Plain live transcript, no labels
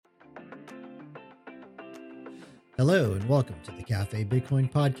Hello and welcome to the Cafe Bitcoin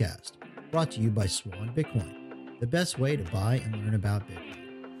podcast, brought to you by Swan Bitcoin, the best way to buy and learn about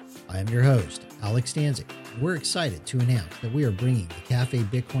Bitcoin. I am your host, Alex Stanzik, and we're excited to announce that we are bringing the Cafe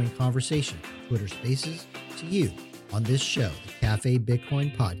Bitcoin conversation from Twitter Spaces to you on this show, the Cafe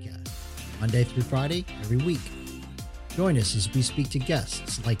Bitcoin podcast, Monday through Friday every week. Join us as we speak to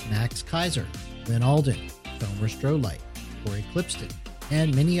guests like Max Kaiser, Lynn Alden, Felmer Strolight, Corey Clipston,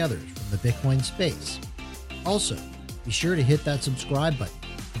 and many others from the Bitcoin space. Also, be sure to hit that subscribe button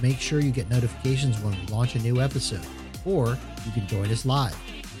to make sure you get notifications when we launch a new episode, or you can join us live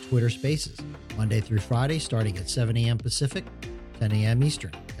on Twitter Spaces, Monday through Friday, starting at 7 a.m. Pacific, 10 a.m.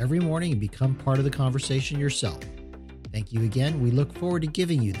 Eastern, every morning, and become part of the conversation yourself. Thank you again. We look forward to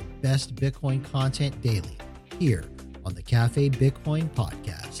giving you the best Bitcoin content daily here on the Cafe Bitcoin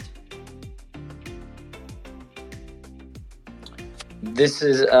podcast. This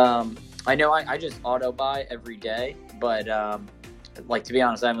is, I know I just auto buy every day, but to be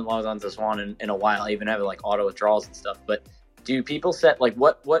honest, I haven't logged on to Swan in a while. I even have auto withdrawals and stuff. But do people set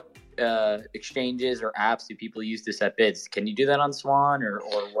what exchanges or apps do people use to set bids? Can you do that on Swan or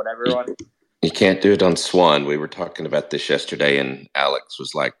whatever? You can't do it on Swan. We were talking about this yesterday, and Alex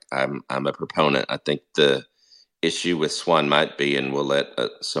was like, "I'm a proponent." I think the issue with Swan might be, and we'll let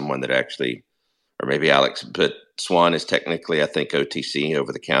someone that actually, or maybe Alex, but Swan is technically, I think, OTC,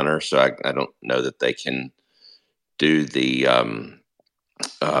 over the counter. So I don't know that they can do the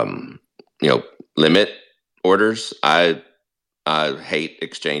limit orders. I hate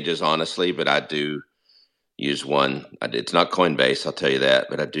exchanges, honestly, but I do use one. It's not Coinbase, I'll tell you that,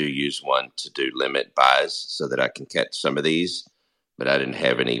 but I do use one to do limit buys so that I can catch some of these. But I didn't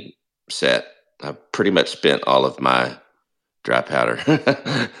have any set. I pretty much spent all of my dry powder.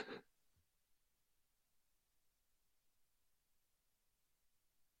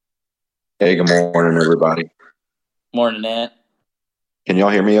 Hey, good morning, everybody. Morning, Nat. Can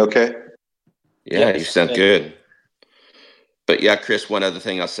y'all hear me okay? Yeah, you sound good. But yeah, Chris, one other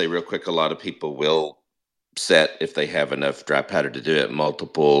thing I'll say real quick, a lot of people will set, if they have enough dry powder to do it,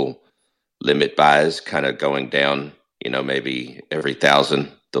 multiple limit buys kind of going down, maybe every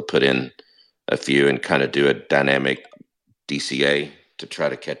 1,000, they'll put in a few and kind of do a dynamic DCA to try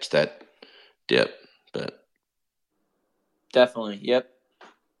to catch that dip. But definitely, yep.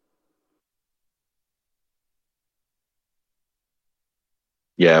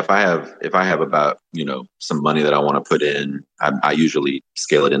 Yeah, if I have about, some money that I want to put in, I usually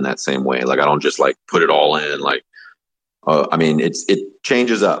scale it in that same way. I don't just put it all in. It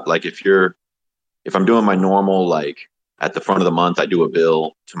changes up. If I'm doing my normal, at the front of the month, I do a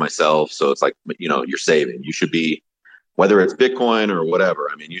bill to myself. So it's you're saving. You should be, whether it's Bitcoin or whatever,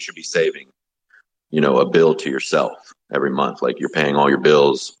 you should be saving, a bill to yourself every month. You're paying all your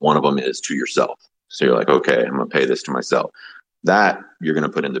bills. One of them is to yourself. So you're okay, I'm going to pay this to myself. That you're going to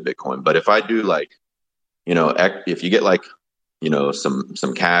put into Bitcoin. But if I do if you get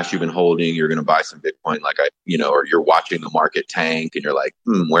some cash you've been holding, you're going to buy some Bitcoin, or you're watching the market tank and you're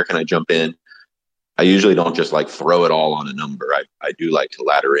where can I jump in? I usually don't just throw it all on a number. I do like to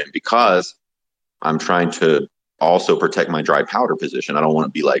ladder in because I'm trying to also protect my dry powder position. I don't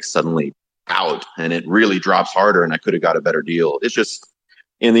want to be suddenly out and it really drops harder and I could have got a better deal. It's just,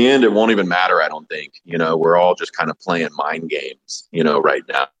 in the end, it won't even matter, I don't think. We're all just kind of playing mind games, right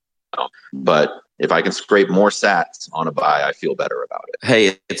now. But if I can scrape more sats on a buy, I feel better about it.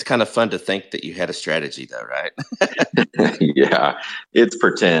 Hey, it's kind of fun to think that you had a strategy, though, right? Yeah, it's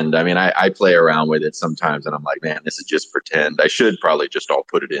pretend. I play around with it sometimes, and I'm like, man, this is just pretend. I should probably just all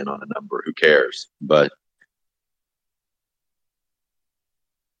put it in on a number. Who cares? But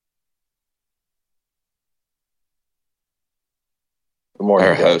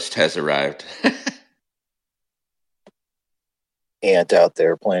our host has arrived. Ant out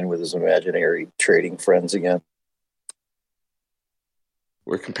there playing with his imaginary trading friends again.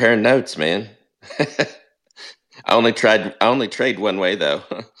 We're comparing notes, man. I only trade one way though.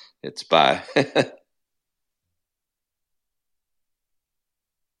 It's buy.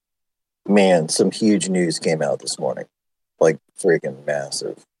 Man, some huge news came out this morning. Freaking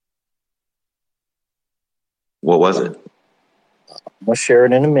massive. What was it? I'm gonna share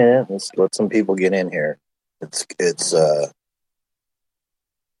it in a minute. Let's let some people get in here. It's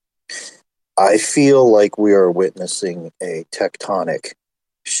I feel like we are witnessing a tectonic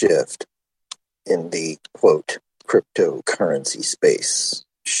shift in the quote cryptocurrency space.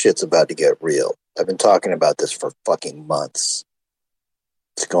 Shit's about to get real. I've been talking about this for fucking months.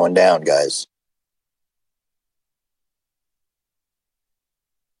 It's going down, guys.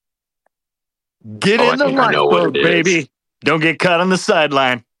 Get in the lifeboat, baby. Don't get caught on the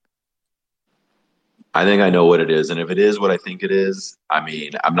sideline. I think I know what it is, and if it is what I think it is, I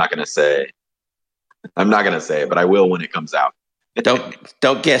mean, I'm not gonna say it, but I will when it comes out.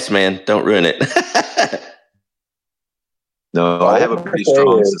 Don't guess, man. Don't ruin it. No, I have a pretty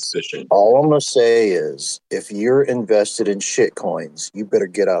strong suspicion. All I'm gonna say is, if you're invested in shit coins, you better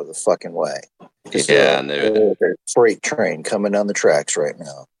get out of the fucking way. Yeah, I knew it. There's a freight train coming down the tracks right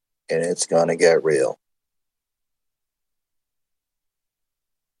now, and it's gonna get real.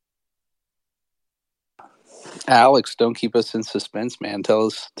 Alex, don't keep us in suspense, man.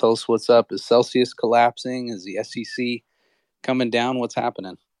 Tell us what's up. Is Celsius collapsing? Is the SEC coming down? What's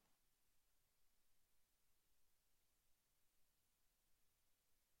happening?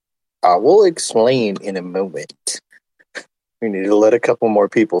 I will explain in a moment. We need to let a couple more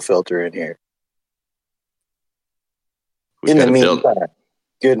people filter in here. In the meantime,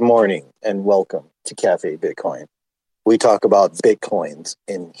 good morning and welcome to Cafe Bitcoin. We talk about Bitcoins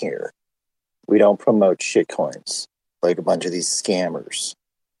in here. We don't promote shitcoins like a bunch of these scammers.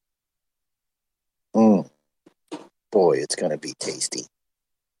 Boy, it's going to be tasty.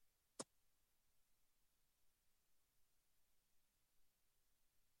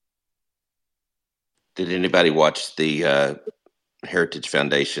 Did anybody watch the Heritage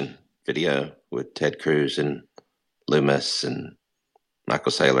Foundation video with Ted Cruz and Loomis and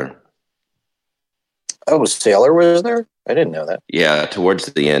Michael Saylor? Oh, Saylor was there? I didn't know that. Yeah, towards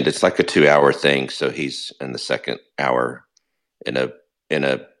the end, it's like a 2-hour thing. So he's in the second hour in a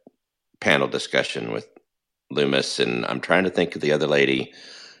panel discussion with Loomis, and I'm trying to think of the other lady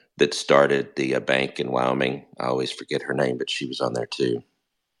that started the bank in Wyoming. I always forget her name, but she was on there too.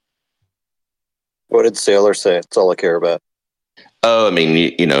 What did Saylor say? That's all I care about. Oh, I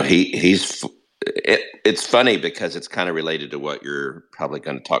mean, it's funny because it's kind of related to what you're probably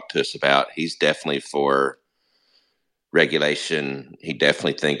going to talk to us about. He's definitely for regulation. He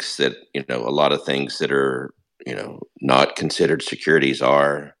definitely thinks that, a lot of things that are, not considered securities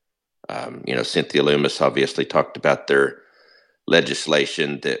are. Cynthia Loomis obviously talked about their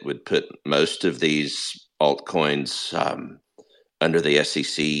legislation that would put most of these altcoins under the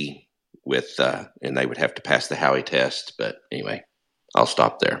SEC and they would have to pass the Howey test. But anyway, I'll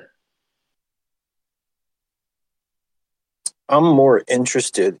stop there. I'm more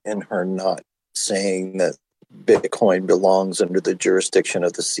interested in her not saying that Bitcoin belongs under the jurisdiction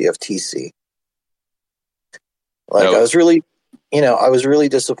of the CFTC. I was really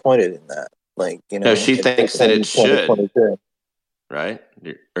disappointed in that. No, she thinks that it should. Right?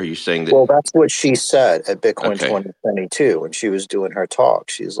 Are you saying that? Well, that's what she said at Bitcoin 2022 when she was doing her talk.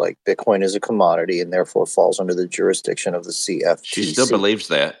 She's like, Bitcoin is a commodity and therefore falls under the jurisdiction of the CFTC. She still believes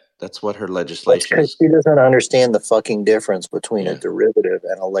that. That's what her legislation is. She doesn't understand the fucking difference between a derivative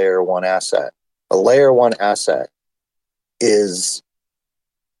and a layer one asset. A layer one asset is...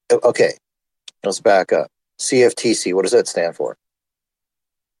 Okay, let's back up. CFTC, what does that stand for?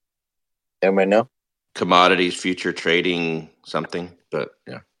 Anybody know? Commodities, future trading, something. But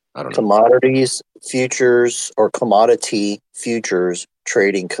yeah, I don't know. Commodities, futures, or commodity futures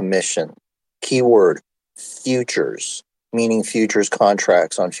trading commission. Keyword, futures, meaning futures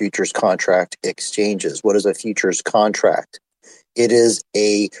contracts on futures contract exchanges. What is a futures contract? It is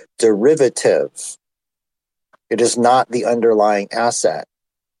a derivative. It is not the underlying asset.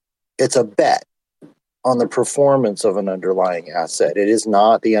 It's a bet on the performance of an underlying asset. It is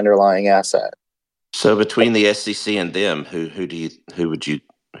not the underlying asset. So between the SEC and them, who do you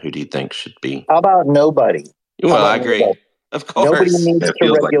think should be? How about nobody? Well, I agree. Nobody? Of course. Nobody needs to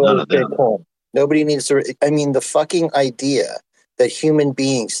regulate Bitcoin. Nobody needs to. I mean, the fucking idea that human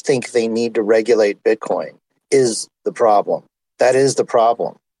beings think they need to regulate Bitcoin is the problem. That is the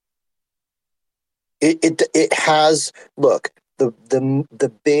problem. It has, look, the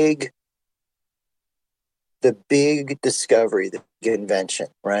big discovery, the big invention,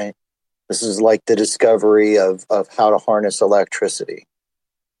 right? This is like the discovery of how to harness electricity.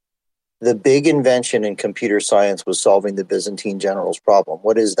 The big invention in computer science was solving the Byzantine general's problem.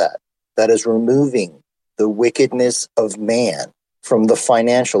 What is that? That is removing the wickedness of man from the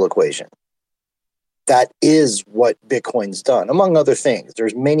financial equation. That is what Bitcoin's done, among other things.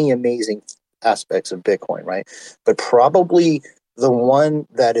 There's many amazing aspects of Bitcoin, right? But probably the one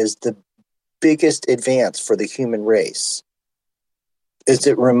that is the biggest advance for the human race is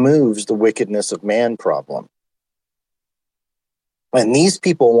it removes the wickedness of man problem. And these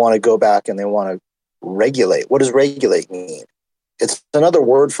people want to go back and they want to regulate. What does regulate mean? It's another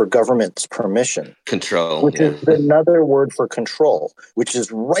word for government's permission. Control. Which is another word for control, which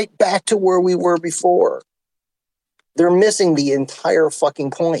is right back to where we were before. They're missing the entire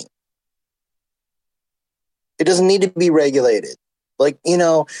fucking point. It doesn't need to be regulated. Like,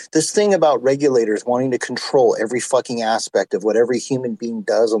 this thing about regulators wanting to control every fucking aspect of what every human being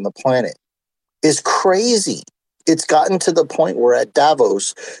does on the planet is crazy. It's gotten to the point where at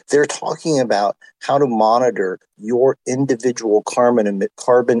Davos, they're talking about how to monitor your individual carbon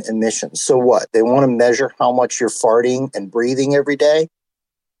emissions. So what? They want to measure how much you're farting and breathing every day?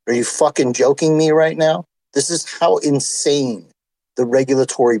 Are you fucking joking me right now? This is how insane the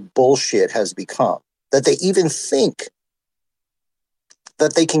regulatory bullshit has become, that they even think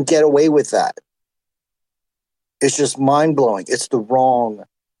that they can get away with that. It's just mind-blowing. It's the wrong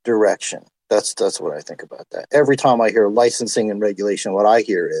direction. That's what I think about that. Every time I hear licensing and regulation, what I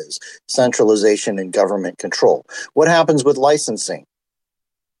hear is centralization and government control. What happens with licensing?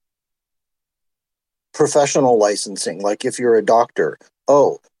 Professional licensing, like if you're a doctor,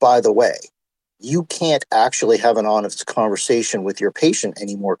 oh, by the way, you can't actually have an honest conversation with your patient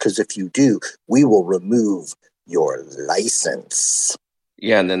anymore, because if you do, we will remove your license.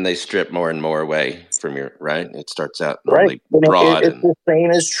 Yeah, and then they strip more and more away from your, right? It starts out Right. broad. It's the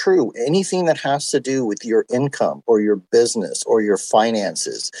same as true. Anything that has to do with your income or your business or your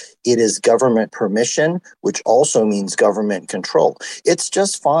finances, it is government permission, which also means government control. It's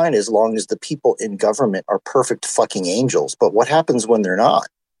just fine as long as the people in government are perfect fucking angels. But what happens when they're not?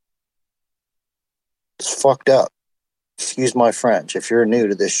 It's fucked up. Excuse my French. If you're new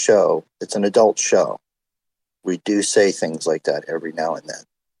to this show, it's an adult show. We do say things like that every now and then.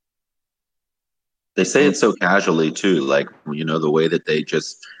 They say it so casually too, like, the way that they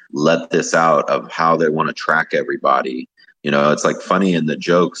just let this out of how they want to track everybody. It's like funny in the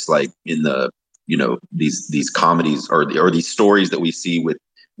jokes, like in the, these comedies or these stories that we see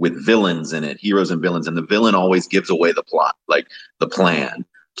with villains in it, heroes and villains, and the villain always gives away the plot, like the plan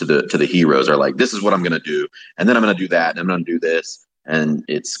to the heroes are like, this is what I'm going to do, and then I'm going to do that, and I'm going to do this, and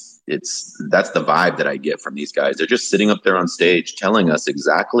that's the vibe that I get from these guys. They're just sitting up there on stage telling us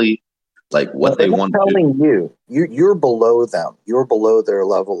exactly like what they want to do. You're below them. You're below their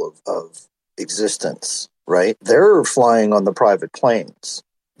level of existence, right? They're flying on the private planes.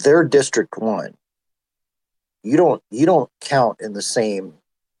 They're District 1. You don't count in the same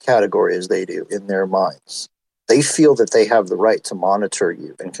category as they do in their minds. They feel that they have the right to monitor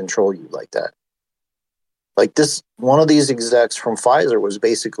you and control you like that. Like one of these execs from Pfizer was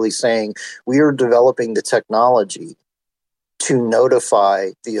basically saying, we are developing the technology to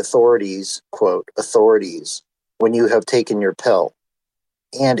notify the authorities, quote, authorities, when you have taken your pill.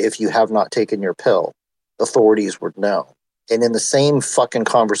 And if you have not taken your pill, authorities would know. And in the same fucking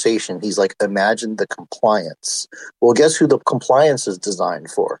conversation, he's like, imagine the compliance. Well, guess who the compliance is designed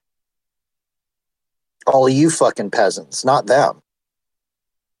for? All you fucking peasants, not them.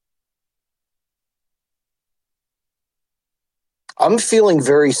 I'm feeling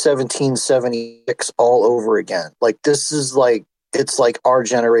very 1776 all over again. Like, this is like, it's like our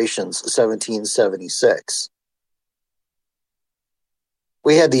generation's 1776.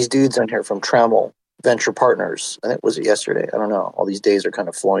 We had these dudes in here from Trammell Venture Partners. I think, was it yesterday? I don't know. All these days are kind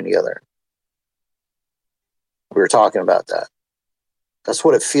of flowing together. We were talking about that. That's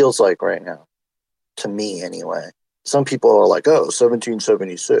what it feels like right now. To me, anyway. Some people are like, oh,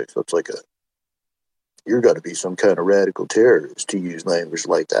 1776. That's like you're got to be some kind of radical terrorist to use language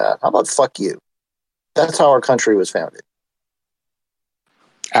like that. How about fuck you? That's how our country was founded.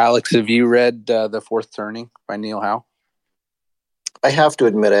 Alex, have you read The Fourth Turning by Neil Howe? I have to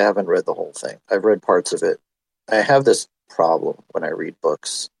admit I haven't read the whole thing. I've read parts of it. I have this problem when I read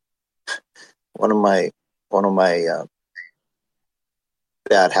books. One of my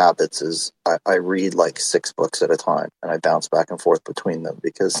bad habits is I read like 6 books at a time, and I bounce back and forth between them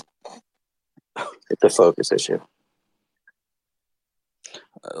because it's a focus issue.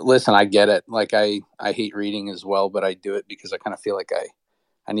 Listen, I get it. Like I hate reading as well, but I do it because I kind of feel like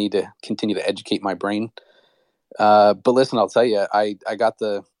I need to continue to educate my brain. But listen, I'll tell you, I got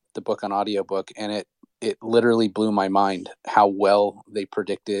the book on audiobook, and it literally blew my mind how well they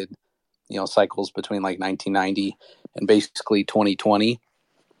predicted, cycles between like 1990 and basically 2020.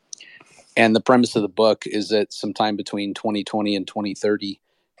 And the premise of the book is that sometime between 2020 and 2030,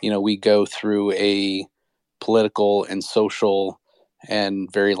 we go through a political and social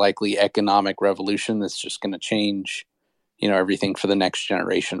and very likely economic revolution that's just going to change, everything for the next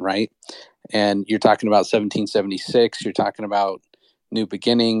generation, right? And you're talking about 1776, you're talking about new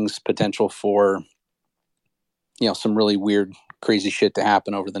beginnings, potential for, some really weird, crazy shit to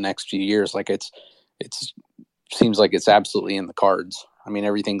happen over the next few years. Like it's seems like it's absolutely in the cards. I mean,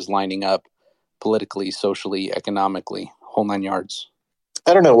 everything's lining up politically, socially, economically, whole 9 yards.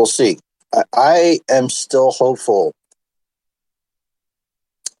 I don't know. We'll see. I am still hopeful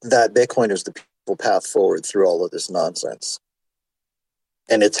that Bitcoin is the peaceful path forward through all of this nonsense.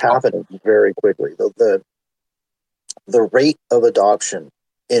 And it's happening very quickly. The rate of adoption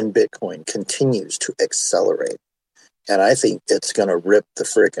in Bitcoin continues to accelerate. And I think it's going to rip the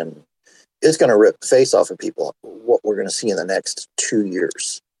face off of people, what we're going to see in the next 2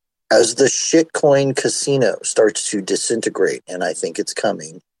 years. As the shitcoin casino starts to disintegrate, and I think it's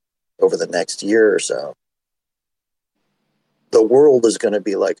coming over the next year or so, the world is going to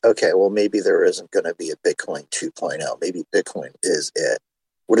be like, okay, well, maybe there isn't going to be a Bitcoin 2.0. Maybe Bitcoin is it.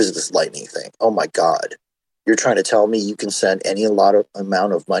 What is this Lightning thing? Oh my God. You're trying to tell me you can send any amount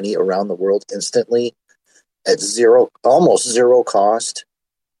of money around the world instantly at almost zero cost?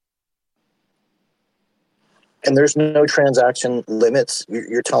 And there's no transaction limits.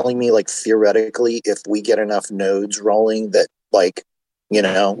 You're telling me, like, theoretically, if we get enough nodes rolling that, like,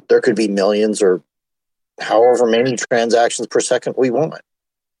 there could be millions or however many transactions per second we want.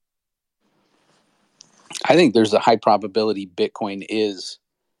 I think there's a high probability Bitcoin is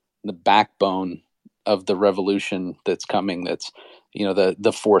the backbone of the revolution that's coming. That's,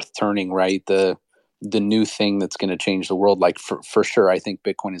 the fourth turning, right? The new thing that's going to change the world. Like for sure, I think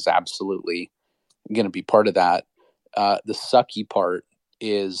Bitcoin is absolutely going to be part of that. The sucky part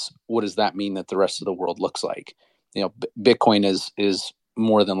is, what does that mean that the rest of the world looks like? Bitcoin is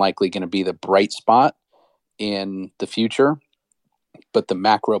more than likely going to be the bright spot in the future, but the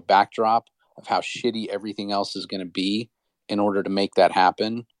macro backdrop of how shitty everything else is going to be in order to make that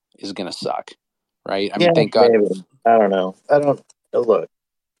happen is going to suck, right? I mean, thank God. Maybe. I don't know. Look,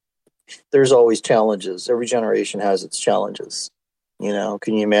 there's always challenges. Every generation has its challenges.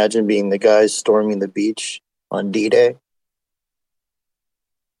 Can you imagine being the guys storming the beach on D-Day?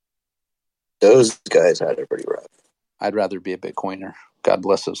 Those guys had it pretty rough. I'd rather be a Bitcoiner. God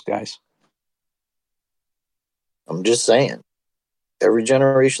bless those guys. I'm just saying. Every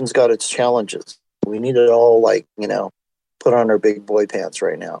generation's got its challenges. We need it all, put on our big boy pants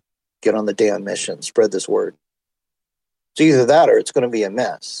right now. Get on the damn mission. Spread this word. It's either that or it's going to be a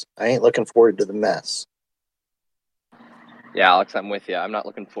mess. I ain't looking forward to the mess. Yeah, Alex, I'm with you. I'm not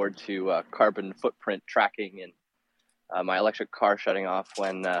looking forward to carbon footprint tracking and my electric car shutting off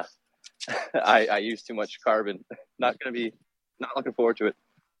when I use too much carbon. Not looking forward to it.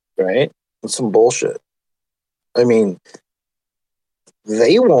 Right? It's some bullshit. I mean,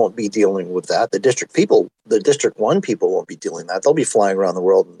 they won't be dealing with that. The District 1 people won't be dealing with that. They'll be flying around the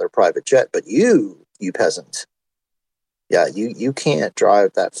world in their private jet. But you peasant, yeah, you can't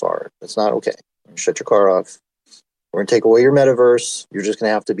drive that far. It's not okay. Shut your car off. We're going to take away your metaverse. You're just going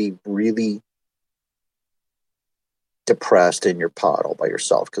to have to be really depressed in your pod all by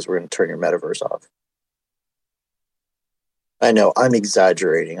yourself because we're going to turn your metaverse off. I know I'm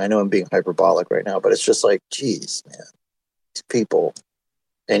exaggerating. I know I'm being hyperbolic right now, but it's just like, geez, man, these people.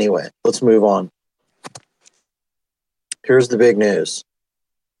 Anyway, let's move on. Here's the big news.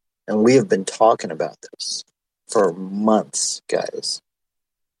 And we have been talking about this for months, guys.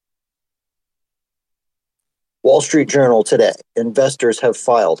 Wall Street Journal today. Investors have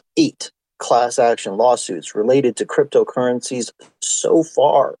filed 8 class action lawsuits related to cryptocurrencies so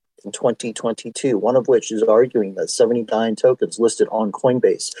far in 2022, one of which is arguing that 79 tokens listed on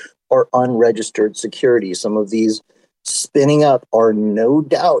Coinbase are unregistered securities. Some of these spinning up are no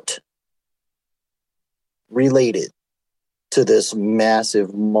doubt related to this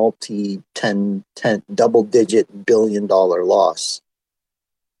massive double-digit billion-dollar loss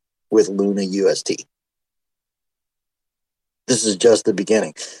with Luna UST. This is just the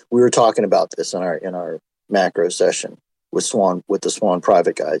beginning. We were talking about this in our macro session with the Swan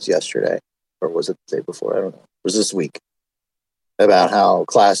private guys yesterday, or was it the day before? I don't know. It was this week, about how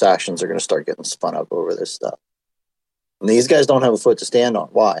class actions are going to start getting spun up over this stuff. And these guys don't have a foot to stand on.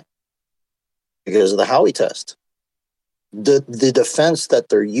 Why? Because of the Howey test. The defense that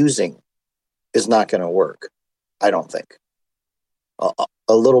they're using is not going to work, I don't think.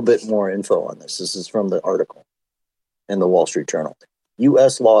 A little bit more info on this. This is from the article in the Wall Street Journal.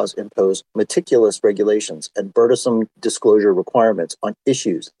 U.S. laws impose meticulous regulations and burdensome disclosure requirements on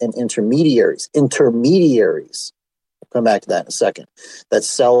issues and intermediaries, I'll come back to that in a second, that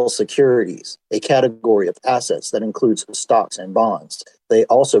sell securities, a category of assets that includes stocks and bonds. They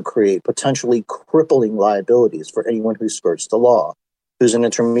also create potentially crippling liabilities for anyone who skirts the law, who's an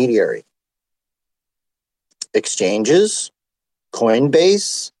intermediary. Exchanges,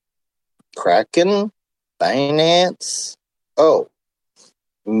 Coinbase, Kraken, Binance. Oh,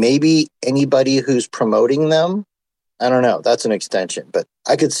 maybe anybody who's promoting them. I don't know. That's an extension, but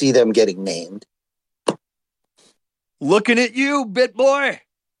I could see them getting named. Looking at you, BitBoy.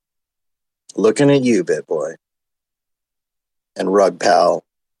 Looking at you, BitBoy. And Rug Pal.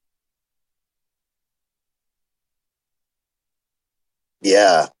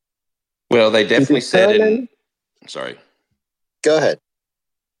 Yeah. Well, they definitely said in. Sorry. Go ahead.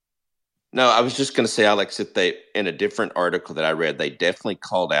 No, I was just going to say, Alex, that they, in a different article that I read, they definitely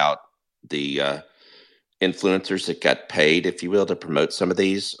called out the influencers that got paid, if you will, to promote some of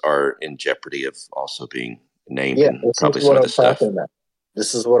these are in jeopardy of also being named in probably some of the stuff.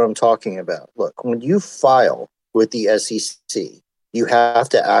 This is what I'm talking about. Look, when you file with the SEC, you have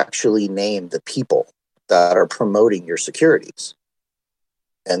to actually name the people that are promoting your securities.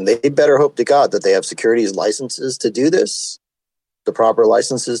 And they better hope to God that they have securities licenses to do this, the proper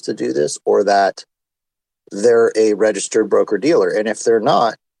licenses to do this, or that they're a registered broker-dealer. And if they're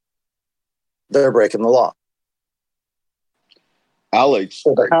not, they're breaking the law. Alex.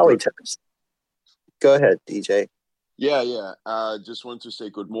 So the Howey test. Go ahead, DJ. Yeah. Just want to say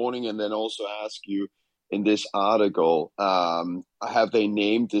good morning and then also ask you, in this article, have they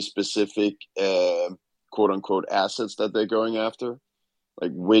named the specific quote-unquote assets that they're going after?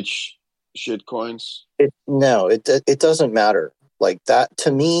 Like which shit coins? No, it doesn't matter. Like that,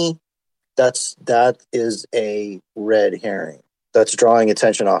 to me, that is a red herring. That's drawing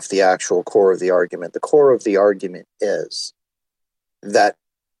attention off the actual core of the argument. The core of the argument is that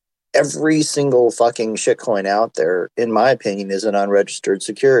every single fucking shitcoin out there, in my opinion, is an unregistered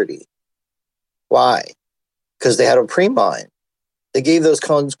security. Why? Because they had a pre-mine. They gave those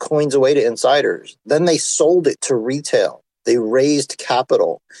coins away to insiders. Then they sold it to retail. They raised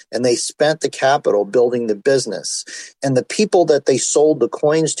capital, and they spent the capital building the business. And the people that they sold the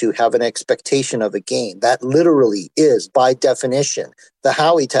coins to have an expectation of a gain. That literally is, by definition, the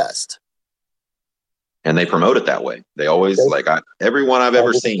Howey test. And they promote it that way. They always, everyone I've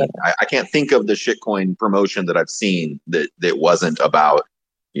ever seen, I can't think of the shitcoin promotion that I've seen that wasn't about,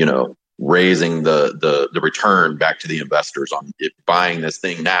 raising the return back to the investors on it, buying this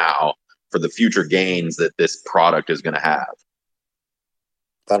thing now for the future gains that this product is going to have.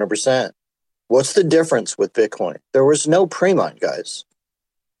 100%. What's the difference with Bitcoin? There was no pre-mine, guys.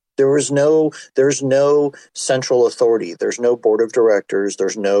 There's no central authority. There's no board of directors.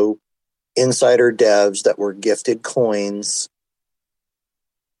 There's no insider devs that were gifted coins.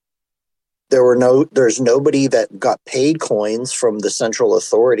 There's nobody that got paid coins from the central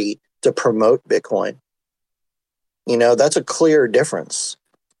authority to promote Bitcoin. That's a clear difference.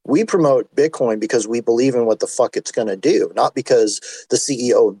 We promote Bitcoin because we believe in what the fuck it's going to do, not because the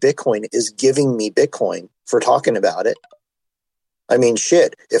CEO of Bitcoin is giving me Bitcoin for talking about it. I mean,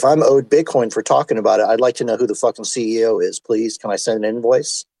 shit, if I'm owed Bitcoin for talking about it, I'd like to know who the fucking CEO is, please. Can I send an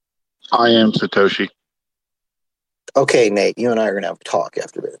invoice? I am Satoshi. Okay, Nate, you and I are going to have to talk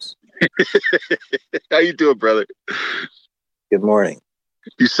after this. How you doing, brother? Good morning.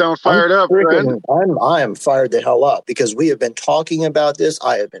 You sound fired up, friend. I am fired the hell up because we have been talking about this.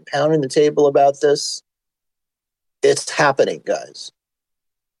 I have been pounding the table about this. It's happening, guys.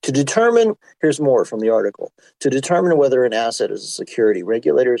 Here's more from the article. To determine whether an asset is a security,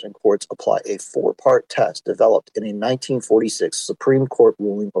 regulators and courts apply a 4-part test developed in a 1946 Supreme Court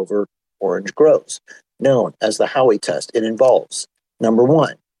ruling over Orange Groves, known as the Howey test. It involves, number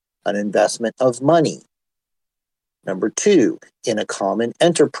 1, an investment of money. Number 2, in a common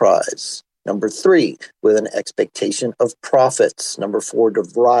enterprise. Number 3, with an expectation of profits. Number 4,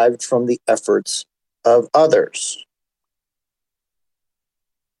 derived from the efforts of others.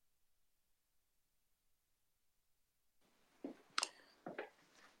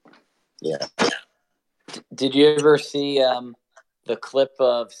 Yeah. Did you ever see the clip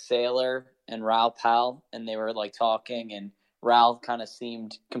of Saylor and Raoul Pal, and they were like talking, and Raoul kind of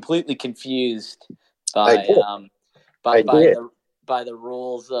seemed completely confused by the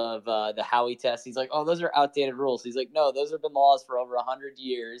rules of the Howey test. He's like, "Oh, those are outdated rules." He's like, "No, those have been laws for over 100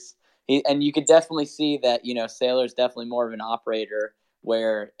 years." And you could definitely see that Saylor's definitely more of an operator.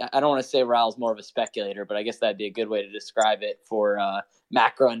 Where I don't want to say Raoul's more of a speculator, but I guess that'd be a good way to describe it for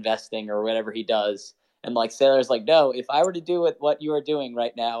macro investing or whatever he does. And like Saylor's like, no, if I were to do what you are doing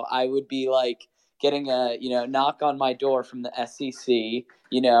right now, I would be like getting a knock on my door from the SEC.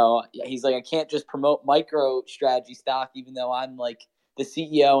 He's like, I can't just promote micro strategy stock, even though I'm like the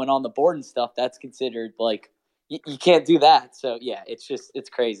CEO and on the board and stuff. That's considered like you can't do that. So yeah, it's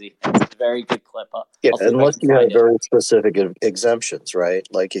crazy. It's a very good clip. Yeah, unless you have very specific exemptions, right?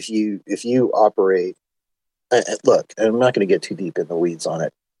 Like if you operate, look, I'm not going to get too deep in the weeds on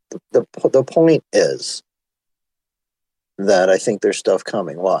it. The point is that I think there's stuff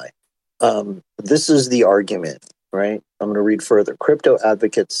coming. Why? This is the argument, right? I'm going to read further. Crypto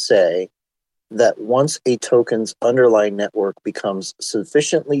advocates say that once a token's underlying network becomes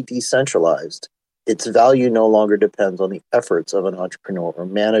sufficiently decentralized, its value no longer depends on the efforts of an entrepreneur or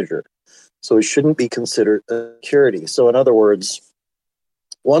manager. So it shouldn't be considered a security. So in other words,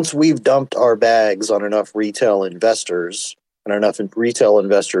 once we've dumped our bags on enough retail investors and enough retail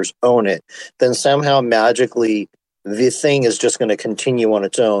investors own it, then somehow magically the thing is just going to continue on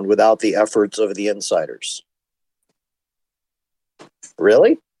its own without the efforts of the insiders.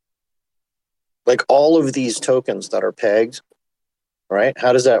 Really? Like all of these tokens that are pegged, right?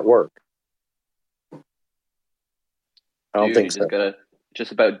 How does that work? I don't think so.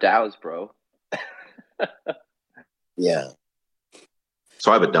 Just about DAOs, bro. Yeah.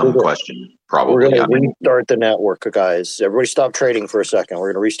 So I have a dumb question, probably. We're going to restart the network, guys. Everybody stop trading for a second.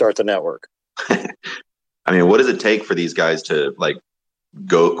 We're going to restart the network. I mean, what does it take for these guys to like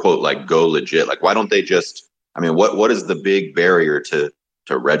go, quote, like go legit? Like, why don't they just, I mean, what is the big barrier to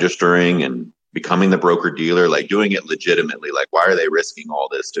registering and becoming the broker dealer, like doing it legitimately? Like, why are they risking all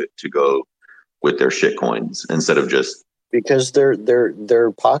this to go with their shit coins instead of just, because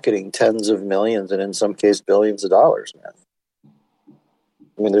they're pocketing tens of millions and in some case billions of dollars, man.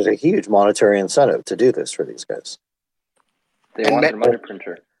 I mean, there's a huge monetary incentive to do this for these guys. They want their money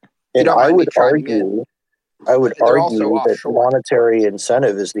printer. And I would argue that monetary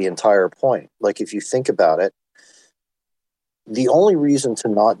incentive is the entire point. Like, if you think about it, the only reason to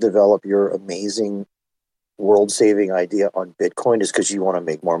not develop your amazing world-saving idea on Bitcoin is because you want to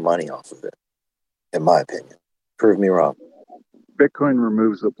make more money off of it, in my opinion. Prove me wrong. Bitcoin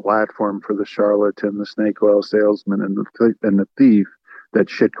removes the platform for the charlatan, the snake oil salesman, and the thief that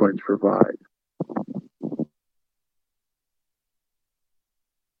shitcoins provide.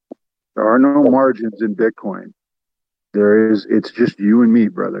 There are no margins in Bitcoin. It's just you and me,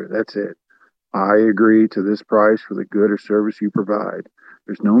 brother. That's it. I agree to this price for the good or service you provide.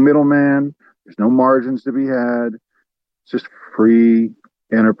 There's no middleman. There's no margins to be had. It's just free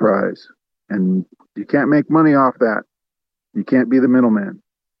enterprise. And you can't make money off that. You can't be the middleman.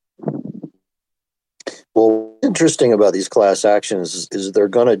 Well, what's interesting about these class actions is they're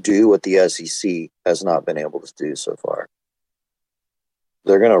going to do what the SEC has not been able to do so far.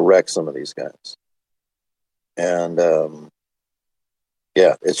 They're going to wreck some of these guys. And,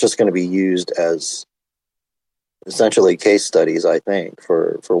 it's just going to be used as essentially case studies, I think,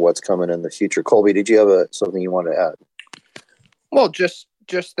 for what's coming in the future. Colby, did you have something you wanted to add? Well, just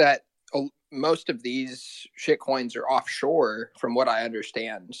that most of these shitcoins are offshore, from what I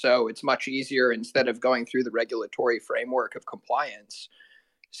understand. So it's much easier, instead of going through the regulatory framework of compliance,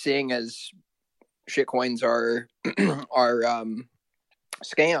 seeing as shitcoins are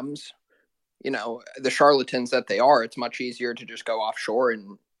scams, the charlatans that they are, it's much easier to just go offshore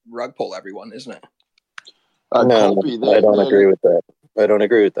and rug pull everyone, isn't it? No, I don't agree with that. I don't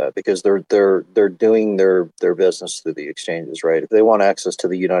agree with that because they're doing their business through the exchanges, right? If they want access to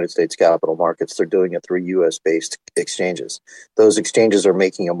the United States capital markets, they're doing it through U.S. based exchanges. Those exchanges are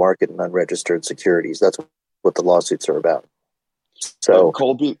making a market in unregistered securities. That's what the lawsuits are about. So,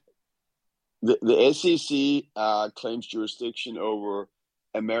 Colby, the SEC claims jurisdiction over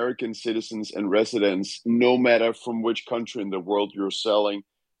American citizens and residents, no matter from which country in the world you're selling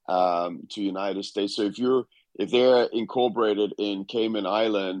to United States. So if they're incorporated in Cayman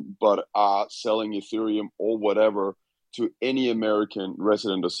Island but are selling Ethereum or whatever to any American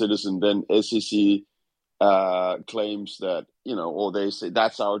resident or citizen, then SEC claims that, or they say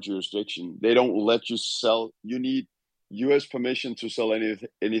that's our jurisdiction. They don't let you sell. You need U.S. permission to sell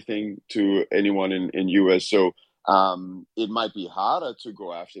anything to anyone in U.S. So it might be harder to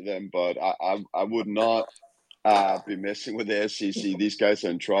go after them, but I would not be messing with the SEC. These guys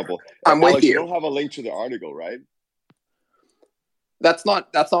are in trouble. I'm Alex, with you. You don't have a link to the article, right? That's not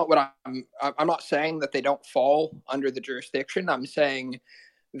what I'm not saying that they don't fall under the jurisdiction. I'm saying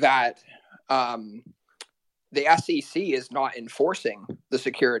that the SEC is not enforcing the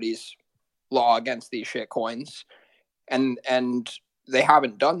securities law against these shitcoins, and they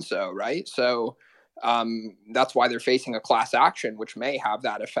haven't done so, right? So that's why they're facing a class action, which may have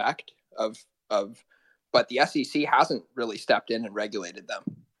that effect but the SEC hasn't really stepped in and regulated them.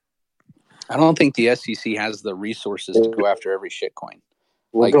 I don't think the SEC has the resources to go after every shitcoin.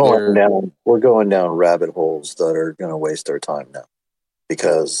 We're going down rabbit holes that are going to waste our time now,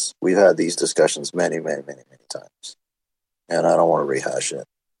 because we've had these discussions many, many, many, many times, and I don't want to rehash it.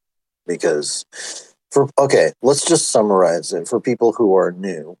 Because let's just summarize it for people who are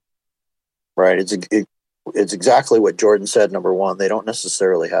new. Right? It's exactly what Jordan said. Number one, they don't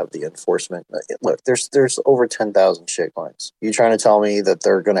necessarily have the enforcement. Look, there's over 10,000 shitcoins. You trying to tell me that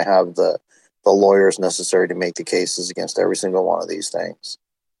they're going to have the lawyers necessary to make the cases against every single one of these things?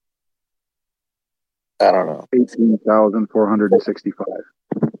 I don't know. 18,465.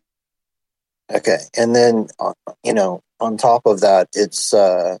 Okay, and then on top of that, it's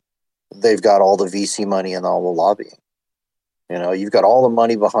they've got all the VC money and all the lobbying. You know, you've got all the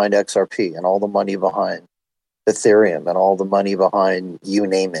money behind XRP and all the money behind Ethereum and all the money behind you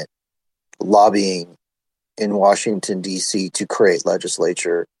name it, lobbying in Washington, D.C. to create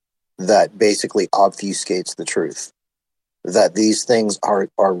legislature that basically obfuscates the truth, that these things are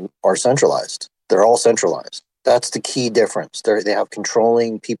centralized. They're all centralized. That's the key difference. They have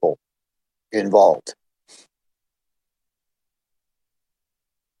controlling people involved.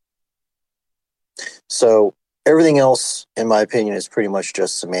 So everything else, in my opinion, is pretty much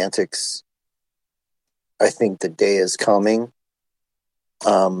just semantics. I think the day is coming.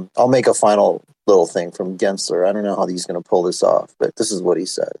 I'll make a final little thing from Gensler. I don't know how he's going to pull this off, but this is what he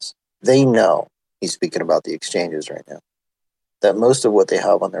says. They know, he's speaking about the exchanges right now, that most of what they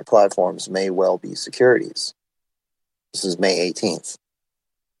have on their platforms may well be securities. This is May 18th,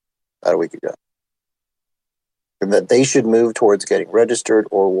 about a week ago. And that they should move towards getting registered,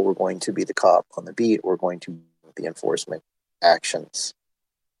 or we're going to be the cop on the beat. We're going to be the enforcement actions.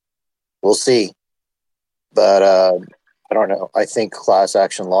 We'll see. But I don't know. I think class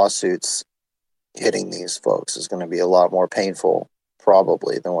action lawsuits hitting these folks is going to be a lot more painful,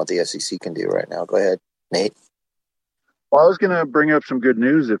 probably, than what the SEC can do right now. Go ahead, Nate. Well, I was going to bring up some good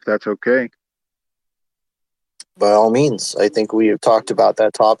news, if that's okay. By all means. I think we have talked about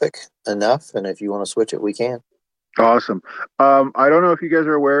that topic enough, and if you want to switch it, we can. Awesome. I don't know if you guys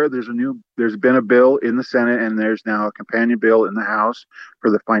are aware, there's been a bill in the Senate, and there's now a companion bill in the House for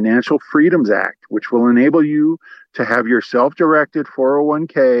the Financial Freedoms Act, which will enable you to have your self-directed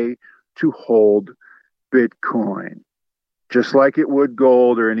 401k to hold Bitcoin, just like it would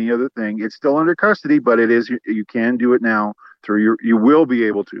gold or any other thing. It's still under custody, but you can do it now you will be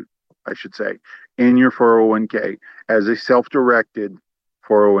able to, I should say, in your 401k as a self-directed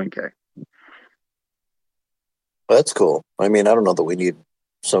 401k. That's cool. I mean, I don't know that we need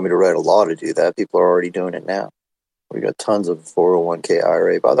somebody to write a law to do that. People are already doing it now. We got tons of 401k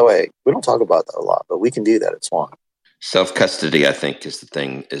IRA. By the way, we don't talk about that a lot, but we can do that at Swan. Self-custody, I think, is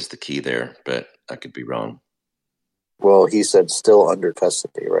the key there, but I could be wrong. Well, he said still under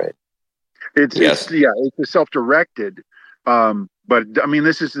custody, right? It's a self-directed. But I mean,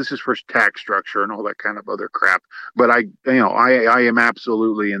 this is for tax structure and all that kind of other crap. But I am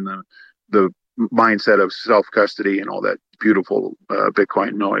absolutely in the mindset of self-custody and all that beautiful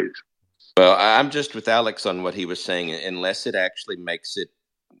Bitcoin noise. Well, I'm just with Alex on what he was saying. Unless it actually makes it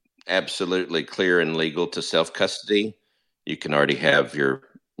absolutely clear and legal to self-custody, you can already have your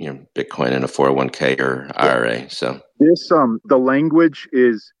Bitcoin in a 401k or IRA. So this the language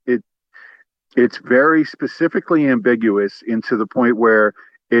is it's very specifically ambiguous into the point where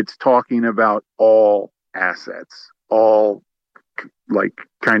it's talking about all assets, all like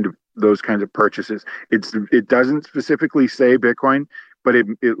kind of those kinds of purchases. It doesn't specifically say Bitcoin, but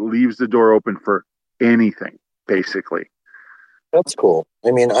it leaves the door open for anything, basically. That's cool.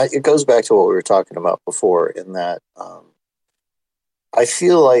 I mean, it goes back to what we were talking about before in that I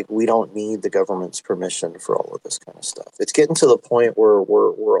feel like we don't need the government's permission for all of this kind of stuff. It's getting to the point where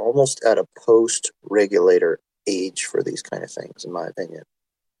we're almost at a post-regulator age for these kind of things, in my opinion.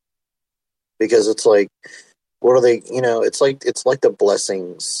 Because it's like, what are they, it's like the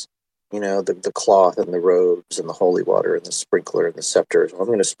blessings, the cloth and the robes and the holy water and the sprinkler and the scepters. I'm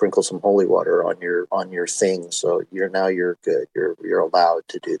going to sprinkle some holy water on your thing, so you're good. You're allowed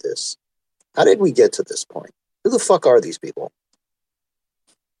to do this. How did we get to this point? Who the fuck are these people?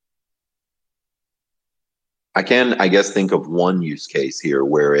 I can, I guess, think of one use case here,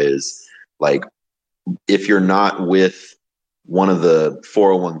 whereas, like, if you're not with one of the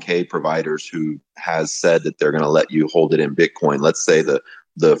 401k providers who has said that they're going to let you hold it in Bitcoin, let's say the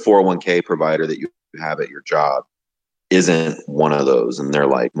 401k provider that you have at your job isn't one of those, and they're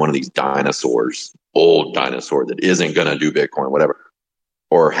like one of these dinosaurs, old dinosaur that isn't going to do Bitcoin, whatever,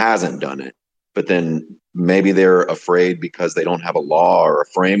 or hasn't done it. But then maybe they're afraid because they don't have a law or a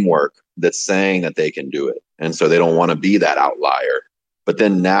framework that's saying that they can do it. And so they don't want to be that outlier. But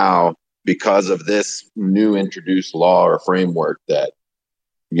then now, because of this new introduced law or framework that,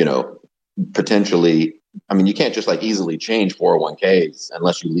 potentially, I mean, you can't just like easily change 401ks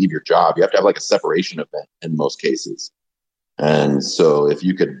unless you leave your job. You have to have like a separation event in most cases. And so if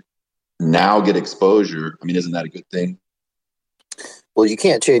you could now get exposure, I mean, isn't that a good thing? Well, you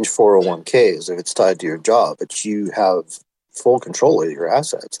can't change 401ks if it's tied to your job, but you have full control of your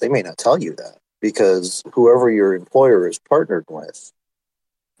assets. They may not tell you that because whoever your employer is partnered with,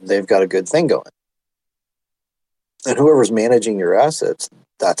 they've got a good thing going. And whoever's managing your assets,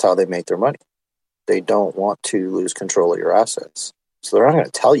 that's how they make their money. They don't want to lose control of your assets. So they're not going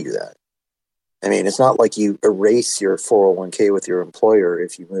to tell you that. I mean, it's not like you erase your 401k with your employer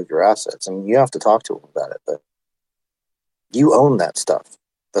if you move your assets. I mean, you have to talk to them about it, but You own that stuff.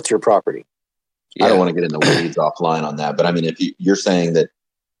 That's your property. I don't want to get in the weeds offline on that, but I mean, if you're saying that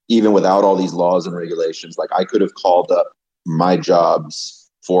even without all these laws and regulations, like I could have called up my job's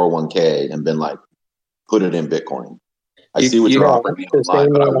 401k and been like, put it in Bitcoin. I see what you're offering me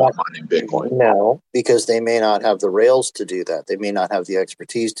online, but I want mine in Bitcoin. No, because they may not have the rails to do that. They may not have the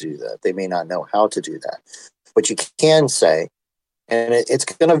expertise to do that. They may not know how to do that. But you can say, and it's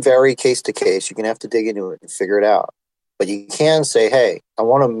going to vary case to case. You're going to have to dig into it and figure it out. But you can say, hey, I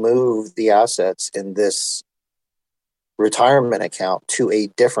want to move the assets in this retirement account to a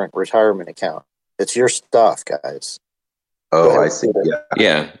different retirement account. It's your stuff, guys. Oh, I see.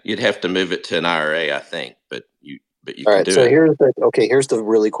 Yeah, you'd have to move it to an IRA, I think, but you All can right, do so it. here's the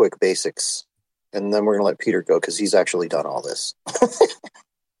really quick basics, and then we're going to let Peter go because he's actually done all this.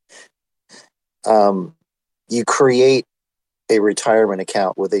 You create a retirement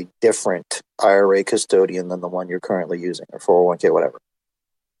account with a different IRA custodian than the one you're currently using, or 401k, whatever,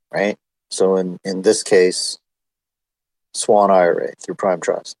 right? So in this case, Swan IRA through Prime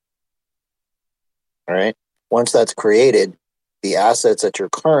Trust. All right. Once that's created, the assets at your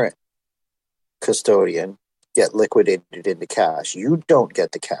current custodian get liquidated into cash. You don't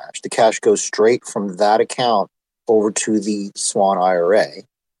get the cash. The cash goes straight from that account over to the Swan IRA,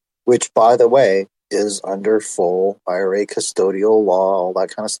 which, by the way, is under full IRA custodial law, all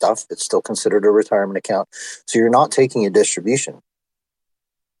that kind of stuff. It's still considered a retirement account. So you're not taking a distribution.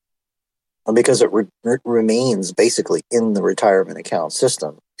 And because it remains basically in the retirement account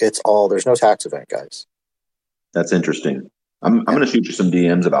system, there's no tax event, guys. That's interesting. I'm going to shoot you some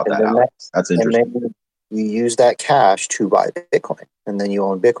DMs about that, Alex. That's interesting. And then you use that cash to buy Bitcoin, and then you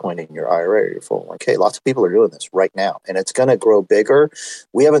own Bitcoin in your IRA or your 401k. Lots of people are doing this right now, and it's going to grow bigger.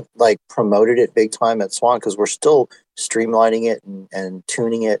 We haven't promoted it big time at Swan because we're still streamlining it and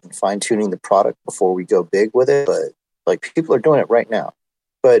tuning it and fine tuning the product before we go big with it. But people are doing it right now.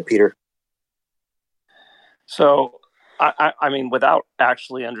 Go ahead, Peter. So, I mean, without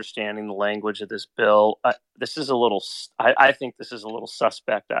actually understanding the language of this bill, this is a little. I think this is a little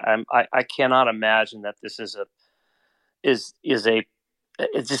suspect. I cannot imagine that this is a.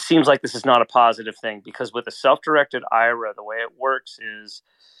 It just seems like this is not a positive thing, because with a self-directed IRA, the way it works is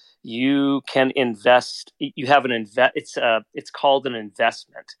you can invest. You have an It's called an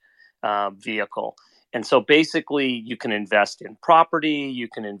investment vehicle. And so basically you can invest in property, you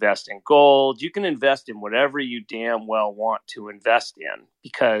can invest in gold, you can invest in whatever you damn well want to invest in,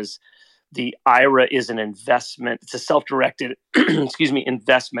 because the IRA is an investment. It's a self-directed,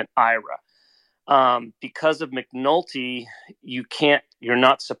 investment IRA. Because of McNulty, you're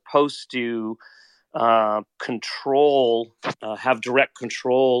not supposed to have direct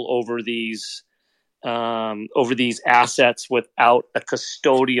control over these assets without a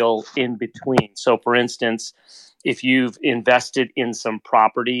custodial in between. So, for instance, if you've invested in some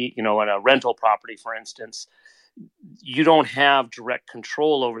property, in a rental property, for instance, you don't have direct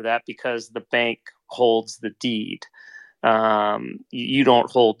control over that because the bank holds the deed. You don't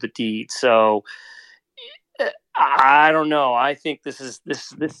hold the deed. So I don't know. I think this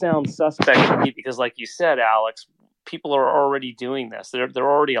sounds suspect to me because, like you said, Alex, people are already doing this. They're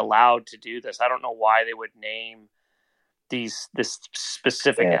already allowed to do this. I don't know why they would name this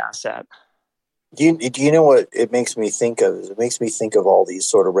specific asset. Do you know what it makes me think of? It makes me think of all these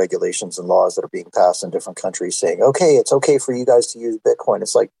sort of regulations and laws that are being passed in different countries saying, okay, it's okay for you guys to use Bitcoin.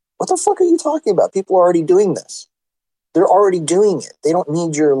 It's like, what the fuck are you talking about? People are already doing this. They're already doing it. They don't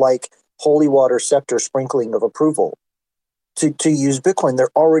need your holy water scepter sprinkling of approval to use Bitcoin.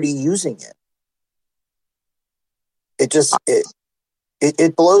 They're already using it.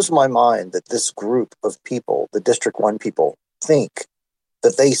 It blows my mind that this group of people, the District 1 people, think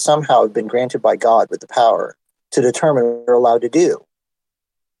that they somehow have been granted by God with the power to determine what they're allowed to do.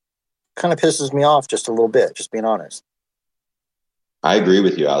 Kind of pisses me off just a little bit, just being honest. I agree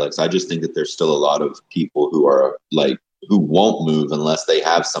with you, Alex. I just think that there's still a lot of people who are who won't move unless they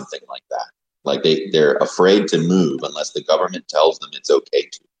have something like that. They're afraid to move unless the government tells them it's okay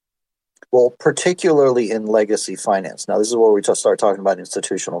to. Well, particularly in legacy finance. Now, this is where we just start talking about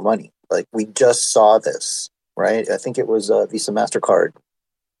institutional money. We just saw this, right? I think it was Visa MasterCard.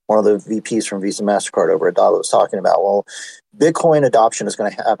 One of the VPs from Visa MasterCard over at Dalo was talking about, well, Bitcoin adoption is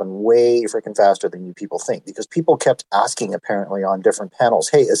going to happen way freaking faster than you people think, because people kept asking apparently on different panels,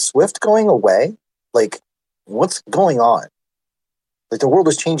 hey, is SWIFT going away? What's going on? The world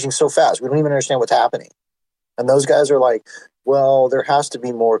is changing so fast. We don't even understand what's happening. And those guys are like, well, there has to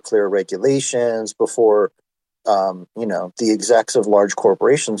be more clear regulations before, the execs of large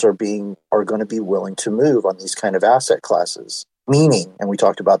corporations are going to be willing to move on these kind of asset classes. Meaning, and we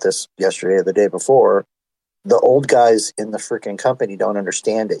talked about this yesterday or the day before, the old guys in the freaking company don't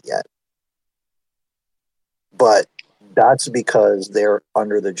understand it yet. But that's because they're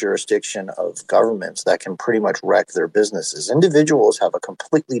under the jurisdiction of governments that can pretty much wreck their businesses. Individuals have a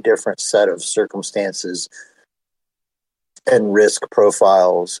completely different set of circumstances and risk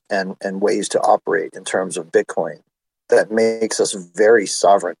profiles and ways to operate in terms of Bitcoin that makes us very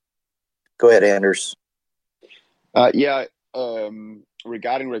sovereign. Go ahead, Anders.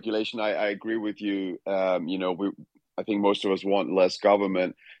 Regarding regulation, I agree with you. I think most of us want less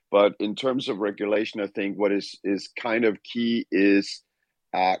government. But in terms of regulation, I think what is kind of key is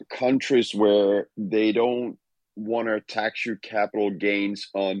countries where they don't want to tax you capital gains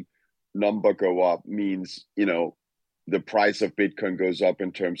on number go up means, the price of Bitcoin goes up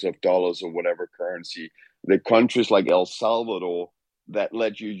in terms of dollars or whatever currency. The countries like El Salvador that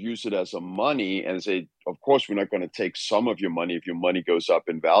let you use it as a money and say, of course, we're not going to take some of your money. If your money goes up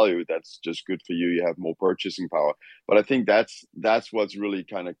in value, that's just good for you. You have more purchasing power. But I think that's what's really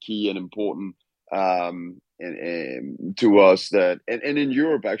kind of key and important and to us. That and in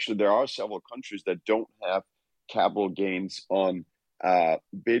Europe, actually, there are several countries that don't have capital gains on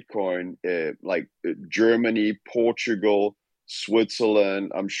Bitcoin, like Germany, Portugal,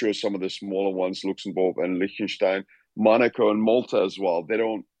 Switzerland. I'm sure some of the smaller ones, Luxembourg and Liechtenstein, Monaco and Malta as well. They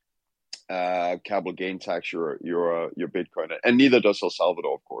don't capital gain tax your Bitcoin, and neither does El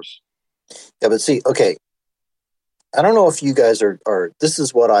Salvador, of course. Yeah, but see, okay, I don't know if you guys are. This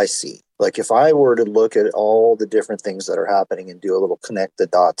is what I see. Like, if I were to look at all the different things that are happening and do a little connect the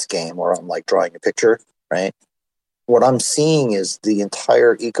dots game, where I'm like drawing a picture, right? What I'm seeing is the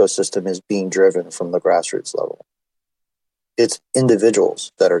entire ecosystem is being driven from the grassroots level. It's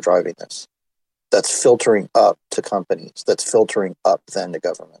individuals that are driving this. That's filtering up to companies. That's filtering up then to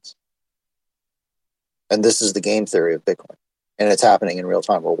governments. And this is the game theory of Bitcoin. And it's happening in real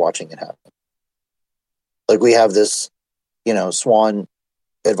time. We're watching it happen. Like, we have this, Swan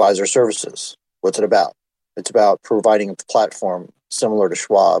Advisor Services. What's it about? It's about providing a platform similar to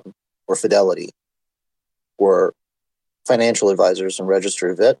Schwab or Fidelity, where financial advisors and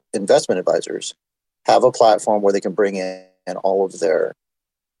registered investment advisors have a platform where they can bring in all of their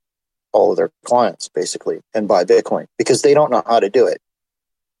clients, basically, and buy Bitcoin, because they don't know how to do it.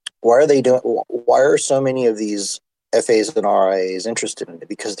 Why are so many of these FAs and RIAs interested in it?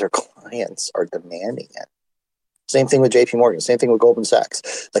 Because their clients are demanding it. Same thing with JP Morgan, same thing with Goldman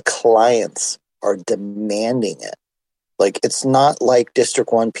Sachs. The clients are demanding it. Like, it's not like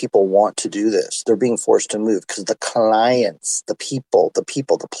District 1 people want to do this. They're being forced to move because the clients, the people,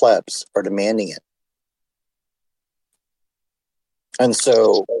 the plebs are demanding it. And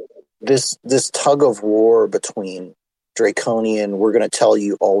so this tug of war between draconian, we're going to tell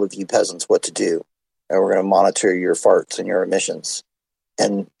you, all of you peasants, what to do, and we're going to monitor your farts and your emissions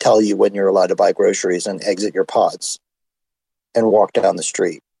and tell you when you're allowed to buy groceries and exit your pods and walk down the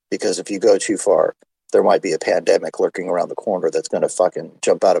street, because if you go too far, there might be a pandemic lurking around the corner that's going to fucking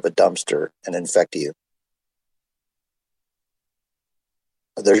jump out of a dumpster and infect you.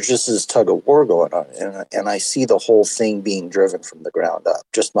 There's just this tug of war going on, and I see the whole thing being driven from the ground up.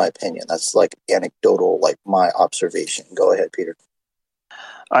 Just my opinion. That's like anecdotal, like my observation. Go ahead, Peter.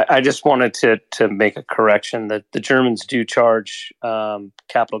 I just wanted to make a correction that the Germans do charge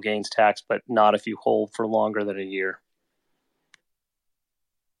capital gains tax, but not if you hold for longer than a year.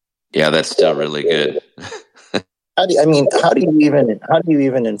 Yeah, that's still really good. How do you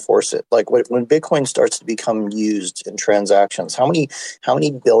even enforce it? Like, when Bitcoin starts to become used in transactions, how many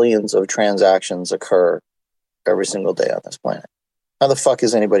billions of transactions occur every single day on this planet? How the fuck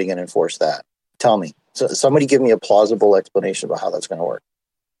is anybody going to enforce that? Tell me. So somebody give me a plausible explanation about how that's going to work.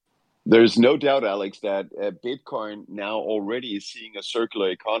 There's no doubt, Alex, that Bitcoin now already is seeing a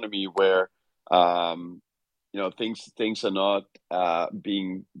circular economy where things are not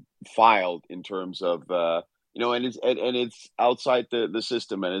being filed in terms of and it's outside the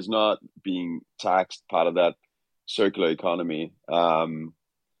system and is not being taxed, part of that circular economy.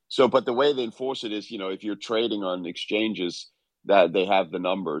 But the way they enforce it is, if you're trading on exchanges, that they have the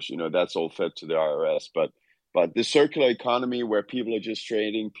numbers, that's all fed to the IRS. But the circular economy where people are just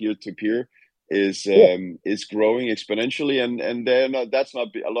trading peer to peer is growing exponentially, and they're not. That's not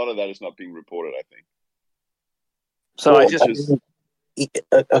a lot of that is not being reported, I think. So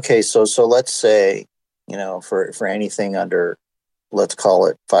okay, so let's say, for anything under, let's call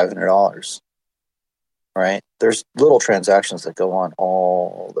it $500, right? There's little transactions that go on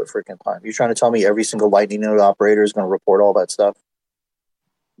all the freaking time. You're trying to tell me every single Lightning node operator is going to report all that stuff?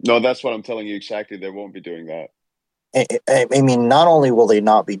 No, that's what I'm telling you exactly. They won't be doing that. I mean, not only will they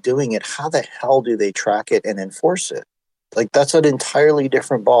not be doing it, how the hell do they track it and enforce it? Like, that's an entirely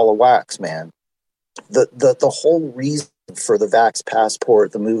different ball of wax, man. The whole reason for the Vax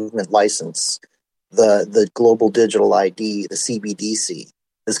Passport, the movement license, the Global Digital ID, the CBDC,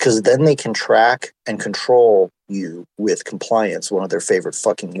 is because then they can track and control you with compliance, one of their favorite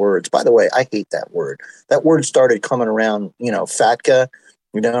fucking words. By the way, I hate that word. That word started coming around, FATCA,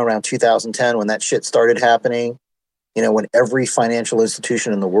 around 2010 when that shit started happening. When every financial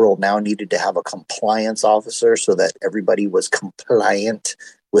institution in the world now needed to have a compliance officer so that everybody was compliant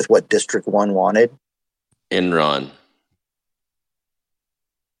with what District 1 wanted. Enron.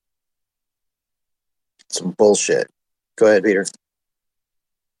 Some bullshit. Go ahead, Peter.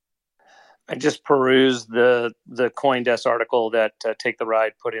 I just perused the CoinDesk article that Take the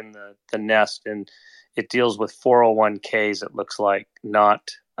Ride put in the Nest, and it deals with 401ks, it looks like, not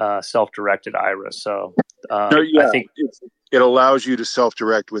self-directed IRA. So I think it allows you to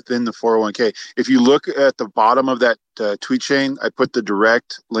self-direct within the 401k. If you look at the bottom of that tweet chain, I put the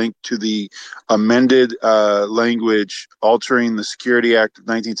direct link to the amended language altering the Security Act of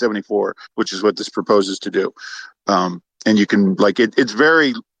 1974, which is what this proposes to do. And you can it's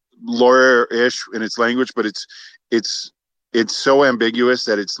very lawyer-ish in its language, but it's so ambiguous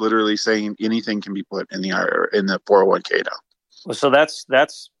that it's literally saying anything can be put in the IRA, in the 401k now. Well, so that's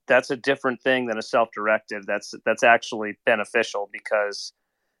a different thing than a self-directed. That's actually beneficial because,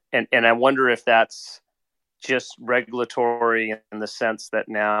 and I wonder if that's just regulatory in the sense that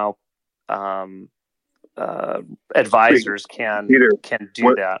now advisors can do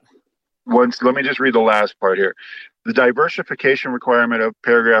that. Let me just read the last part here. The diversification requirement of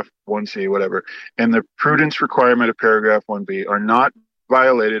paragraph 1C, whatever, and the prudence requirement of paragraph 1B are not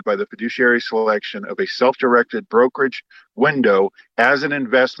violated by the fiduciary selection of a self-directed brokerage window as an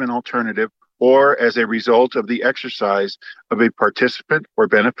investment alternative or as a result of the exercise of a participant or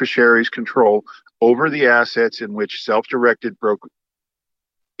beneficiary's control over the assets in which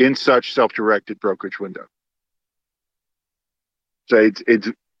such self-directed brokerage window. So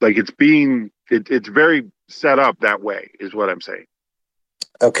it's very set up that way, is what I'm saying.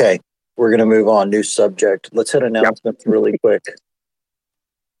 Okay, we're going to move on. New subject. Let's hit announcements really quick.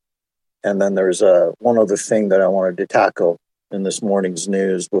 And then there's one other thing that I wanted to tackle in this morning's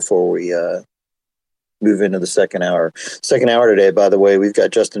news before we move into the second hour. Second hour today, by the way, we've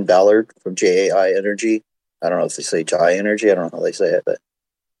got Justin Ballard from JAI Energy. I don't know if they say JAI Energy. I don't know how they say it, but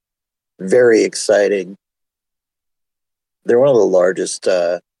very exciting. They're one of the largest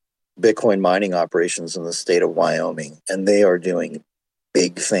Bitcoin mining operations in the state of Wyoming, and they are doing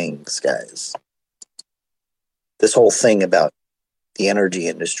big things, guys. This whole thing about the energy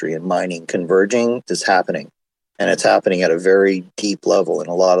industry and mining converging is happening, and it's happening at a very deep level in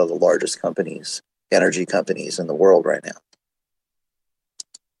a lot of the largest energy companies in the world right now.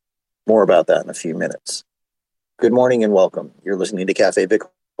 More about that in a few minutes. Good morning and welcome. You're listening to Cafe Bitcoin.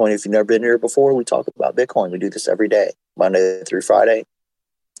 If you've never been here before, we talk about Bitcoin. We do this every day, Monday through Friday.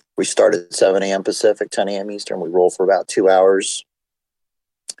 We start at 7 a.m. Pacific, 10 a.m. Eastern. We roll for about 2 hours.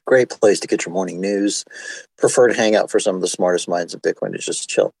 Great place to get your morning news. Prefer to hang out for some of the smartest minds of Bitcoin to just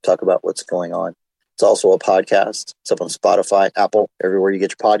chill, talk about what's going on. It's also a podcast. It's up on Spotify, Apple, everywhere you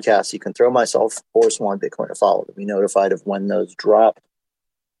get your podcasts. You can throw myself or Swan Bitcoin a follow to be notified of when those drop.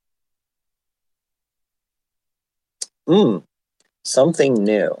 Something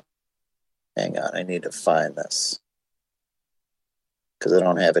new. Hang on, I need to find this because I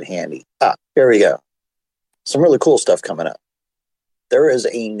don't have it handy. Here we go. Some really cool stuff coming up. There is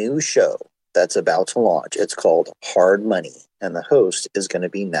a new show that's about to launch. It's called Hard Money, and the host is going to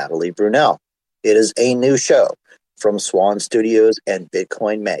be Natalie Brunell. It is a new show from Swan Studios and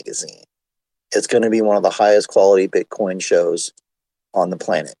Bitcoin Magazine. It's going to be one of the highest quality Bitcoin shows on the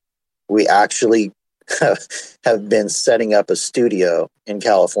planet. We actually have been setting up a studio in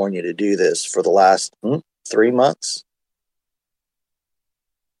California to do this for the last 3 months.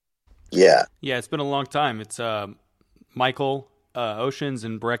 Yeah, it's been a long time. It's Michael Oceans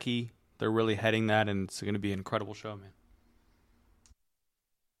and Brecky. They're really heading that, and it's going to be an incredible show, man.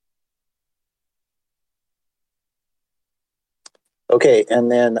 Okay, and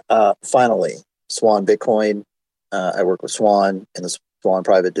then finally, Swan Bitcoin. I work with Swan in the Swan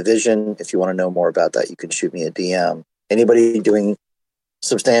Private Division. If you want to know more about that, you can shoot me a DM. Anybody doing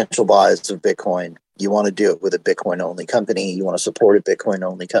substantial buys of Bitcoin, you want to do it with a Bitcoin-only company. You want to support a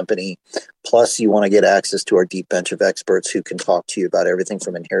Bitcoin-only company. Plus, you want to get access to our deep bench of experts who can talk to you about everything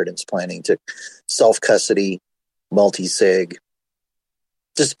from inheritance planning to self-custody, multi-sig,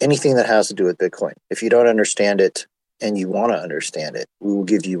 just anything that has to do with Bitcoin. If you don't understand it and you want to understand it, we will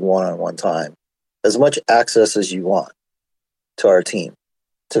give you one-on-one time, as much access as you want to our team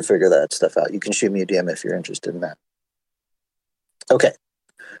to figure that stuff out. You can shoot me a DM if you're interested in that. Okay,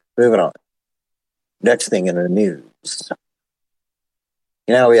 moving on. Next thing in the news.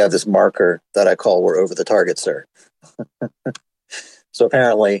 We have this marker that I call "We're over the target, sir." So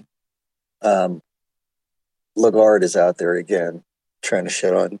apparently, Lagarde is out there again trying to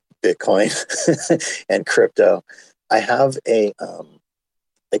shit on Bitcoin and crypto. I have a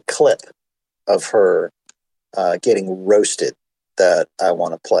clip of her getting roasted that I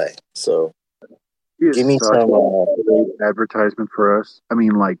want to play. So give me some great advertisement for us. I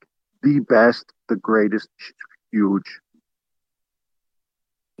mean, like the best, the greatest, huge.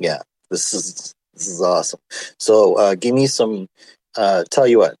 Yeah, this is awesome. So give me some. Tell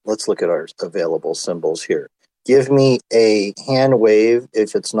you what, let's look at our available symbols here. Give me a hand wave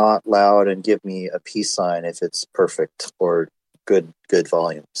if it's not loud, and give me a peace sign if it's perfect or good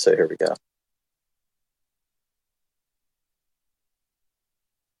volume. So here we go.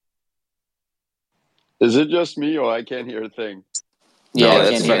 Is it just me or I can't hear a thing? Yeah, I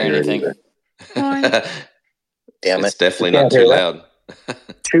can't hear anything. Damn it. It's definitely not too loud.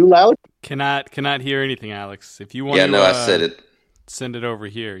 Too loud? Cannot hear anything, Alex. If you want I said it. Send it over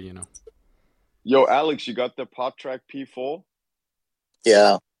here, Yo, Alex, you got the PodTrack P4?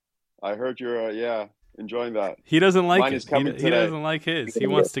 Yeah. I heard you're, enjoying that. He doesn't like Mine it. is coming He today. doesn't like his. He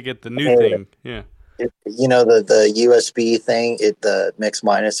wants to get the new thing. Yeah. The USB thing, the mix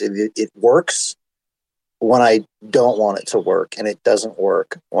minus, it works when I don't want it to work, and it doesn't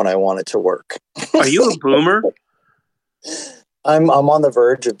work when I want it to work. Are you a boomer? I'm on the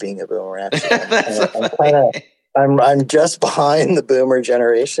verge of being a boomer, actually. I'm just behind the boomer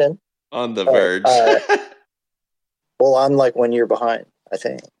generation. On the verge. Well, I'm like 1 year behind, I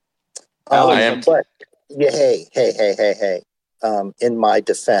think. Alex, Hey. In my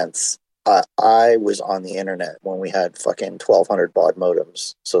defense, I was on the internet when we had fucking 1,200 baud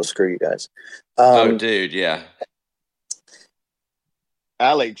modems. So screw you guys. Dude, yeah.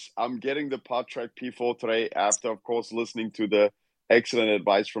 Alex, I'm getting the PodTrack P4 today after, of course, listening to the excellent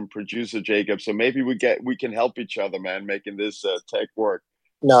advice from producer Jacob. So maybe we can help each other, man, making this tech work.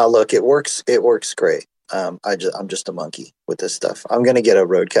 No, look, it works. It works great. I'm just a monkey with this stuff. I'm gonna get a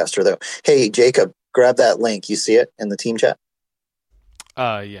Roadcaster though. Hey, Jacob, grab that link. You see it in the team chat?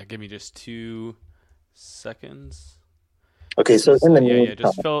 Yeah. Give me just 2 seconds. Okay, so in the yeah,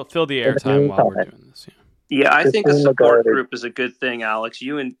 just fill the airtime while we're doing this. Yeah, I think a support group is a good thing, Alex.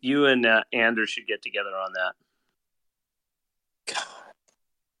 You and Anders should get together on that.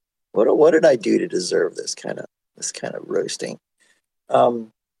 God, what did I do to deserve this kind of roasting?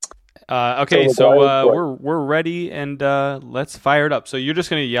 Okay, so we're ready, and let's fire it up. So you're just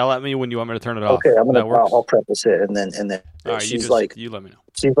gonna yell at me when you want me to turn it off. Okay, I'll preface it, and then all right, she's you let me know.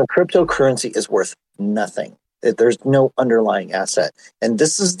 She's like, cryptocurrency is worth nothing. There's no underlying asset, and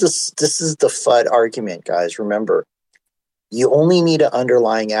this is the FUD argument, guys. Remember, you only need an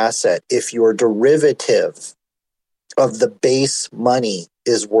underlying asset if your derivative of the base money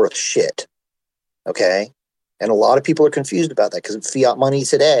is worth shit. Okay, and a lot of people are confused about that because fiat money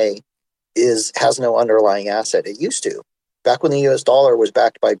today has no underlying asset. It used to. Back when the US dollar was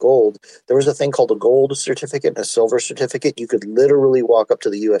backed by gold, there was a thing called a gold certificate and a silver certificate. You could literally walk up to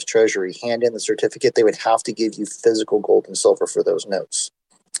the US Treasury, hand in the certificate. They would have to give you physical gold and silver for those notes.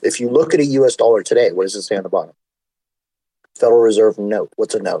 If you look at a US dollar today, what does it say on the bottom? Federal Reserve note.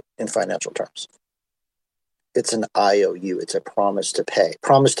 What's a note in financial terms? It's an IOU. It's a promise to pay.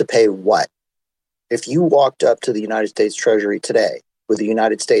 Promise to pay what? If you walked up to the United States Treasury today with a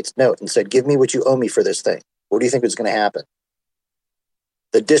United States note and said, give me what you owe me for this thing, what do you think is going to happen?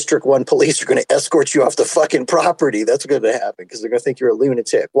 The District 1 police are going to escort you off the fucking property. That's going to happen because they're going to think you're a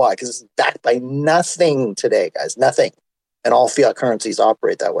lunatic. Why? Because it's backed by nothing today, guys. Nothing. And all fiat currencies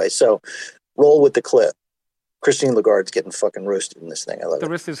operate that way. So roll with the clip. Christine Lagarde's getting fucking roasted in this thing. I love it.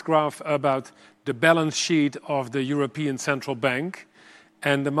 There is this graph about the balance sheet of the European Central Bank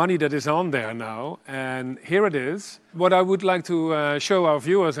and the money that is on there now. And here it is. What I would like to show our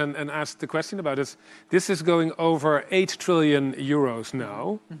viewers and ask the question about is, this is going over 8 trillion euros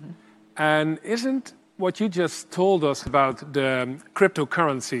now. Mm-hmm. And isn't what you just told us about the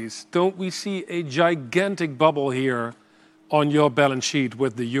cryptocurrencies, don't we see a gigantic bubble here on your balance sheet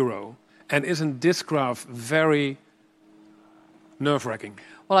with the euro? And isn't this graph very nerve-wracking?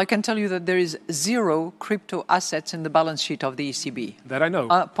 Well, I can tell you that there is 0 crypto assets in the balance sheet of the ECB. That I know.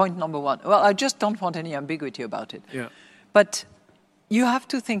 Point number one. Well, I just don't want any ambiguity about it. Yeah. But you have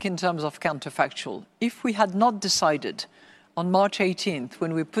to think in terms of counterfactual. If we had not decided on March 18th,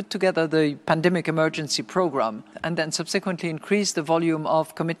 when we put together the pandemic emergency program and then subsequently increased the volume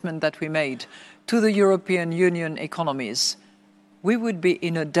of commitment that we made to the European Union economies, we would be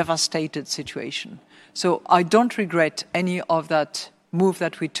in a devastated situation. So I don't regret any of that move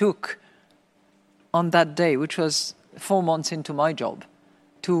that we took on that day, which was 4 months into my job,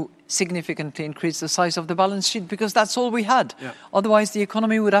 to significantly increase the size of the balance sheet, because that's all we had. Yeah. Otherwise, the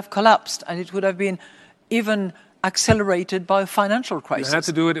economy would have collapsed, and it would have been even accelerated by a financial crisis. You had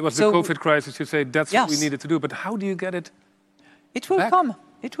to do it. It was the COVID crisis. You say that's what we needed to do. But how do you get it? It will come.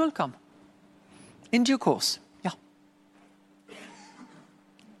 It will come. In due course. Yeah.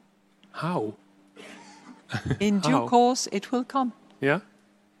 How? In due course, it will come. Yeah.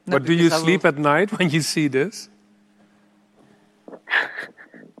 No, but do you because sleep at night when you see this?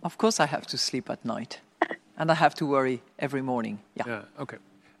 Of course, I have to sleep at night, and I have to worry every morning. Yeah. Yeah. Okay.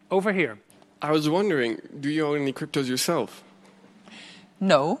 Over here. I was wondering, do you own any cryptos yourself?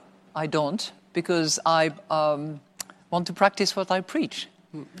 No, I don't, because I want to practice what I preach.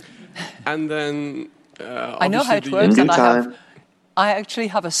 And then I know how it works, and I actually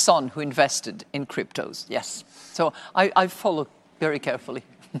have a son who invested in cryptos. Yes, so I follow very carefully.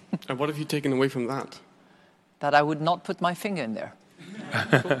 And what have you taken away from that? That I would not put my finger in there.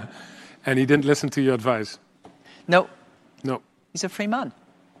 And he didn't listen to your advice? No. No. He's a free man.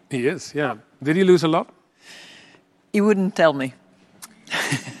 He is, yeah. Did he lose a lot? He wouldn't tell me.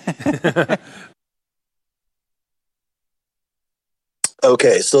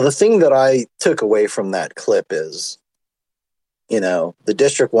 Okay, so the thing that I took away from that clip is, the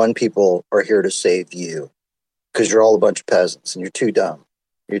District 1 people are here to save you because you're all a bunch of peasants and you're too dumb.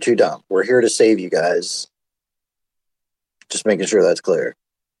 You're too dumb. We're here to save you guys. Just making sure that's clear.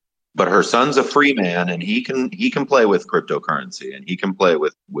 But her son's a free man, and he can play with cryptocurrency, and he can play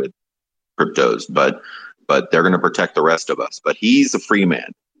with cryptos. But they're going to protect the rest of us. But he's a free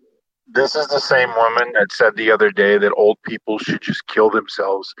man. This is the same woman that said the other day that old people should just kill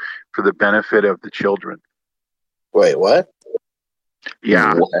themselves for the benefit of the children. Wait, what?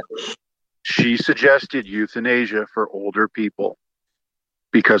 Yeah. She suggested euthanasia for older people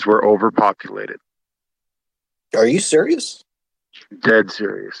because we're overpopulated. Are you serious? Dead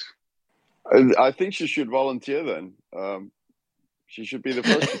serious. I think she should volunteer then. She should be the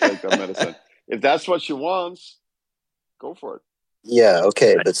first to take that medicine. If that's what she wants, go for it. Yeah,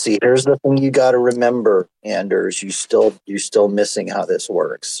 okay, but see, here's the thing you got to remember, Anders. You're still missing how this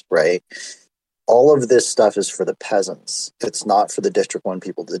works, right? All of this stuff is for the peasants. It's not for the District 1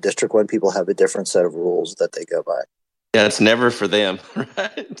 people. The District 1 people have a different set of rules that they go by. Yeah, it's never for them,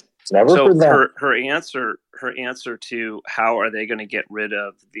 right? It's never for them. Her answer to how are they going to get rid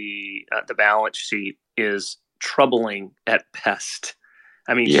of the balance sheet is troubling at best.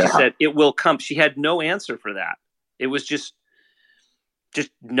 I mean, She said it will come. She had no answer for that. It was just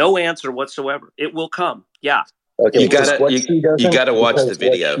no answer whatsoever. It will come. Yeah. Okay, you gotta watch the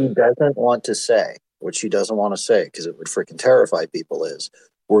video. What she doesn't want to say, what she doesn't want to say, because it would freaking terrify people, is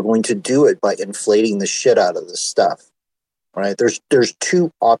we're going to do it by inflating the shit out of this stuff. Right? There's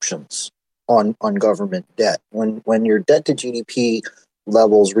two options on government debt. When your debt to GDP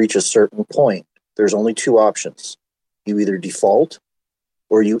levels reach a certain point, there's only two options. You either default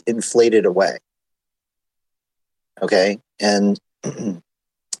or you inflate it away. Okay? And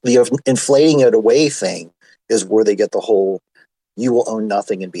the inflating it away thing is where they get the whole you will own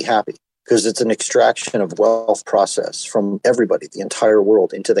nothing and be happy, because it's an extraction of wealth process from everybody, the entire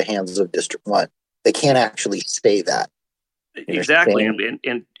world, into the hands of District 1. They can't actually say that. Exactly.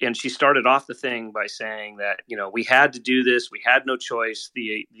 And she started off the thing by saying that, we had to do this. We had no choice.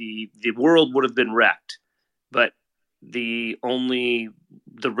 The world would have been wrecked. But the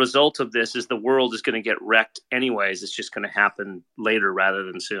result of this is the world is going to get wrecked anyways. It's just going to happen later rather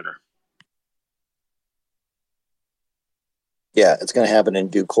than sooner. Yeah, it's going to happen in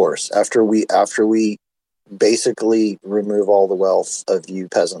due course. After we basically remove all the wealth of you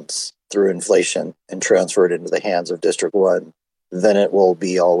peasants through inflation and transfer it into the hands of District 1, then it will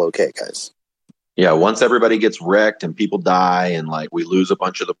be all okay, guys. Yeah, once everybody gets wrecked and people die and we lose a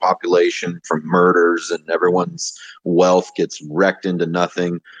bunch of the population from murders and everyone's wealth gets wrecked into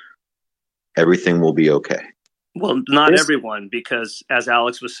nothing, everything will be okay. Well, not everyone, because as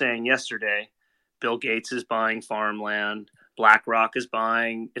Alex was saying yesterday, Bill Gates is buying farmland. BlackRock is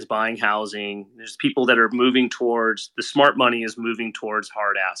buying housing. There's people that are moving towards, the smart money is moving towards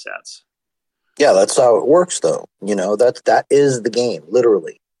hard assets. Yeah, that's how it works, though. That is the game,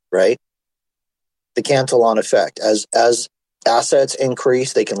 literally, right? The Cantillon effect. As assets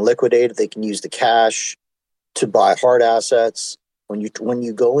increase, they can liquidate it. They can use the cash to buy hard assets. When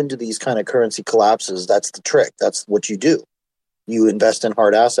you go into these kind of currency collapses, that's the trick. That's what you do. You invest in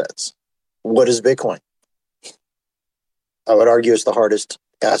hard assets. What is Bitcoin? I would argue it's the hardest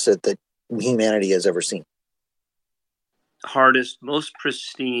asset that humanity has ever seen. Hardest, most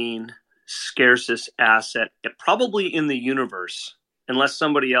pristine, scarcest asset probably in the universe, unless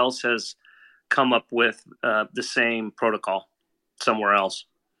somebody else has come up with the same protocol somewhere else.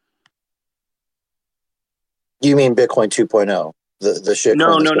 You mean Bitcoin 2.0? The shit?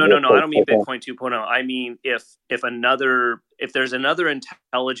 No. I don't mean Bitcoin 2.0. I mean if there's another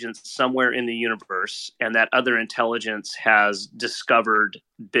intelligence somewhere in the universe, and that other intelligence has discovered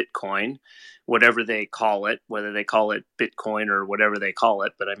Bitcoin, whatever they call it, whether they call it Bitcoin or whatever they call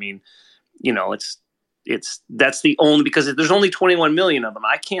it, but I mean, that's the only, because there's only 21 million of them.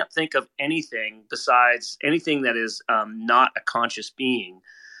 I can't think of anything besides anything that is not a conscious being.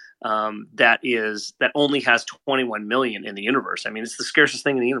 That only has 21 million in the universe. I mean, it's the scarcest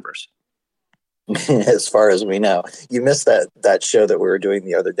thing in the universe. As far as we know. You missed that show that we were doing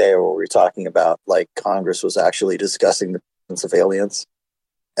the other day where we were talking about, like, Congress was actually discussing the presence of aliens.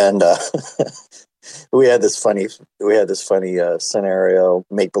 And we had this funny scenario,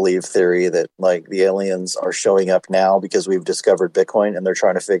 make-believe theory that, like, the aliens are showing up now because we've discovered Bitcoin, and they're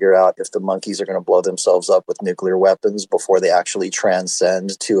trying to figure out if the monkeys are going to blow themselves up with nuclear weapons before they actually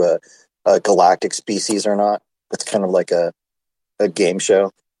transcend to a galactic species or not. It's kind of like a game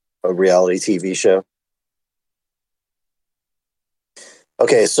show, a reality TV show.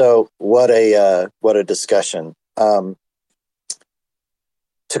 Okay, so what a discussion. To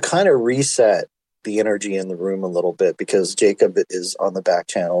kind of reset the energy in the room a little bit, because Jacob is on the back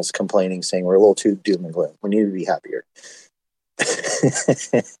channels complaining, saying we're a little too doom and gloom. We need to be happier.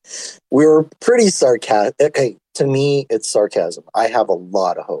 We were pretty sarcastic. Okay, to me, it's sarcasm. I have a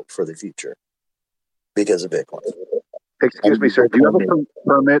lot of hope for the future because of Bitcoin. Excuse me, sir. Do you have a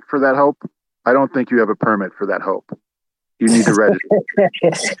permit for that hope? I don't think you have a permit for that hope. You need to register.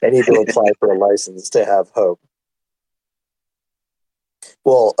 I need to apply for a license to have hope.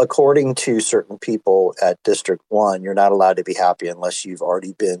 Well, according to certain people at District 1, you're not allowed to be happy unless you've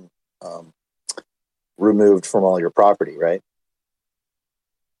already been removed from all your property, right?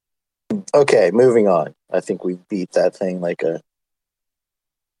 Okay, moving on. I think we beat that thing like a...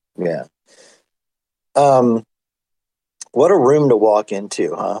 Yeah. What a room to walk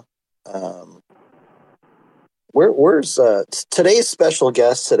into, huh? Where's today's special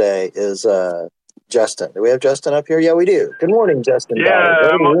guest today is Justin. Do we have Justin up here? Yeah, we do. Good morning, Justin. Yeah,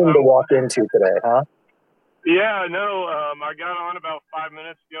 what a room to walk into today, huh? Yeah, no, I got on about 5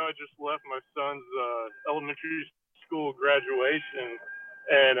 minutes ago. I just left my son's elementary school graduation,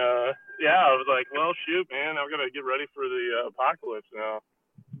 and yeah, I was like, well, shoot, man, I'm gonna get ready for the apocalypse now.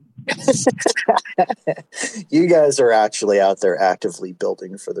 You guys are actually out there actively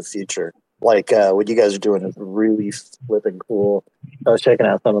building for the future. Like what you guys are doing is really flipping cool. I was checking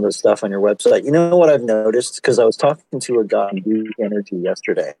out some of the stuff on your website. You know what I've noticed? Because I was talking to a guy in Duke Energy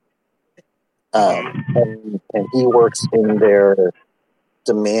yesterday. And he works in their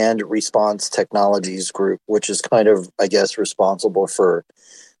demand response technologies group, which is kind of, I guess, responsible for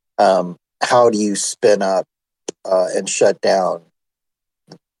how do you spin up and shut down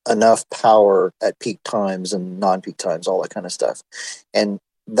enough power at peak times and non-peak times, all that kind of stuff. And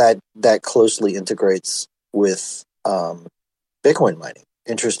that closely integrates with Bitcoin mining,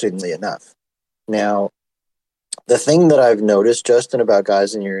 interestingly enough. Now, the thing that I've noticed, Justin, about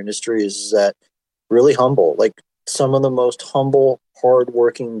guys in your industry is that really humble, like some of the most humble,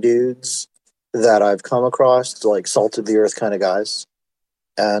 hardworking dudes that I've come across, like salt of the earth kind of guys.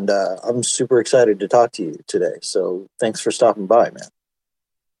 And I'm super excited to talk to you today. So thanks for stopping by, man.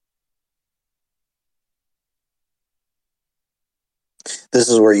 This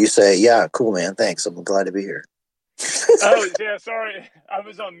is where you say, yeah, cool, man. Thanks. I'm glad to be here. Oh, yeah, sorry. I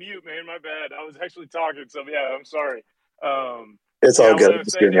was on mute, man. My bad. I was actually talking, so yeah, I'm sorry. It's all good.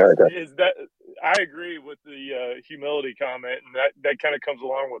 Is that I agree with the humility comment, and that kind of comes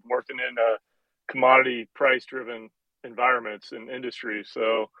along with working in commodity price-driven environments and industries.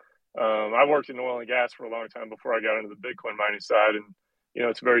 So I worked in oil and gas for a long time before I got into the Bitcoin mining side, and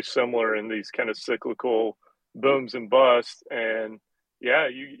it's very similar in these kind of cyclical booms and busts. And yeah,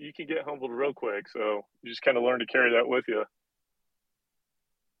 you can get humbled real quick. So you just kind of learn to carry that with you.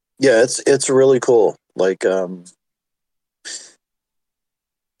 Yeah, it's really cool. Like, I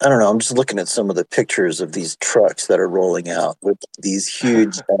don't know. I'm just looking at some of the pictures of these trucks that are rolling out with these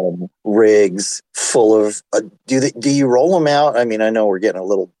huge rigs full of. Do you roll them out? I mean, I know we're getting a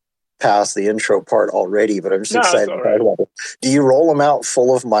little past the intro part already, but I'm just excited to talk about it. Do you roll them out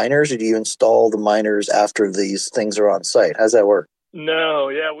full of miners, or do you install the miners after these things are on site? How's that work? No,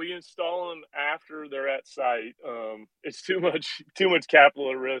 yeah, we install them after they're at site. It's too much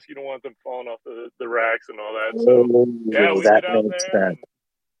capital at risk. You don't want them falling off the racks and all that. So yeah, we get out there. And,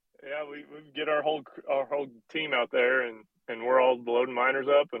 yeah, we get our whole team out there, and we're all loading miners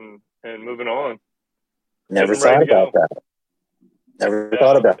up and moving on. Never thought about that. Never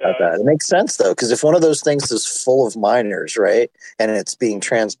thought about that. It makes sense though, because if one of those things is full of miners, right, and it's being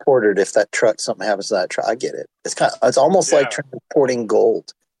transported, if that truck, something happens to that truck, I get it. It's almost like transporting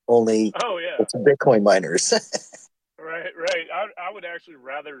gold, only it's Bitcoin miners. Right. I would actually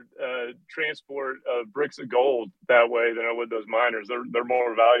rather transport bricks of gold that way than I would those miners. They're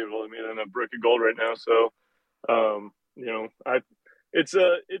more valuable to me than a brick of gold right now. So, it's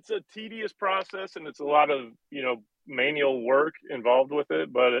a tedious process, and it's a lot of manual work involved with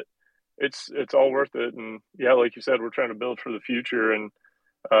it, but it's all worth it. And yeah, like you said, we're trying to build for the future, and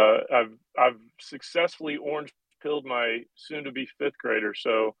I've successfully orange pilled my soon to be 5th grader,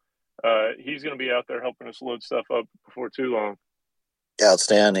 so he's going to be out there helping us load stuff up before too long.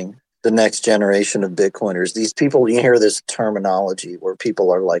 Outstanding. The next generation of Bitcoiners. These people, you hear this terminology where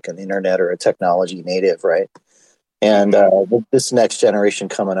people are like an internet or a technology native, right? And this next generation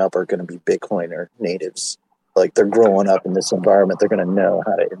coming up are going to be Bitcoiner natives. Like they're growing up in this environment. They're going to know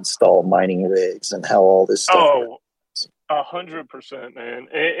how to install mining rigs and how all this stuff works. 100%, man.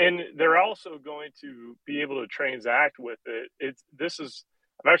 And they're also going to be able to transact with it.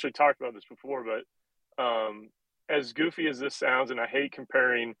 I've actually talked about this before, but as goofy as this sounds, and I hate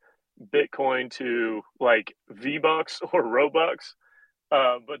comparing Bitcoin to like V-Bucks or Robux,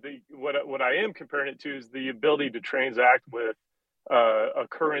 but what I am comparing it to is the ability to transact with a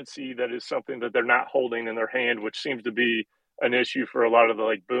currency that is something that they're not holding in their hand, which seems to be an issue for a lot of the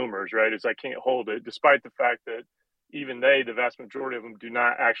like boomers, right? Is I can't hold it, despite the fact that even the vast majority of them, do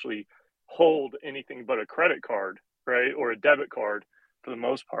not actually hold anything but a credit card, right, or a debit card for the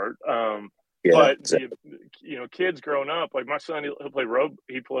most part. But kids growing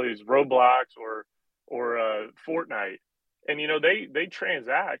he plays Roblox or Fortnite, and they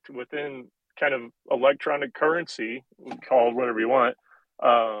transact within kind of electronic currency, called whatever you want.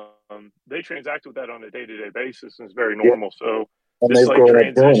 They transact with that on a day-to-day basis, and it's very normal. So and this like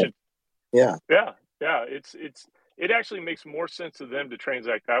transition, yeah, it actually makes more sense to them to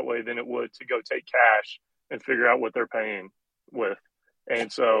transact that way than it would to go take cash and figure out what they're paying with,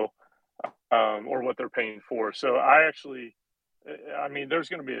 and so or what they're paying for. So there's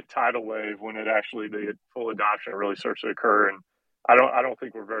going to be a tidal wave when the full adoption really starts to occur, and I don't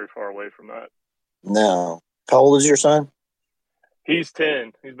think we're very far away from that. No. How old is your son? He's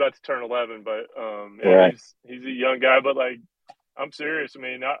 10. He's about to turn 11, but right. he's a young guy. But like, I'm serious. I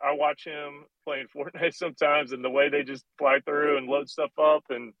mean, I watch him playing Fortnite sometimes, and the way they just fly through and load stuff up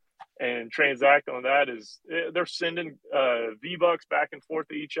and transact on that they're sending V-Bucks back and forth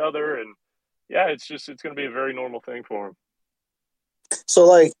to each other, and it's going to be a very normal thing for him. So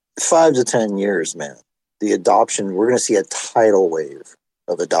like 5 to 10 years, man, the adoption, we're going to see a tidal wave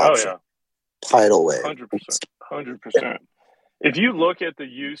of adoption. Oh, yeah. Tidal wave. 100%. If you look at the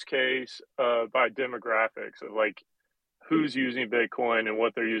use case by demographics of like who's using Bitcoin and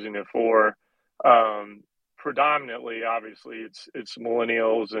what they're using it for, predominantly, obviously, it's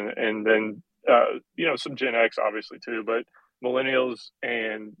millennials and then some Gen X, obviously too, but millennials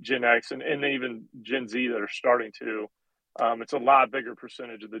and Gen X and even Gen Z that are starting to. It's a lot bigger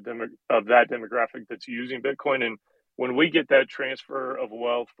percentage of that demographic that's using Bitcoin, and when we get that transfer of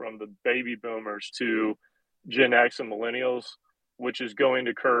wealth from the baby boomers to Gen X and millennials, which is going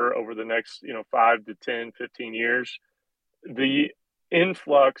to occur over the next 5 to 10, 15 years, the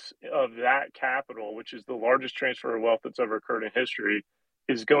influx of that capital, which is the largest transfer of wealth that's ever occurred in history,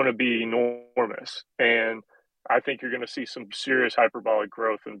 is going to be enormous. And I think you're going to see some serious hyperbolic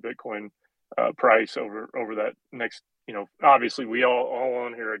growth in Bitcoin price over that next, obviously we all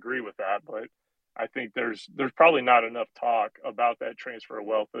on here agree with that, but I think there's probably not enough talk about that transfer of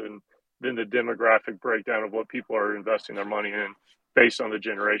wealth and then the demographic breakdown of what people are investing their money in based on the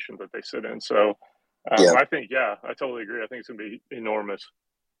generation that they sit in. So I think, I totally agree. I think it's going to be enormous.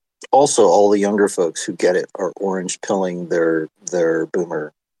 Also, all the younger folks who get it are orange pilling their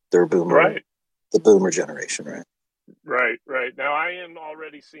boomer, right. The boomer generation, right? Right. Now, I am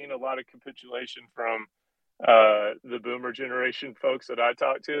already seeing a lot of capitulation from the boomer generation folks that I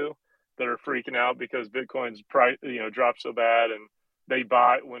talk to that are freaking out because Bitcoin's price, dropped so bad, and they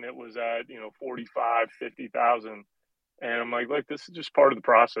bought when it was at 45, 50,000. And I'm like, look, this is just part of the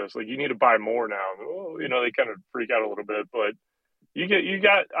process. Like, you need to buy more now. Oh, they kind of freak out a little bit, but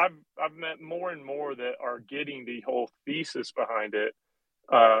I've met more and more that are getting the whole thesis behind it,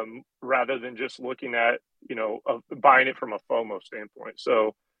 rather than just looking at, buying it from a FOMO standpoint.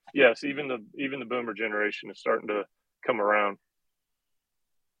 So yes, even the boomer generation is starting to come around.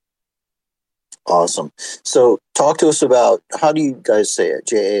 Awesome. So talk to us about, how do you guys say it?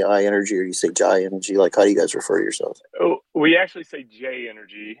 JAI Energy, or you say JAI Energy? Like, how do you guys refer to yourselves? Oh, we actually say J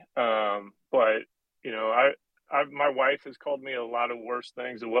Energy. But, my wife has called me a lot of worse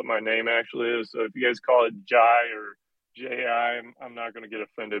things than what my name actually is. So if you guys call it Jai or J.I., I'm not going to get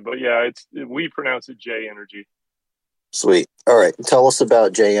offended. But yeah, we pronounce it J Energy. Sweet. All right. Tell us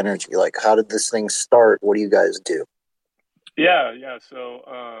about J Energy. Like, how did this thing start? What do you guys do? Yeah. So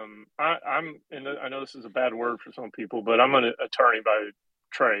I know this is a bad word for some people, but I'm an attorney by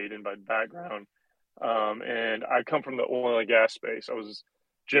trade and by background. And I come from the oil and gas space. I was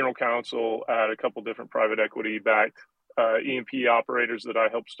general counsel at a couple different private equity-backed E&P operators that I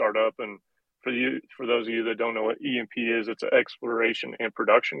helped start up. And for those of you that don't know what E&P is, it's an exploration and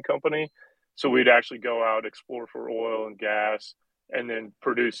production company. So we'd actually go out, explore for oil and gas, and then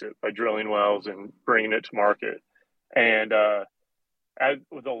produce it by drilling wells and bringing it to market. And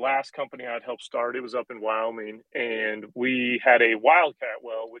the last company I'd helped start, it was up in Wyoming, and we had a wildcat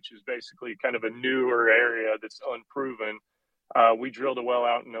well, which is basically kind of a newer area that's unproven. We drilled a well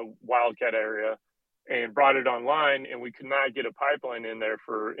out in a wildcat area and brought it online, and we could not get a pipeline in there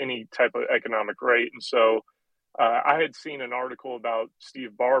for any type of economic rate. And so I had seen an article about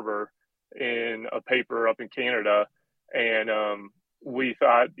Steve Barber in a paper up in Canada, and we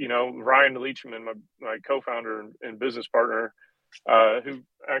thought, Ryan Leachman, my co-founder and business partner, who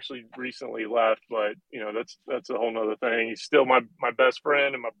actually recently left, but that's a whole nother thing. He's still my best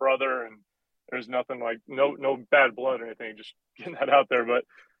friend and my brother, and there's nothing like no bad blood or anything, just getting that out there. But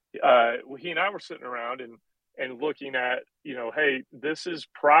he and I were sitting around and looking at, hey, this is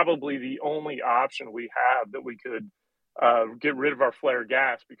probably the only option we have that we could get rid of our flare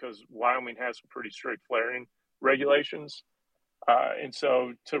gas, because Wyoming has some pretty strict flaring regulations. And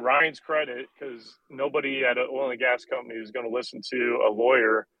so, to Ryan's credit, because nobody at an oil and gas company is going to listen to a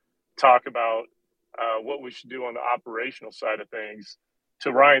lawyer talk about what we should do on the operational side of things.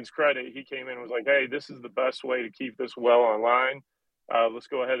 To Ryan's credit, he came in and was like, hey, this is the best way to keep this well online. Let's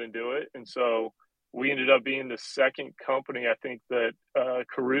go ahead and do it. And so we ended up being the second company, I think, that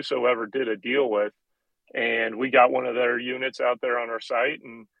Caruso ever did a deal with. And we got one of their units out there on our site,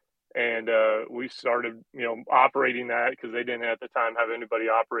 and we started, operating that, because they didn't at the time have anybody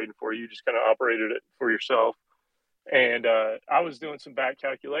operating for you. You just kind of operated it for yourself. And I was doing some back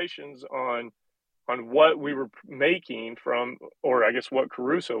calculations on what we were making from, or I guess what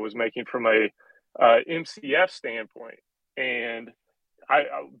Caruso was making from a MCF standpoint. And I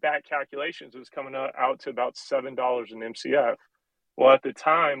back calculations was coming out to about $7 an MCF. Well, at the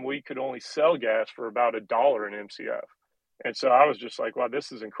time, we could only sell gas for about $1 an MCF. And so I was just like, wow,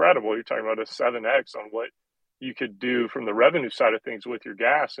 this is incredible. You're talking about a 7X on what you could do from the revenue side of things with your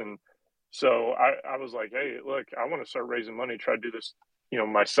gas. And so I was like, hey, look, I want to start raising money, try to do this,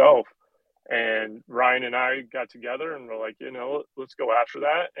 myself. And Ryan and I got together and we're like, let's go after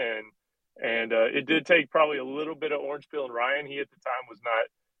that. And it did take probably a little bit of orange peel in Ryan. He at the time was not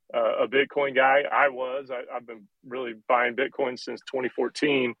a Bitcoin guy. I've been really buying Bitcoin since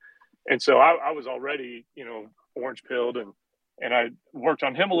 2014. And so I was already, orange pilled, and I worked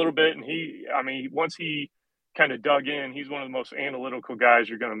on him a little bit. And once he kind of dug in, he's one of the most analytical guys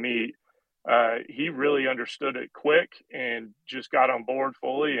you're going to meet. He really understood it quick and just got on board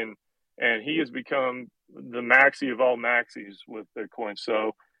fully. And he has become the maxi of all maxis with Bitcoin.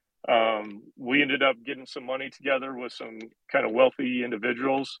 So we ended up getting some money together with some kind of wealthy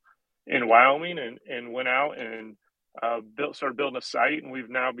individuals in Wyoming, and went out and started building a site, and we've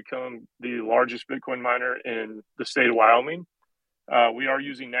now become the largest Bitcoin miner in the state of Wyoming. We are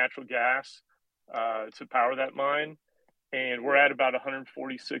using natural gas to power that mine, and we're at about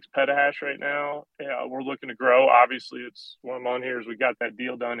 146 petahash right now. We're looking to grow. Obviously, it's one I'm on here is we got that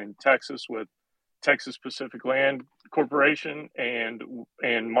deal done in Texas with Texas Pacific Land Corporation and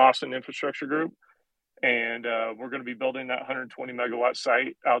Mawson Infrastructure Group. And we're going to be building that 120 megawatt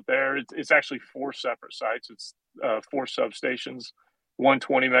site out there. It's actually 4 separate sites. It's 4 substations,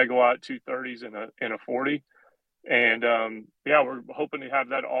 120 megawatt, 2 30s, and a 40. And we're hoping to have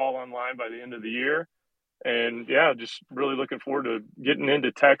that all online by the end of the year. And just really looking forward to getting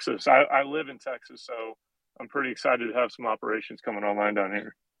into Texas. I live in Texas, so I'm pretty excited to have some operations coming online down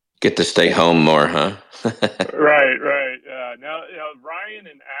here. Get to stay home more, huh? Right. Now, Ryan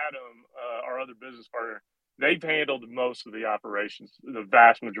and Adam, our other business partner, they've handled most of the operations, the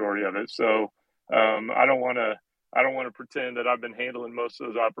vast majority of it. So I don't want to pretend that I've been handling most of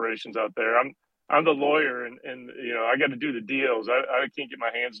those operations out there. I'm the lawyer, and I got to do the deals. I can't get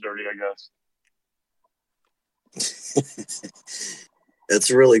my hands dirty, I guess. It's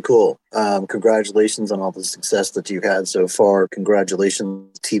really cool. Congratulations on all the success that you've had so far.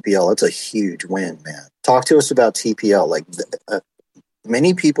 Congratulations, TPL. That's a huge win, man. Talk to us about TPL. Like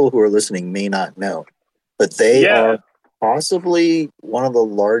many people who are listening may not know, but they are possibly one of the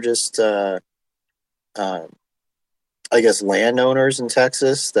largest I guess, landowners in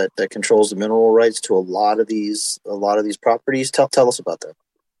Texas that controls the mineral rights to a lot of these properties. Tell us about that.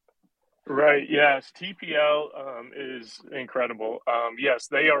 Right. Yes. TPL is incredible. Yes,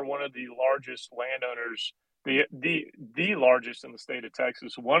 they are one of the largest landowners, the largest in the state of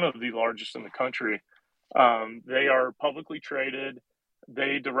Texas, one of the largest in the country. They are publicly traded.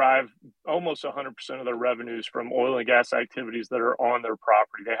 They derive almost 100% of their revenues from oil and gas activities that are on their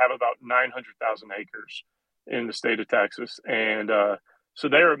property. They have about 900,000 acres in the state of Texas, and so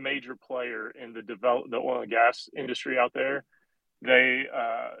they're a major player in the oil and gas industry out there. They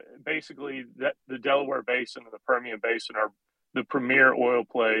basically the Delaware Basin and the Permian Basin are the premier oil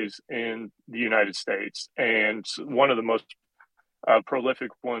plays in the United States, and one of the most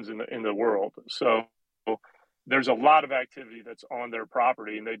prolific ones in the world. So there's a lot of activity that's on their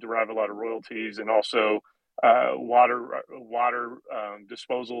property, and they derive a lot of royalties and also water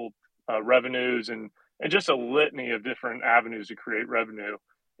disposal revenues and just a litany of different avenues to create revenue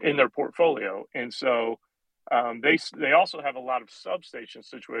in their portfolio. And so they also have a lot of substations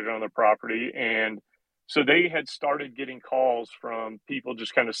situated on their property, and so they had started getting calls from people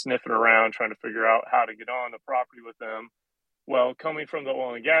just kind of sniffing around, trying to figure out how to get on the property with them. Well, coming from the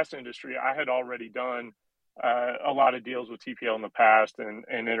oil and gas industry, I had already done a lot of deals with TPL in the past and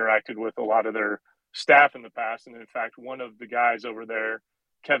interacted with a lot of their staff in the past. And in fact, one of the guys over there,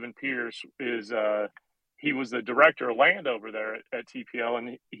 Kevin Pierce, he was the director of land over there at TPL,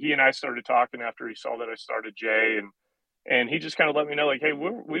 and he and I started talking after he saw that I started Jay, and he just kind of let me know, like, hey,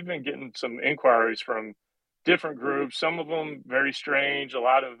 we've been getting some inquiries from different groups, some of them very strange, a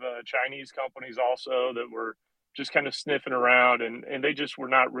lot of Chinese companies also that were just kind of sniffing around, and they just were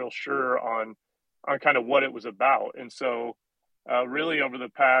not real sure on kind of what it was about. And so really over the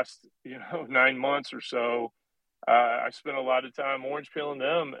past 9 months or so, I spent a lot of time orange peeling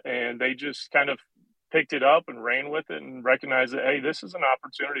them, and they just kind of picked it up and ran with it and recognized that, hey, this is an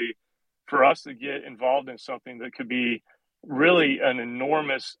opportunity for us to get involved in something that could be really an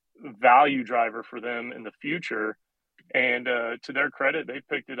enormous value driver for them in the future. And to their credit, they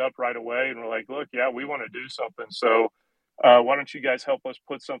picked it up right away and were like, look, yeah, we want to do something. So why don't you guys help us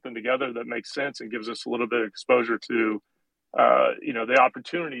put something together that makes sense and gives us a little bit of exposure to, the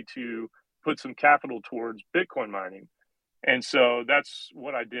opportunity to put some capital towards Bitcoin mining. And so that's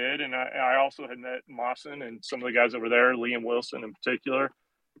what I did. And I also had met Mawson and some of the guys over there, Liam Wilson in particular.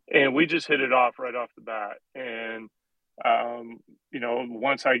 And we just hit it off right off the bat. And,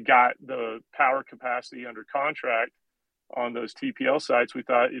 once I got the power capacity under contract on those TPL sites, we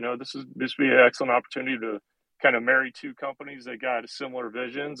thought, this would be an excellent opportunity to kind of marry two companies that got similar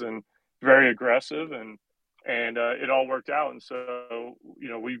visions and very aggressive. And it all worked out. And so,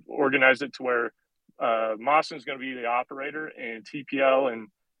 we organized it to where Mawson is going to be the operator, and TPL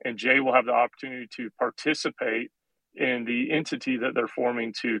and Jay will have the opportunity to participate in the entity that they're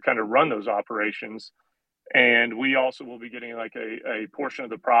forming to kind of run those operations. And we also will be getting like a portion of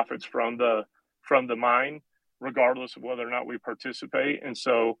the profits from the mine, regardless of whether or not we participate. And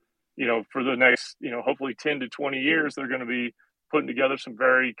so, for the next, hopefully 10 to 20 years, they're going to be putting together some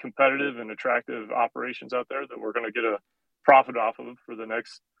very competitive and attractive operations out there that we're going to get a profit off of for the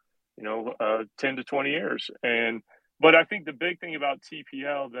next 10 to 20 years. But I think the big thing about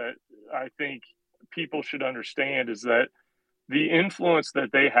TPL that I think people should understand is that the influence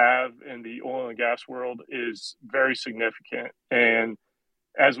that they have in the oil and gas world is very significant. And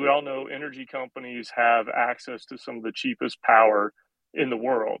as we all know, energy companies have access to some of the cheapest power in the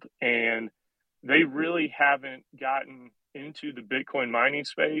world. And they really haven't gotten into the Bitcoin mining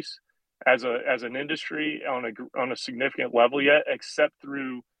space as an industry on a significant level yet, except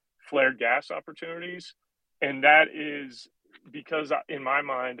through flared gas opportunities. And that is because, in my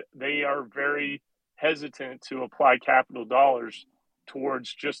mind, they are very hesitant to apply capital dollars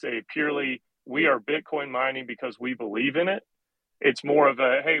towards just a purely, we are Bitcoin mining because we believe in it. It's more of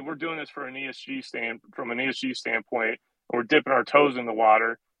a, hey, we're doing this from an ESG standpoint, and we're dipping our toes in the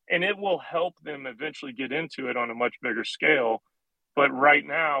water, and it will help them eventually get into it on a much bigger scale. But right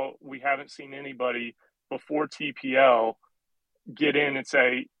now, we haven't seen anybody before TPL get in and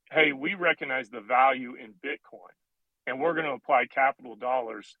say, hey, we recognize the value in Bitcoin, and we're going to apply capital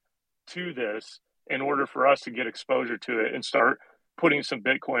dollars to this in order for us to get exposure to it and start putting some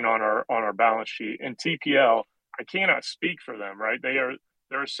Bitcoin on our balance sheet. And TPL, I cannot speak for them, right?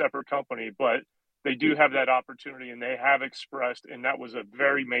 They're a separate company, but they do have that opportunity, and they have expressed, and that was a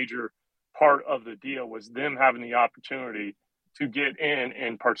very major part of the deal, was them having the opportunity to get in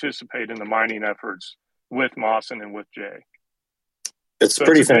and participate in the mining efforts with Mawson and with Jay. It's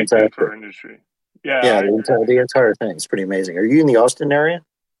pretty fantastic for industry. Yeah, the entire thing is pretty amazing. Are you in the Austin area?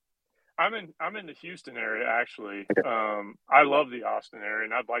 I'm in the Houston area actually. Okay. I love the Austin area,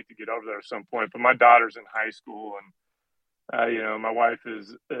 and I'd like to get over there at some point. But my daughter's in high school, and my wife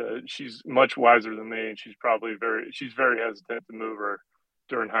is she's much wiser than me, and she's very hesitant to move her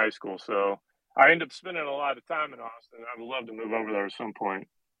during high school. So I end up spending a lot of time in Austin. I would love to move over there at some point.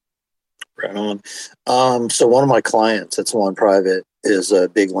 Right on. So one of my clients at Swan Private is a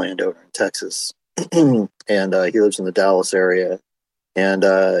big landowner in Texas, and he lives in the Dallas area. And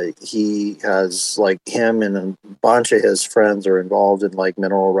he has, like, him and a bunch of his friends are involved in, like,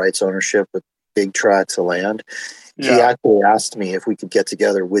 mineral rights ownership with big tracts of land. Yeah. He actually asked me if we could get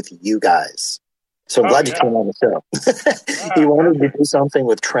together with you guys. So I'm glad you came on the show. He wanted to do something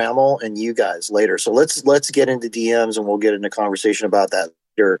with Trammell and you guys later. So let's get into DMs and we'll get into conversation about that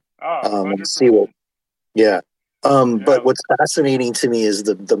later. And see what. Yeah. But what's fascinating to me is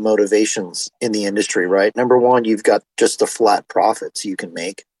the motivations in the industry, right? Number one, you've got just the flat profits you can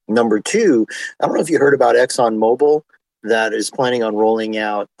make. Number two, I don't know if you heard about ExxonMobil that is planning on rolling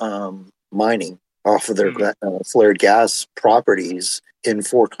out mining off of their flared gas properties in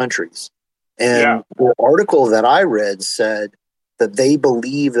 4 countries. And the article that I read said that they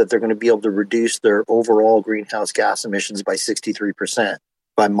believe that they're going to be able to reduce their overall greenhouse gas emissions by 63%.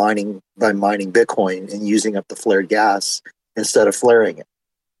 By mining Bitcoin and using up the flared gas instead of flaring it.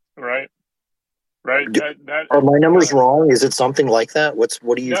 Right. Are my numbers wrong? Is it something like that? What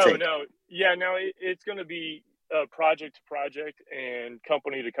do you think? No. Yeah, no, it's going to be project to project and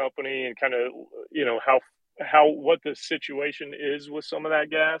company to company, and kind of, how what the situation is with some of that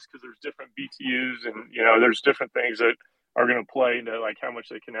gas, because there's different BTUs and, there's different things that are going to play into, like, how much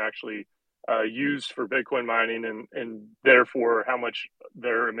they can actually used for Bitcoin mining, and therefore how much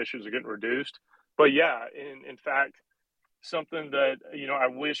their emissions are getting reduced. But yeah, in fact, something that I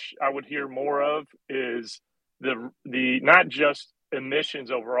wish I would hear more of is the not just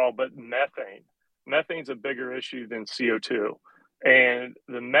emissions overall, but methane. Methane's a bigger issue than CO2, and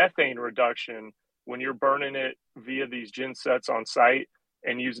the methane reduction when you're burning it via these gen sets on site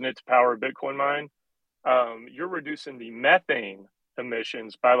and using it to power a Bitcoin mine, you're reducing the methane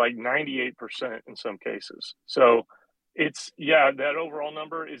emissions by like 98% in some cases. So it's, that overall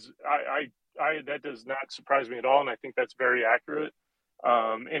number is, I that does not surprise me at all. And I think that's very accurate.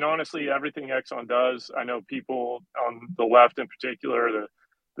 And honestly, everything Exxon does, I know people on the left in particular,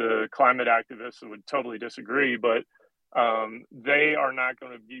 the climate activists would totally disagree, but they are not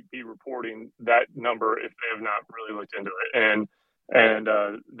going to be reporting that number if they have not really looked into it. And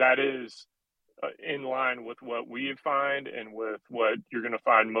that is in line with what we find and with what you're going to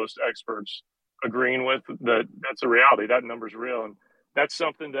find most experts agreeing with. That's a reality. That number's real, and that's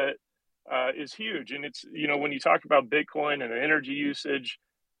something that is huge. And it's, when you talk about Bitcoin and energy usage,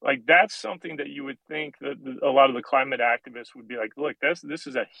 like, that's something that you would think that a lot of the climate activists would be like, look, this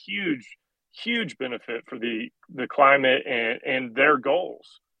is a huge benefit for the climate and their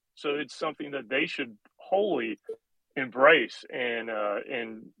goals. So it's something that they should wholly embrace and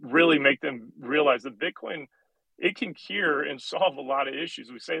really make them realize that Bitcoin, it can cure and solve a lot of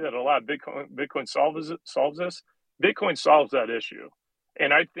issues. We say that a lot. Bitcoin solves this. Bitcoin solves that issue.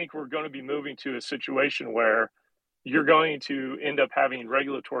 And I think we're going to be moving to a situation where you're going to end up having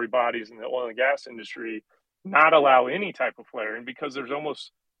regulatory bodies in the oil and gas industry not allow any type of flaring, because there's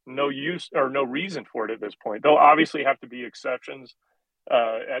almost no use or no reason for it at this point. There'll obviously have to be exceptions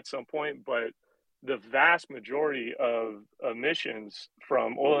at some point, but the vast majority of emissions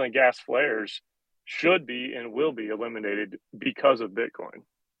from oil and gas flares should be and will be eliminated because of Bitcoin.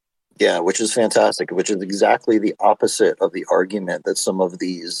 Yeah, which is fantastic, which is exactly the opposite of the argument that some of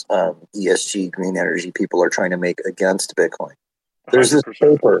these ESG green energy people are trying to make against Bitcoin. There's 100%. This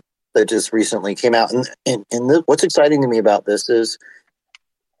paper that just recently came out, and what's exciting to me about this is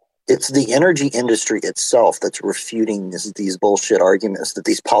it's the energy industry itself that's refuting these bullshit arguments that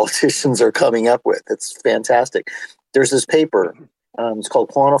these politicians are coming up with. It's fantastic. There's this paper. It's called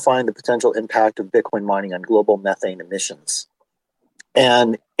Quantifying the Potential Impact of Bitcoin Mining on Global Methane Emissions.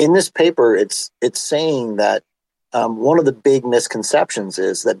 And in this paper, it's saying that one of the big misconceptions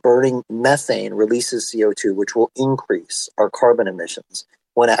is that burning methane releases CO2, which will increase our carbon emissions,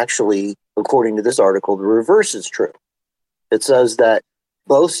 when actually, according to this article, the reverse is true. It says that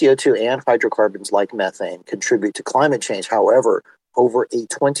both CO2 and hydrocarbons like methane contribute to climate change. However, over a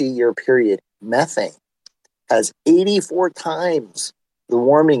 20-year period, methane has 84 times the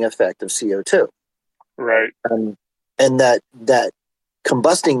warming effect of CO2. Right. And that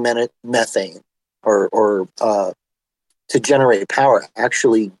combusting methane or to generate power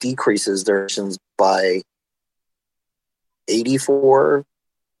actually decreases their emissions by 84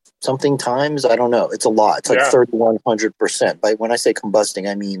 something times. I don't know. It's a lot. It's like 3,100%. But when I say combusting,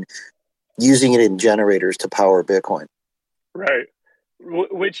 I mean using it in generators to power Bitcoin. Right.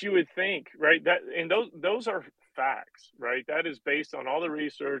 Which you would think, right? That and those are facts, right? That is based on all the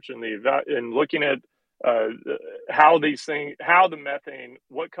research and and looking at how these things, how the methane,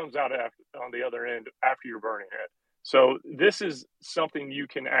 what comes out on the other end after you're burning it. So this is something you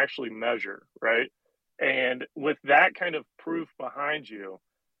can actually measure, right? And with that kind of proof behind you,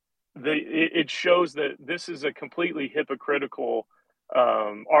 it shows that this is a completely hypocritical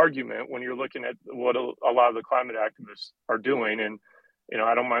argument when you're looking at what a lot of the climate activists are doing. And,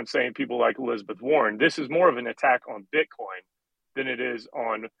 I don't mind saying people like Elizabeth Warren, this is more of an attack on Bitcoin than it is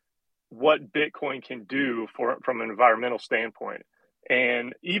on what Bitcoin can do from an environmental standpoint.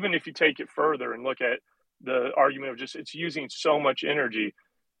 And even if you take it further and look at the argument of just it's using so much energy,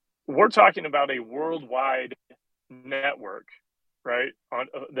 we're talking about a worldwide network, right?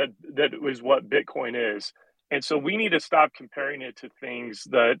 That is what Bitcoin is. And so we need to stop comparing it to things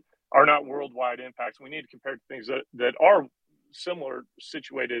that are not worldwide impacts. We need to compare it to things that are similar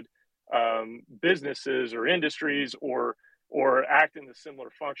situated businesses or industries or act in the similar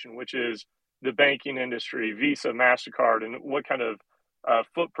function, which is the banking industry, Visa, MasterCard, and what kind of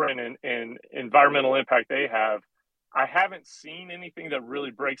footprint and environmental impact they have. I haven't seen anything that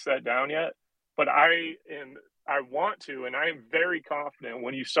really breaks that down yet, but I want to, and I am very confident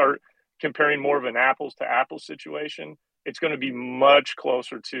when you start comparing more of an apples to apples situation, it's going to be much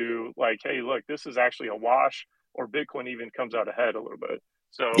closer to like, hey, look, this is actually a wash, or Bitcoin even comes out ahead a little bit.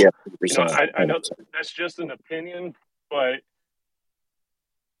 So, Yeah, I know that's just an opinion, but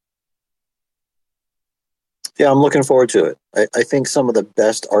yeah, I'm looking forward to it. I think some of the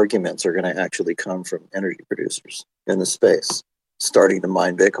best arguments are going to actually come from energy producers in the space starting to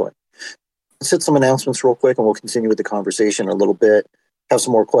mine Bitcoin. Let's hit some announcements real quick and we'll continue with the conversation a little bit. Have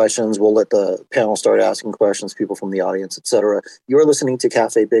some more questions. We'll let the panel start asking questions, people from the audience, etc. You're listening to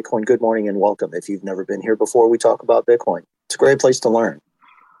Cafe Bitcoin. Good morning and welcome. If you've never been here before, we talk about Bitcoin. It's a great place to learn.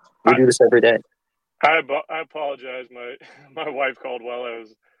 We do this every day. I apologize. My wife called while I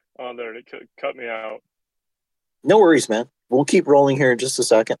was on there and it cut me out. No worries, man. We'll keep rolling here in just a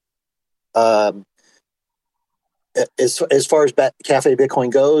second. As far as Cafe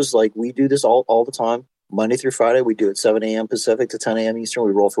Bitcoin goes, like we do this all the time. Monday through Friday, we do it 7 a.m. Pacific to 10 a.m. Eastern.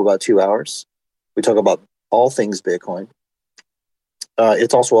 We roll for about 2 hours. We talk about all things Bitcoin.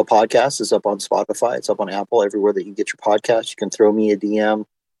 It's also a podcast. It's up on Spotify. It's up on Apple, everywhere that you get your podcast. You can throw me a DM.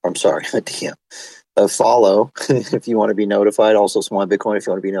 I'm sorry, a DM. A follow if you want to be notified. Also, Swan Bitcoin if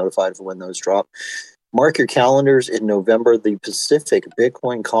you want to be notified for when those drop. Mark your calendars in November. The Pacific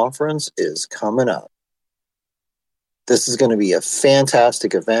Bitcoin Conference is coming up. This is going to be a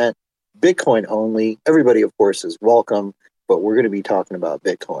fantastic event. Bitcoin only. Everybody, of course, is welcome, but we're going to be talking about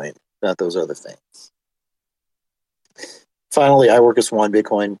Bitcoin, not those other things. Finally, I work at Swan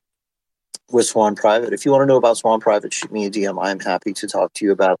Bitcoin with Swan Private. If you want to know about Swan Private, shoot me a DM. I'm happy to talk to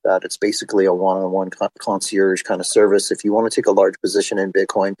you about that. It's basically a one-on-one concierge kind of service. If you want to take a large position in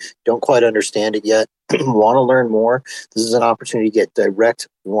Bitcoin, don't quite understand it yet, want to learn more, this is an opportunity to get direct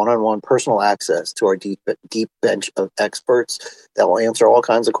one-on-one personal access to our deep bench of experts that will answer all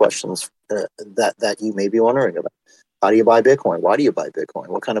kinds of questions that you may be wondering about. How do you buy Bitcoin? Why do you buy Bitcoin?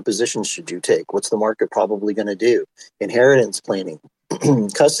 What kind of positions should you take? What's the market probably going to do? Inheritance planning,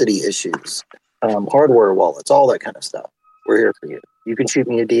 custody issues, hardware wallets, all that kind of stuff. We're here for you. You can shoot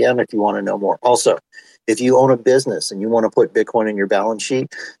me a DM if you want to know more. Also, if you own a business and you want to put Bitcoin in your balance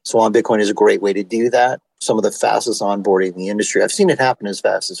sheet, Swan Bitcoin is a great way to do that. Some of the fastest onboarding in the industry. I've seen it happen as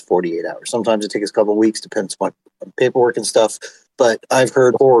fast as 48 hours. Sometimes it takes a couple of weeks, depends on paperwork and stuff. But I've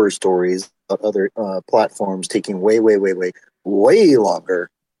heard horror stories of other platforms taking way longer.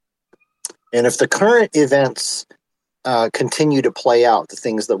 And if the current events continue to play out, the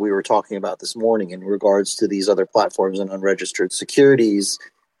things that we were talking about this morning in regards to these other platforms and unregistered securities,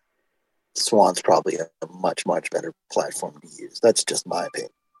 Swan's probably a much better platform to use. That's just my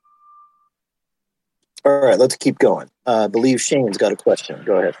opinion. All right, let's keep going. I believe Shane's got a question.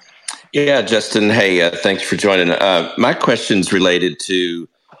 Go ahead. Yeah, Justin. Hey, thanks for joining. My question's related to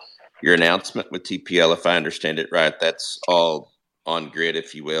your announcement with TPL. If I understand it right, that's all on grid,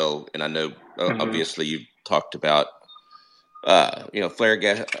 if you will. And I know, obviously, you've talked about, flare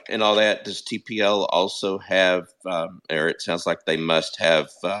gas and all that. Does TPL also have, or it sounds like they must have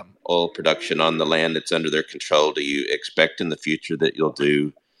oil production on the land that's under their control? Do you expect in the future that you'll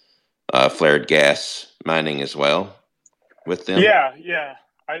do flared gas mining as well with them? Yeah,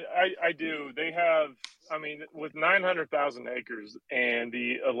 I do. They have, with 900,000 acres and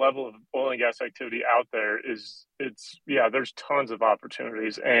the level of oil and gas activity out there there's tons of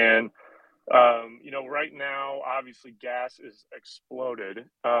opportunities. And Right now, obviously, gas is exploded.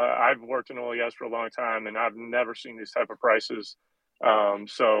 I've worked in oil and gas for a long time, and I've never seen these type of prices.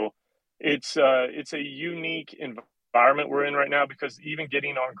 So it's a unique environment we're in right now, because even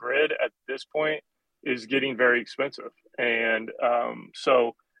getting on grid at this point is getting very expensive. And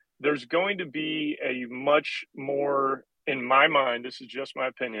so there's going to be a much more, in my mind, this is just my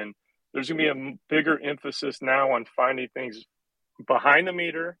opinion, there's going to be a bigger emphasis now on finding things behind the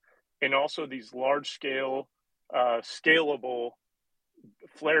meter, and also these large scale, scalable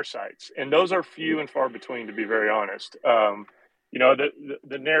flare sites. And those are few and far between, to be very honest. The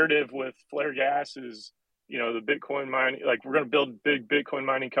narrative with flare gas is, the Bitcoin mining, like we're going to build big Bitcoin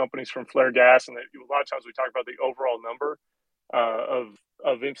mining companies from flare gas. And a lot of times we talk about the overall number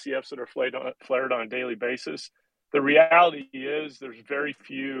of MCFs that are flared on a daily basis. The reality is there's very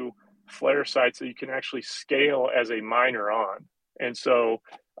few flare sites that you can actually scale as a miner on. And so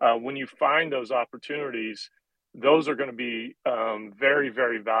when you find those opportunities, those are going to be very,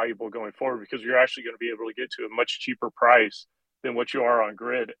 very valuable going forward, because you're actually going to be able to get to a much cheaper price than what you are on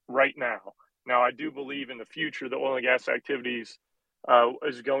grid right now. Now, I do believe in the future the oil and gas activities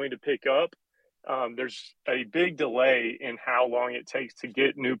is going to pick up. There's a big delay in how long it takes to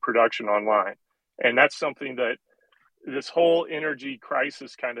get new production online. And that's something that this whole energy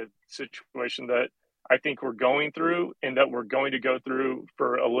crisis kind of situation that I think we're going through, and that we're going to go through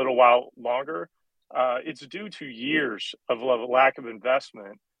for a little while longer, it's due to years of lack of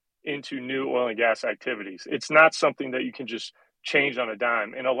investment into new oil and gas activities. It's not something that you can just change on a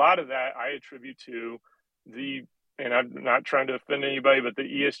dime. And a lot of that I attribute to and I'm not trying to offend anybody, but the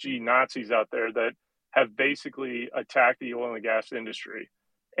ESG Nazis out there that have basically attacked the oil and gas industry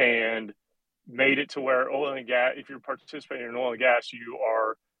and made it to where oil and gas, if you're participating in oil and gas, you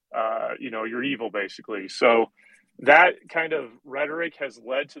are, you're evil, basically. So that kind of rhetoric has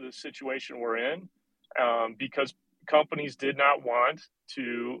led to the situation we're in, because companies did not want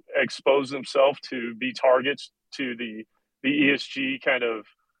to expose themselves to be targets to the ESG kind of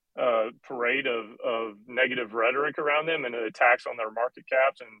parade of negative rhetoric around them, and attacks on their market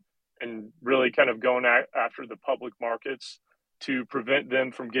caps, and really kind of going after the public markets to prevent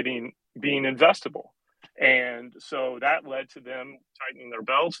them from being investable. And so that led to them tightening their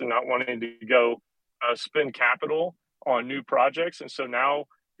belts and not wanting to go spend capital on new projects. And so now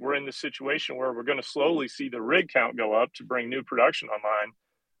we're in the situation where we're going to slowly see the rig count go up to bring new production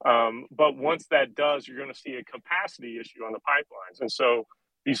online. But once that does, you're going to see a capacity issue on the pipelines. And so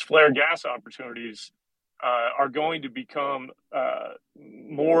these flare gas opportunities are going to become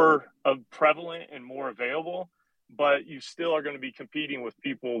more prevalent and more available, but you still are going to be competing with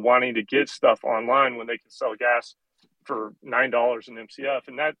people wanting to get stuff online when they can sell gas for $9 an MCF.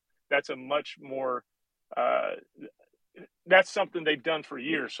 And that's a much more, that's something they've done for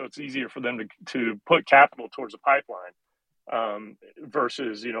years. So it's easier for them to put capital towards a pipeline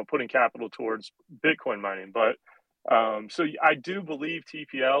versus, putting capital towards Bitcoin mining. But so I do believe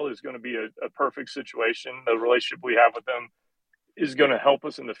TPL is going to be a perfect situation. The relationship we have with them is going to help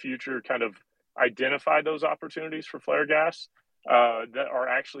us in the future kind of identify those opportunities for flare gas that are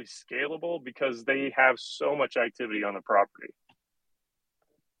actually scalable, because they have so much activity on the property.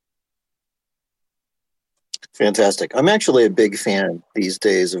 Fantastic. I'm actually a big fan these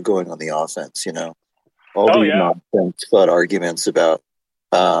days of going on the offense, all these nonsense FUD arguments about,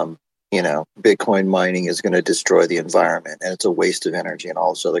 Bitcoin mining is going to destroy the environment and it's a waste of energy and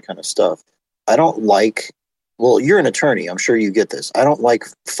all this other kind of stuff. I don't like, well, you're an attorney. I'm sure you get this. I don't like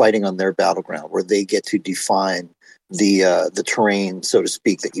fighting on their battleground where they get to define the terrain, so to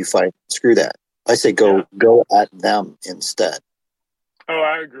speak, that you fight. Screw that. I say go at them instead. Oh,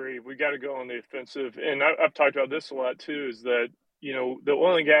 I agree. We got to go on the offensive. And I've talked about this a lot too, is that, the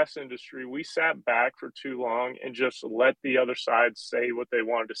oil and gas industry, we sat back for too long and just let the other side say what they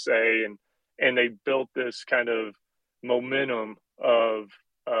wanted to say. And they built this kind of momentum of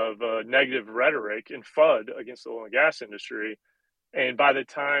negative rhetoric and FUD against the oil and gas industry. And by the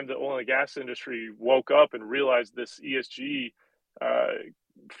time the oil and gas industry woke up and realized this ESG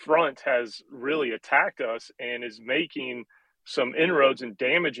front has really attacked us and is making some inroads and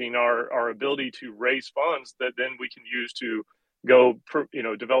damaging our ability to raise funds that then we can use to go,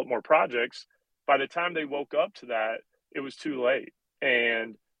 develop more projects. By the time they woke up to that, it was too late.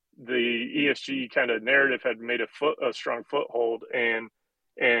 And the ESG kind of narrative had made a strong foothold, and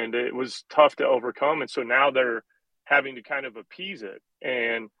it was tough to overcome. And so now they're having to kind of appease it.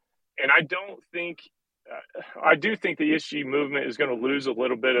 And I don't think, I do think the ESG movement is going to lose a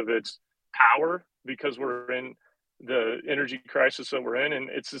little bit of its power because we're in the energy crisis that we're in,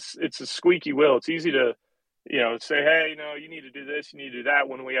 and it's a squeaky wheel. It's easy to, say, hey, you need to do this, you need to do that,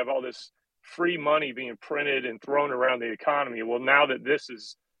 when we have all this free money being printed and thrown around the economy. Well, now that this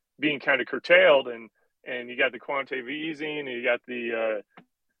is being kind of curtailed, and you got the quantitative easing, and you got the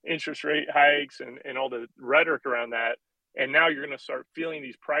interest rate hikes and all the rhetoric around that, and now you're going to start feeling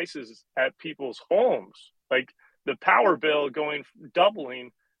these prices at people's homes, like the power bill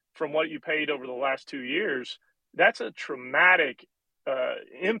doubling from what you paid over the last 2 years. That's a traumatic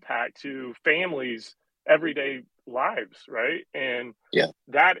impact to families' everyday lives, right? And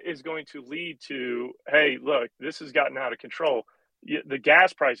that is going to lead to, hey, look, this has gotten out of control. The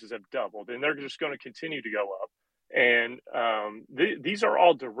gas prices have doubled, and they're just going to continue to go up. And these are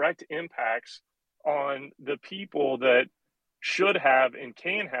all direct impacts on the people that should have and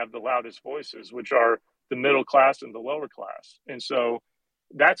can have the loudest voices, which are the middle class and the lower class. And so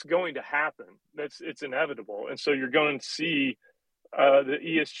that's going to happen. It's inevitable. And so you're going to see the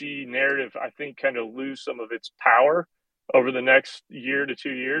ESG narrative, I think, kind of lose some of its power over the next year to 2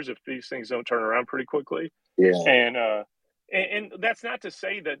 years if these things don't turn around pretty quickly. Yeah. And that's not to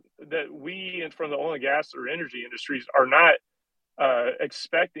say that we from the oil and gas or energy industries are not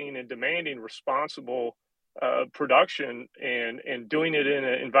expecting and demanding responsible production and doing it in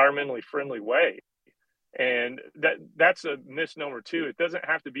an environmentally friendly way. And that's a misnomer too. It doesn't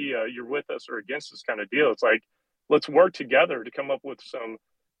have to be a you're with us or against us kind of deal. It's like, let's work together to come up with some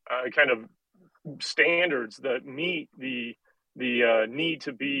kind of standards that meet the need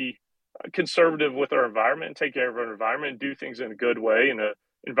to be conservative with our environment and take care of our environment and do things in a good way, in an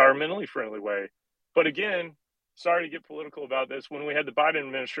environmentally friendly way. But again, sorry to get political about this, when we had the Biden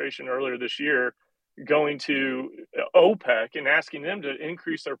administration earlier this year going to OPEC and asking them to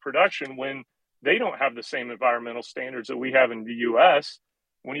increase their production when they don't have the same environmental standards that we have in the U.S.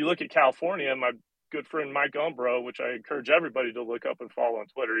 When you look at California, my good friend Mike Umbro, which I encourage everybody to look up and follow on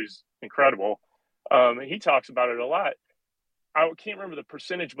Twitter, he's incredible. He talks about it a lot. I can't remember the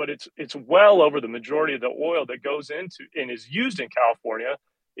percentage, but it's well over the majority of the oil that goes into and is used in California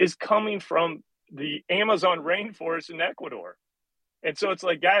is coming from the Amazon rainforest in Ecuador. And so it's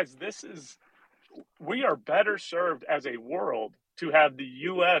like, guys, we are better served as a world to have the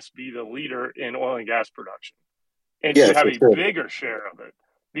U.S. be the leader in oil and gas production and to have a bigger share of it,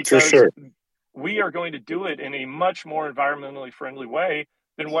 because we are going to do it in a much more environmentally friendly way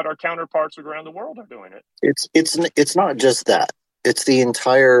than what our counterparts around the world are doing it. It's not just that. It's the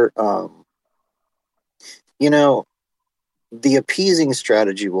entire, the appeasing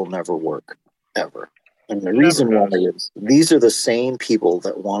strategy will never work, ever. And the reason why is these are the same people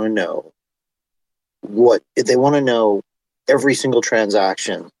that want to know every single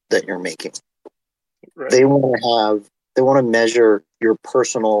transaction that you're making. Right. They want to measure your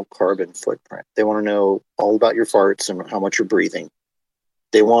personal carbon footprint. They want to know all about your farts and how much you're breathing.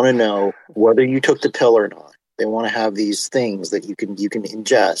 They want to know whether you took the pill or not. They want to have these things that you can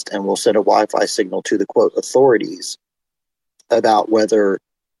ingest, and will send a Wi-Fi signal to the quote authorities about whether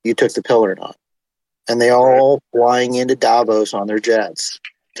you took the pill or not. And they are all flying into Davos on their jets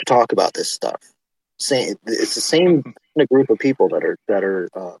to talk about this stuff. It's the same kind of group of people that are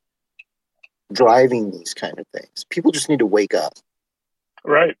driving these kind of things. People just need to wake up.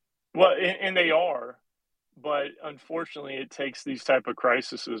 Right. Well, and they are. But unfortunately, it takes these type of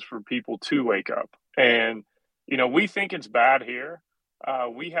crises for people to wake up. And, we think it's bad here.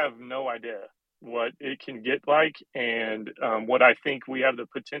 We have no idea what it can get like and what I think we have the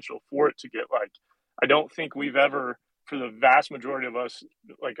potential for it to get like. I don't think we've ever, for the vast majority of us,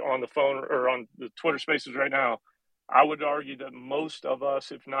 like on the phone or on the Twitter spaces right now, I would argue that most of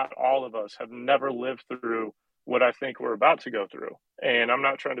us, if not all of us, have never lived through what I think we're about to go through. And I'm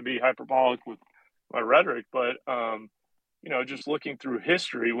not trying to be hyperbolic with my rhetoric, but just looking through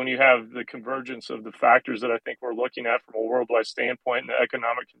history, when you have the convergence of the factors that I think we're looking at from a worldwide standpoint and the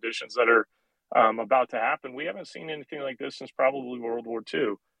economic conditions that are about to happen, we haven't seen anything like this since probably World War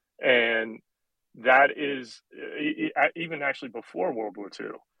II. And that is even actually before World War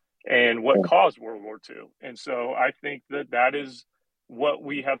II and what caused World War II. And so I think that is what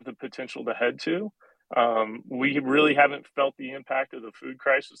we have the potential to head to. We really haven't felt the impact of the food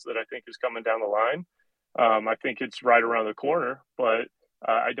crisis that I think is coming down the line. I think it's right around the corner, but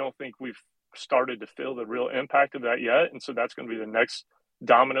I don't think we've started to feel the real impact of that yet. And so that's going to be the next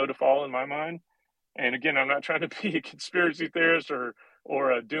domino to fall in my mind. And again, I'm not trying to be a conspiracy theorist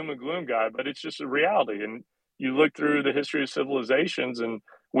or a doom and gloom guy, but it's just a reality. And you look through the history of civilizations, and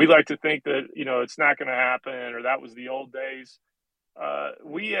we like to think that, it's not going to happen or that was the old days.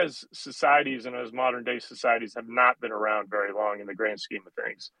 We as societies and as modern day societies have not been around very long in the grand scheme of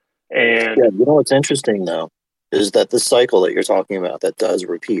things. And what's interesting though is that the cycle that you're talking about that does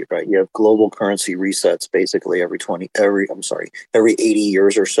repeat, right? You have global currency resets basically every 80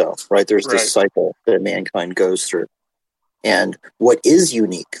 years or so, right? There's this cycle that mankind goes through. And what is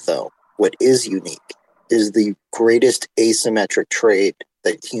unique is the greatest asymmetric trade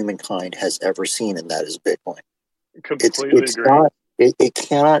that humankind has ever seen, and that is Bitcoin. Completely agree. It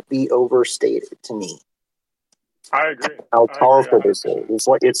cannot be overstated to me. I agree. How powerful this is.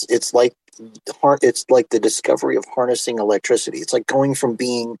 It's like the discovery of harnessing electricity. It's like going from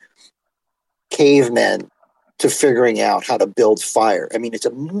being cavemen to figuring out how to build fire. I mean, it's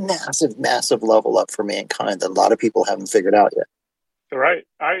a massive, massive level up for mankind that a lot of people haven't figured out yet. Right.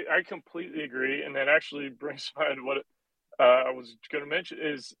 I completely agree. And that actually brings to mind what I was going to mention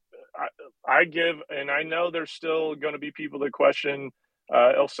is I give, and I know there's still going to be people that question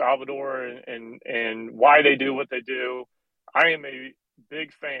El Salvador and why they do what they do. I am a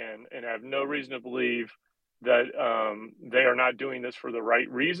big fan and have no reason to believe that they are not doing this for the right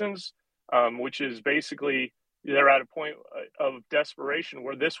reasons, which is basically they're at a point of desperation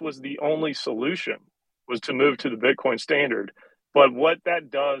where this was the only solution, was to move to the Bitcoin standard. But what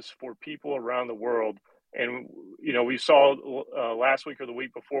that does for people around the world, and we saw last week or the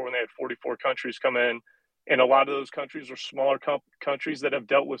week before when they had 44 countries come in, and a lot of those countries are smaller countries that have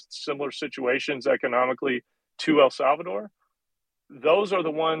dealt with similar situations economically to El Salvador. Those are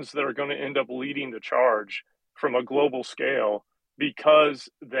the ones that are going to end up leading the charge from a global scale because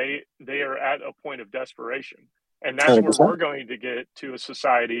they are at a point of desperation, and that's 100%. where we're going to get to a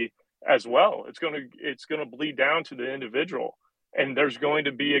society as well. It's going to bleed down to the individual, and there's going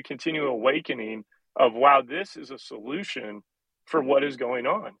to be a continual awakening of, wow, this is a solution for what is going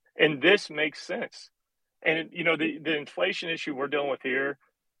on, and this makes sense. And the inflation issue we're dealing with here,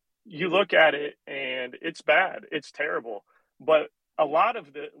 you look at it and it's bad, it's terrible, but a lot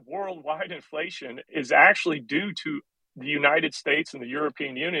of the worldwide inflation is actually due to the United States and the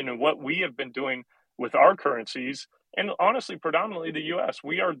European Union and what we have been doing with our currencies. And honestly, predominantly the US.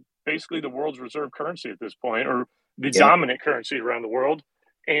 We are basically the world's reserve currency at this point, or the dominant currency around the world.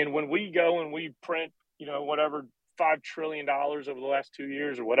 And when we go and we print, whatever, $5 trillion over the last 2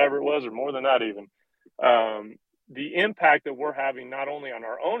 years or whatever it was, or more than that even, the impact that we're having not only on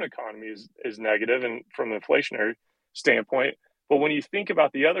our own economy is negative and from an inflationary standpoint, but when you think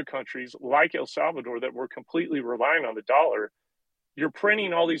about the other countries like El Salvador that were completely relying on the dollar, you're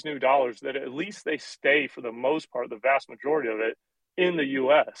printing all these new dollars that at least they stay for the most part, the vast majority of it, in the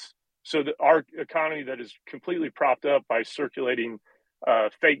U.S. So that our economy that is completely propped up by circulating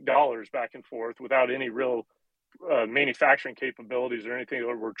fake dollars back and forth without any real manufacturing capabilities or anything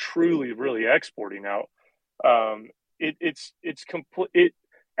that we're truly really exporting out. It's complete.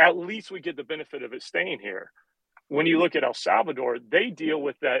 At least we get the benefit of it staying here. When you look at El Salvador, they deal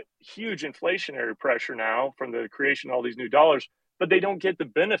with that huge inflationary pressure now from the creation of all these new dollars, but they don't get the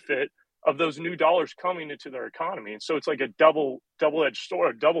benefit of those new dollars coming into their economy. And so it's like a double-edged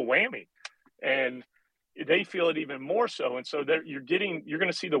sword, a double whammy. And they feel it even more so. And so you're going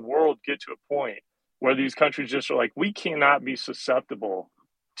to see the world get to a point where these countries just are like, we cannot be susceptible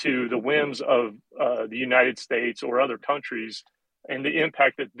to the whims of the United States or other countries and the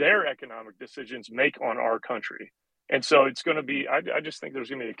impact that their economic decisions make on our country. And so it's going to be, I just think there's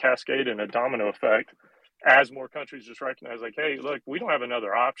going to be a cascade and a domino effect as more countries just recognize, like, hey, look, we don't have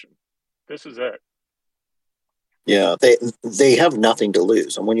another option. This is it. Yeah, they have nothing to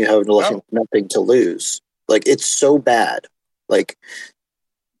lose. And when you have nothing to lose, like, it's so bad. Like,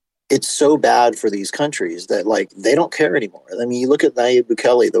 it's so bad for these countries that, like, they don't care anymore. I mean, you look at Nayib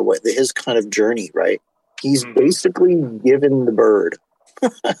Bukele, his kind of journey, right? He's basically given the bird to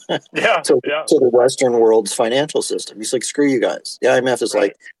the Western world's financial system. He's like, screw you guys. The IMF is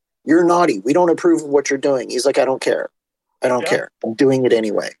like, you're naughty. We don't approve of what you're doing. He's like, I don't care. I don't care. I'm doing it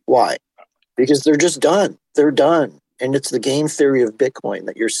anyway. Why? Because they're just done. They're done. And it's the game theory of Bitcoin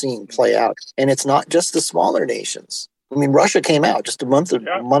that you're seeing play out. And it's not just the smaller nations. I mean, Russia came out just a month and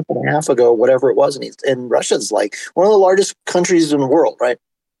a half ago, whatever it was. And Russia's like one of the largest countries in the world, right?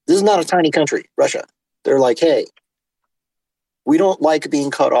 This is not a tiny country, Russia. They're like, hey, we don't like being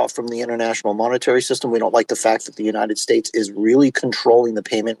cut off from the international monetary system. We don't like the fact that the United States is really controlling the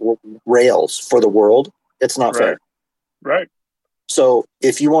payment rails for the world. It's not fair. Right. So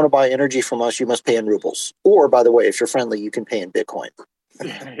if you want to buy energy from us, you must pay in rubles. Or, by the way, if you're friendly, you can pay in Bitcoin.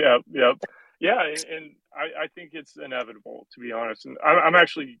 Yeah. And I think it's inevitable, to be honest. And I'm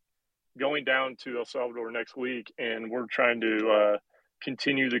actually going down to El Salvador next week, and we're trying to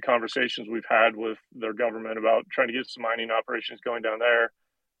continue the conversations we've had with their government about trying to get some mining operations going down there.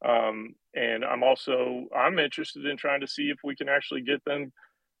 And I'm interested in trying to see if we can actually get them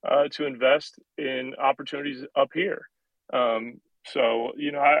to invest in opportunities up here. So,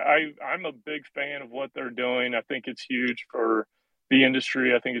 I'm a big fan of what they're doing. I think it's huge for the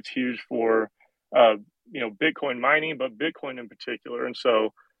industry. I think it's huge for, Bitcoin mining, but Bitcoin in particular. And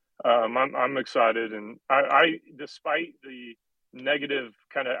so I'm excited. And I, despite the negative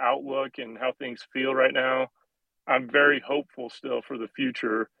kind of outlook and how things feel right now, I'm very hopeful still for the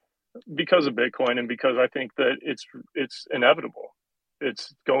future because of Bitcoin and because I think that it's inevitable.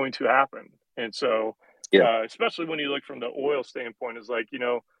 It's going to happen. And so, especially when you look from the oil standpoint, is like,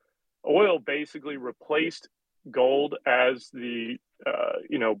 oil basically replaced gold as the,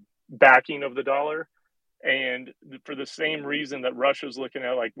 backing of the dollar. And for the same reason that Russia's looking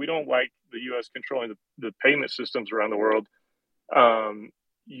at, like, we don't like the U.S. controlling the payment systems around the world.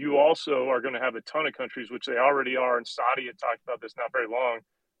 You also are going to have a ton of countries, which they already are. And Saudi had talked about this not very long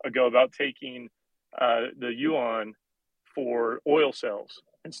ago about taking the yuan for oil sales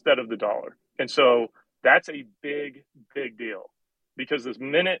instead of the dollar. And so that's a big, big deal, because this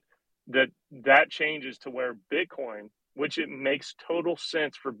minute that changes to where Bitcoin, which it makes total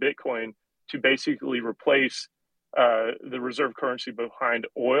sense for Bitcoin to basically replace the reserve currency behind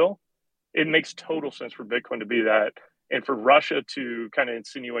oil, it makes total sense for Bitcoin to be that. And for Russia to kind of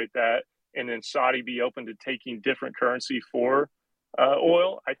insinuate that, and then Saudi be open to taking different currency for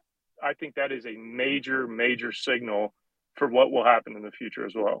oil, I think that is a major, major signal for what will happen in the future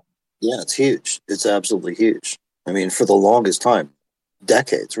as well. Yeah, it's huge. It's absolutely huge. I mean, for the longest time,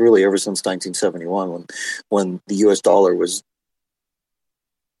 decades, really, ever since 1971, when the U.S. dollar was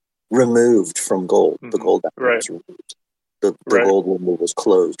removed from gold, the gold was removed. The gold window was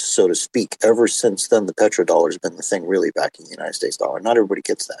closed, so to speak. Ever since then, the petrodollar has been the thing really backing the United States dollar. Not everybody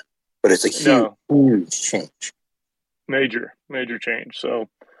gets that, but it's a huge change. Major change. So,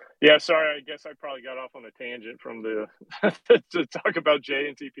 yeah, sorry, I guess I probably got off on a tangent from the to talk about J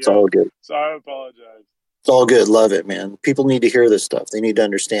and TPO. It's all good. So I apologize. It's all good. Love it, man. People need to hear this stuff. They need to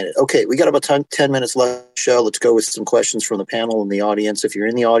understand it. Okay, we got about 10 minutes left of the show. Let's go with some questions from the panel and the audience. If you're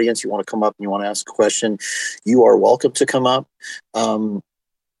in the audience, you want to come up and you want to ask a question, you are welcome to come up. In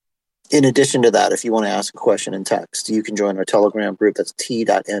addition to that, if you want to ask a question in text, you can join our Telegram group. That's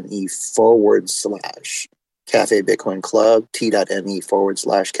t.me/Cafe Bitcoin Club,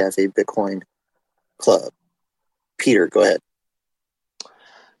 t.me/Cafe Bitcoin Club. Peter, go ahead.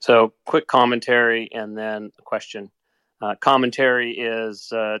 So quick commentary and then a question. Commentary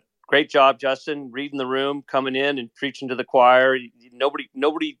is great job, Justin, reading the room, coming in and preaching to the choir.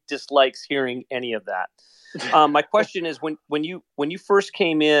 Nobody dislikes hearing any of that. My question is, when you first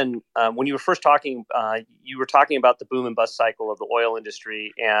came in, when you were first talking, you were talking about the boom and bust cycle of the oil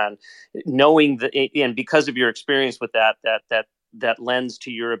industry, and knowing that, and because of your experience with that lends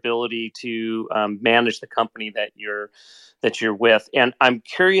to your ability to manage the company that you're with. And I'm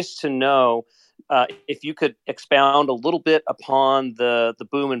curious to know if you could expound a little bit upon the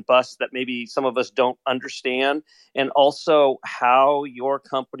boom and bust that maybe some of us don't understand, and also how your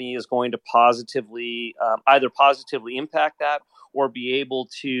company is going to either positively impact that or be able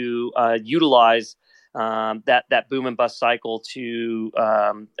to utilize that boom and bust cycle to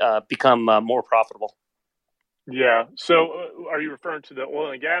become more profitable. Yeah. So are you referring to the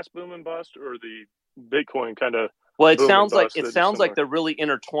oil and gas boom and bust, or the Bitcoin kind of? Well, it sounds like they're really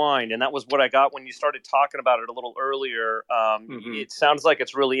intertwined, and that was what I got when you started talking about it a little earlier. It sounds like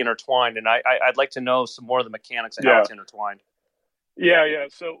it's really intertwined, and I'd like to know some more of the mechanics of how it's intertwined. Yeah.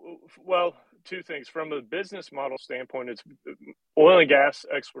 So, well, two things. From a business model standpoint, it's oil and gas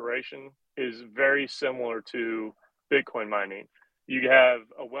exploration is very similar to Bitcoin mining. You have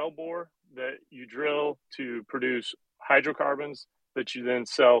a wellbore that you drill to produce hydrocarbons that you then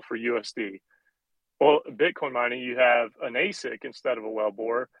sell for USD. Well, Bitcoin mining, you have an ASIC instead of a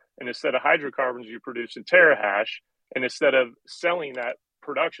wellbore, and instead of hydrocarbons, you produce a terahash, and instead of selling that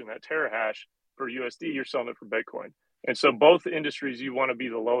production, that terahash for USD, you're selling it for Bitcoin. And so both industries, you want to be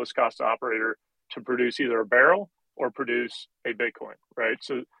the lowest cost operator to produce either a barrel or produce a Bitcoin, right?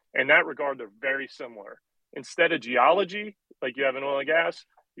 So in that regard, they're very similar. Instead of geology, like you have in oil and gas,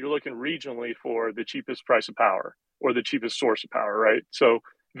 you're looking regionally for the cheapest price of power or the cheapest source of power, right? So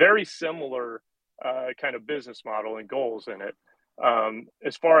very similar kind of business model and goals in it.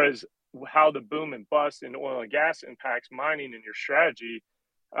 As far as how the boom and bust in oil and gas impacts mining and your strategy,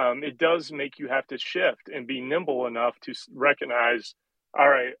 it does make you have to shift and be nimble enough to recognize, all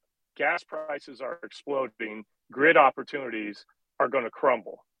right, gas prices are exploding, grid opportunities are going to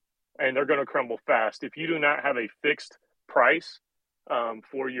crumble, and they're going to crumble fast. If you do not have a fixed price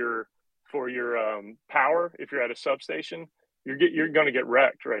for your power, if you're at a substation, you're going to get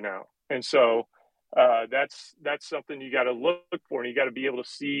wrecked right now. And so That's something you got to look for, and you got to be able to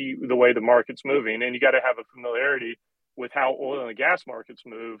see the way the market's moving, and you got to have a familiarity with how oil and gas markets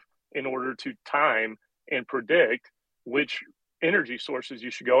move in order to time and predict which energy sources you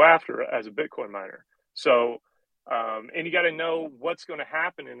should go after as a Bitcoin miner. So, and you got to know what's going to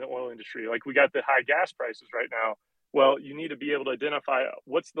happen in the oil industry. Like we got the high gas prices right now. Well, you need to be able to identify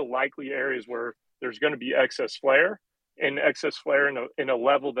what's the likely areas where there's going to be excess flare in a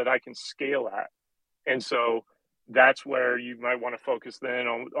level that I can scale at. And so that's where you might want to focus then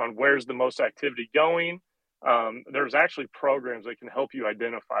on where's the most activity going. There's actually programs that can help you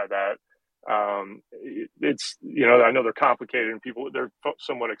identify that. It's, I know they're complicated and they're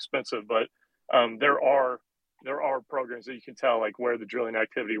somewhat expensive, but there are programs that you can tell like where the drilling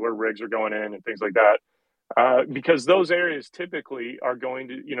activity, where rigs are going in and things like that. Because those areas typically are going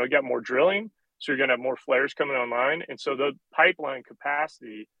to, you get more drilling. So you're going to have more flares coming online. And so the pipeline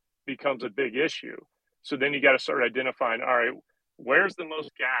capacity becomes a big issue. So then you got to start identifying, all right, where's the most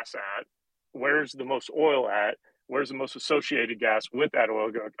gas at? Where's the most oil at? Where's the most associated gas with that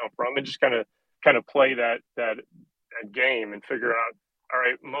oil going to come from? And just kind of play that game and figure out, all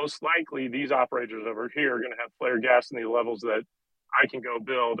right, most likely these operators over here are going to have flare gas in the levels that I can go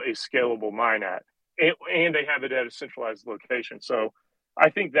build a scalable mine at. And they have it at a centralized location. So I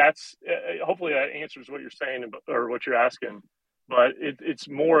think that's hopefully that answers what you're saying or what you're asking. But it's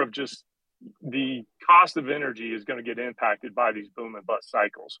more of just the cost of energy is going to get impacted by these boom and bust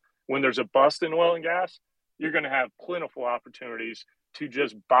cycles. When there's a bust in oil and gas, you're going to have plentiful opportunities to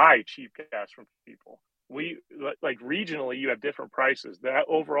just buy cheap gas from people. Like regionally, you have different prices. That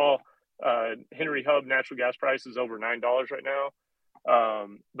overall Henry Hub natural gas price is over $9 right now.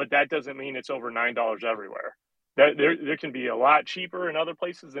 But that doesn't mean it's over $9 everywhere. There can be a lot cheaper in other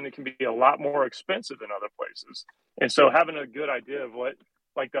places, and it can be a lot more expensive in other places. And so having a good idea of what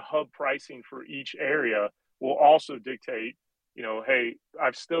like the hub pricing for each area will also dictate, hey,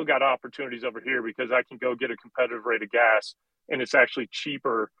 I've still got opportunities over here because I can go get a competitive rate of gas and it's actually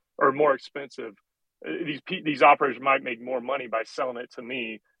cheaper or more expensive. These operators might make more money by selling it to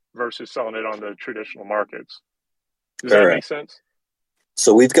me versus selling it on the traditional markets. Does that make sense?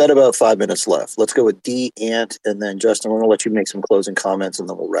 So we've got about 5 minutes left. Let's go with D, Ant, and then Justin, we're going to let you make some closing comments and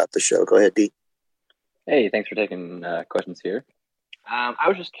then we'll wrap the show. Go ahead, D. Hey, thanks for taking questions here. I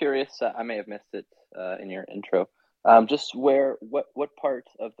was just curious, I may have missed it in your intro, just what part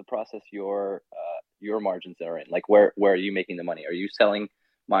of the process your margins are in? Like where are you making the money? Are you selling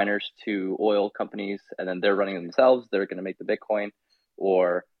miners to oil companies and then they're running themselves, they're going to make the Bitcoin?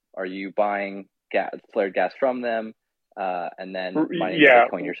 Or are you buying flared gas from them and then mining the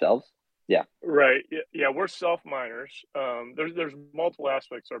Bitcoin yourselves? Yeah. Right. Yeah, we're self-miners. There's multiple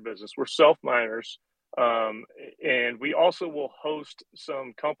aspects of our business. We're self-miners. And we also will host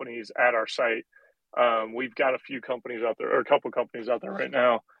some companies at our site. We've got a few companies out there, or a couple of companies out there right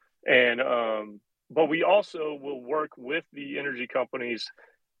now. And, but we also will work with the energy companies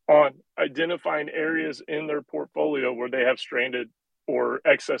on identifying areas in their portfolio where they have stranded or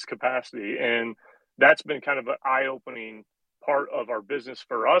excess capacity. And that's been kind of an eye-opening part of our business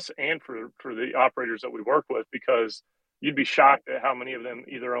for us and for the operators that we work with, because you'd be shocked at how many of them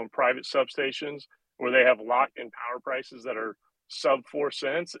either own private substations where they have locked-in power prices that are sub 4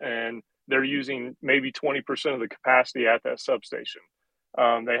 cents, and they're using maybe 20% of the capacity at that substation.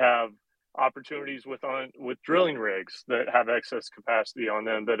 They have opportunities with drilling rigs that have excess capacity on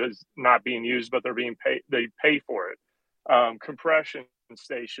them that is not being used, but they're being paid. They pay for it. Compression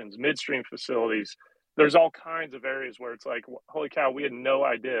stations, midstream facilities. There's all kinds of areas where it's like, holy cow, we had no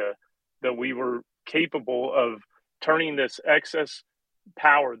idea that we were capable of turning this excess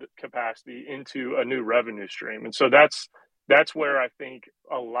power capacity into a new revenue stream. And so that's where I think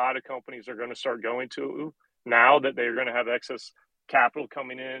a lot of companies are going to start going to now that they're going to have excess capital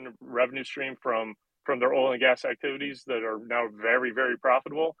coming in, revenue stream from their oil and gas activities that are now very, very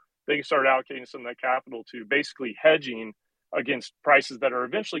profitable. They can start allocating some of that capital to basically hedging against prices that are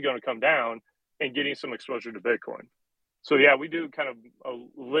eventually going to come down and getting some exposure to Bitcoin. So yeah, we do kind of a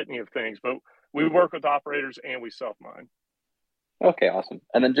litany of things, but we work with operators and we self-mine. Okay, awesome.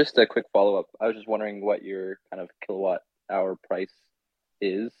 And then just a quick follow-up. I was just wondering what your kind of kilowatt hour price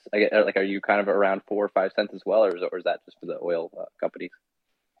is. Like, are you kind of around 4 or 5 cents as well, or is that just for the oil companies?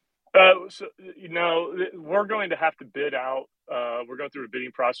 So, we're going to have to bid out. We're going through a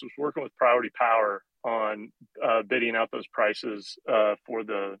bidding process, working with Priority Power on bidding out those prices for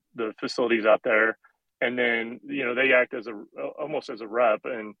the facilities out there. And then, they act as almost as a rep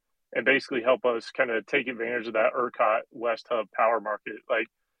and basically help us kind of take advantage of that ERCOT West Hub power market. Like,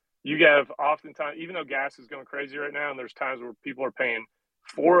 you have oftentimes, even though gas is going crazy right now, and there's times where people are paying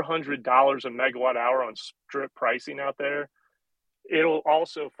 $400 a megawatt hour on strip pricing out there, it'll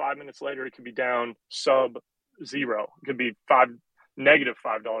also 5 minutes later, it could be down sub zero. It could be negative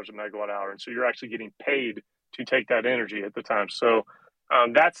 $5 a megawatt hour. And so you're actually getting paid to take that energy at the time. So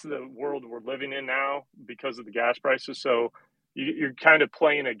that's the world we're living in now because of the gas prices. So you're kind of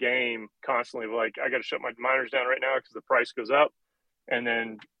playing a game constantly. Like, I got to shut my miners down right now because the price goes up, and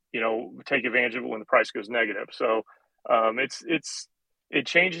then, take advantage of it when the price goes negative. So it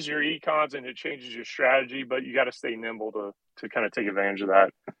changes your econs and it changes your strategy, but you got to stay nimble to kind of take advantage of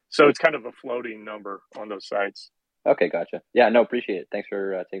that. So it's kind of a floating number on those sites. Okay, gotcha. Yeah, no, appreciate it. Thanks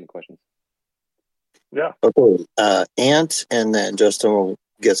for taking the questions. Yeah. Okay. Ant, and then Justin will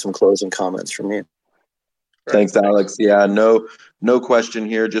get some closing comments from you. Thanks, Alex. Yeah, no question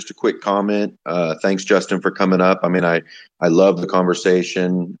here. Just a quick comment. Thanks, Justin, for coming up. I mean, I love the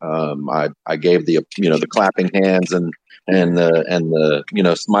conversation. I gave the the clapping hands and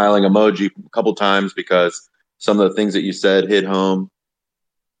the smiling emoji a couple times because some of the things that you said hit home.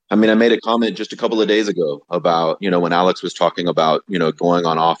 I mean, I made a comment just a couple of days ago about when Alex was talking about going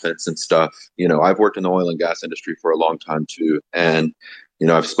on offense and stuff. I've worked in the oil and gas industry for a long time too, and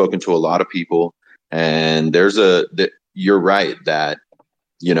I've spoken to a lot of people. And you're right that,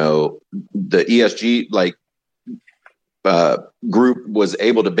 the ESG group was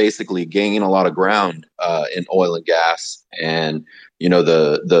able to basically gain a lot of ground in oil and gas. And,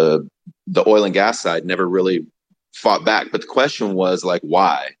 the oil and gas side never really fought back. But the question was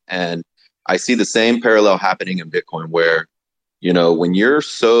why? And I see the same parallel happening in Bitcoin where, when you're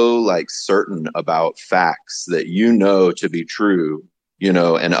so certain about facts that to be true,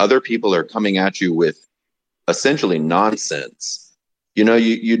 and other people are coming at you with essentially nonsense,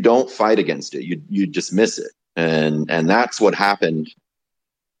 you don't fight against it. You dismiss it. And that's what happened,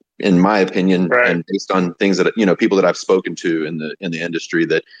 in my opinion, right. And based on things that, people that I've spoken to in the industry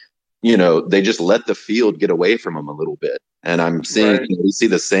that, they just let the field get away from them a little bit. And I'm seeing, right. We see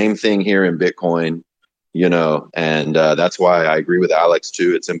the same thing here in Bitcoin, and that's why I agree with Alex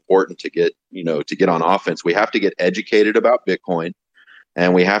too. It's important to get on offense. We have to get educated about Bitcoin.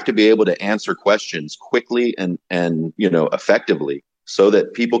 And we have to be able to answer questions quickly and effectively so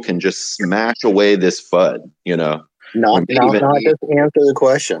that people can just smash away this FUD, Not just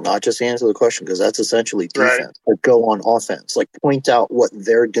answer the question, because that's essentially defense. Right. But go on offense, point out what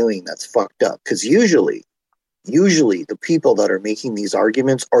they're doing that's fucked up. Because usually the people that are making these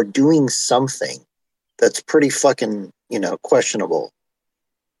arguments are doing something that's pretty fucking, questionable.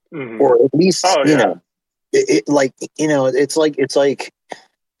 Mm-hmm. Or at least, it's like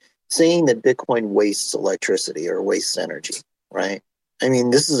saying that Bitcoin wastes electricity or wastes energy, right? I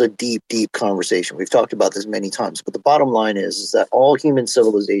mean, this is a deep, deep conversation. We've talked about this many times, but the bottom line is that all human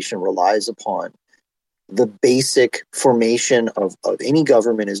civilization relies upon the basic formation of any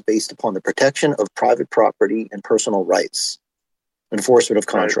government is based upon the protection of private property and personal rights, enforcement of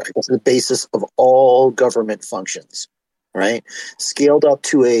contract. Right. That's the basis of all government functions, right? Scaled up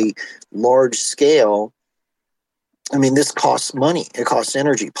to a large scale, I mean, this costs money. It costs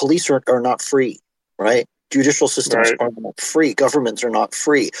energy. Police are not free, right? Judicial systems are not free. Governments are not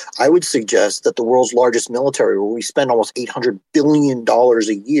free. I would suggest that the world's largest military, where we spend almost $800 billion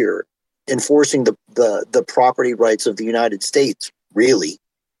a year enforcing the property rights of the United States, really,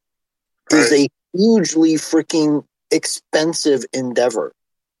 is a hugely freaking expensive endeavor.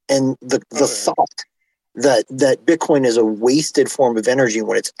 And the thought that Bitcoin is a wasted form of energy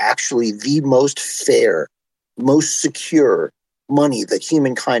when it's actually the most fair, most secure money that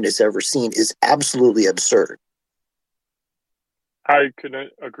humankind has ever seen is absolutely absurd. I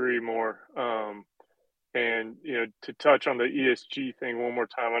couldn't agree more. And to touch on the ESG thing one more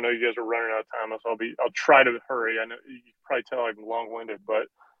time, I know you guys are running out of time, so I'll try to hurry. I know you can probably tell I'm long-winded, but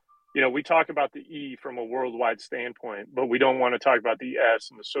we talk about the E from a worldwide standpoint, but we don't want to talk about the S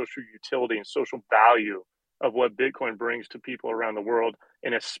and the social utility and social value of what Bitcoin brings to people around the world,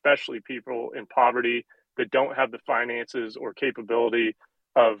 and especially people in poverty that don't have the finances or capability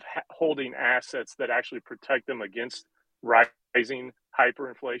of holding assets that actually protect them against rising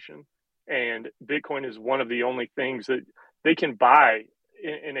hyperinflation. And Bitcoin is one of the only things that they can buy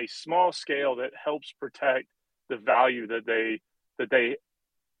in a small scale that helps protect the value that they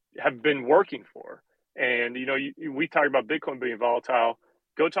have been working for. And, we talk about Bitcoin being volatile.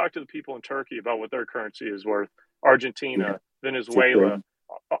 Go talk to the people in Turkey about what their currency is worth. Argentina, Venezuela,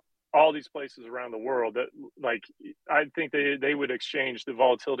 all these places around the world that, I think they would exchange the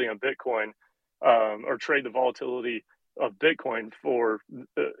volatility on Bitcoin or trade the volatility of Bitcoin for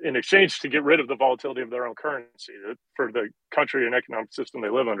in exchange to get rid of the volatility of their own currency for the country and economic system they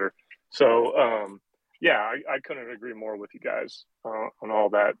live under. So yeah, I couldn't agree more with you guys on all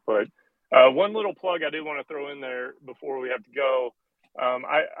that. But one little plug I do want to throw in there before we have to go.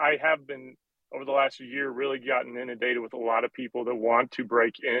 I have been, over the last year, really gotten inundated with a lot of people that want to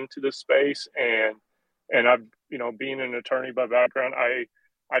break into this space. And I've, being an attorney by background,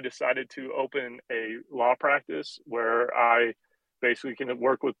 I decided to open a law practice where I basically can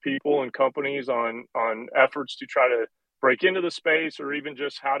work with people and companies on efforts to try to break into the space, or even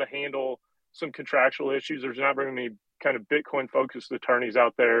just how to handle some contractual issues. There's not very many kind of Bitcoin focused attorneys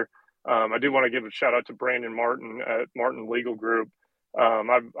out there. I do want to give a shout out to Brandon Martin at Martin Legal Group.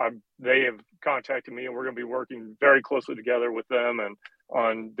 They have contacted me, and we're going to be working very closely together with them and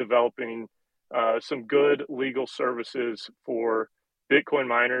on developing some good legal services for Bitcoin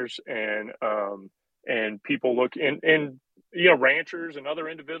miners and people ranchers and other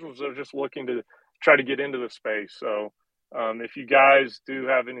individuals that are just looking to try to get into the space. So if you guys do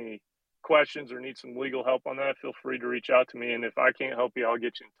have any questions or need some legal help on that, feel free to reach out to me. And if I can't help you, I'll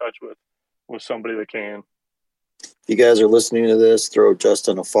get you in touch with somebody that can. If you guys are listening to this, throw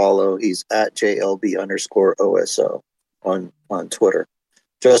Justin a follow. He's at JLB_OSO on Twitter.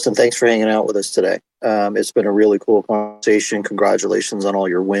 Justin, thanks for hanging out with us today. It's been a really cool conversation. Congratulations on all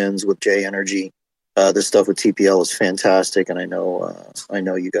your wins with J Energy. This stuff with TPL is fantastic, and I know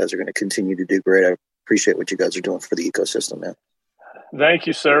you guys are going to continue to do great. I appreciate what you guys are doing for the ecosystem, man. Thank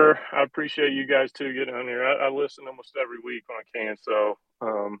you, sir. I appreciate you guys too getting on here. I listen almost every week when I can, so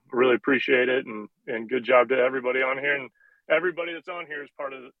really appreciate it, and good job to everybody on here, and everybody that's on here is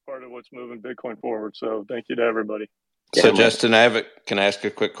part of what's moving Bitcoin forward. So thank you to everybody. So Justin, can I ask a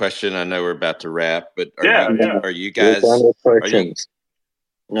quick question? I know we're about to wrap, but are you guys? No,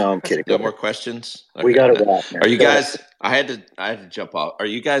 I'm kidding. No more questions. Okay. We got to wrap. Are you guys? I had to jump off. Are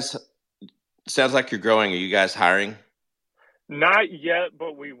you guys? Sounds like you're growing. Are you guys hiring? Not yet,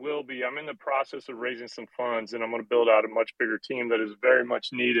 but we will be. I'm in the process of raising some funds, and I'm going to build out a much bigger team that is very much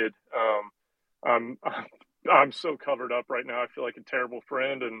needed. I'm so covered up right now. I feel like a terrible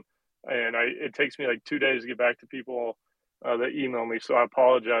friend, and it takes me like 2 days to get back to people that email me. So I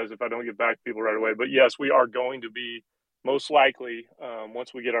apologize if I don't get back to people right away. But yes, we are going to be most likely,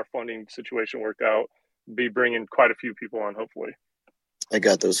 once we get our funding situation worked out, be bringing quite a few people on, hopefully. I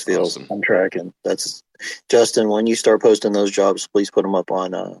got those feels. Awesome. I'm tracking. That's Justin. When you start posting those jobs, please put them up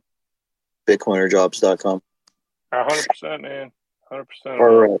on bitcoinerjobs.com. 100%, man. 100%.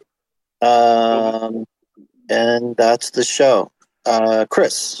 All right. And that's the show.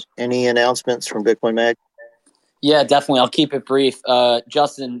 Chris, any announcements from Bitcoin Mag? Yeah, definitely. I'll keep it brief.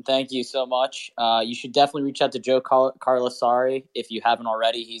 Justin, thank you so much. You should definitely reach out to Joe Carlasari if you haven't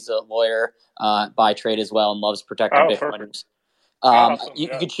already. He's a lawyer by trade as well and loves protecting Bitcoiners. Awesome, you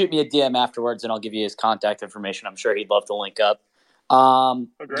could shoot me a DM afterwards, and I'll give you his contact information. I'm sure he'd love to link up.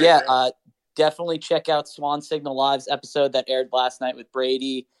 Definitely check out Swan Signal Live's episode that aired last night with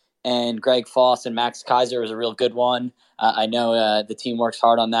Brady and Greg Foss and Max Kaiser. It was a real good one. I know the team works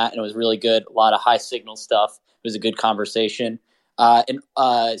hard on that, and it was really good. A lot of high signal stuff. It was a good conversation. And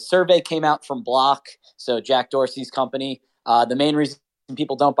a survey came out from Block, so Jack Dorsey's company. The main reason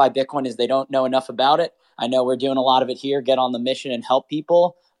people don't buy Bitcoin is they don't know enough about it. I know we're doing a lot of it here, get on the mission and help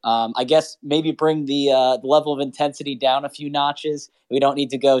people. I guess maybe bring the level of intensity down a few notches. We don't need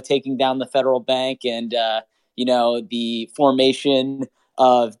to go taking down the federal bank and, the formation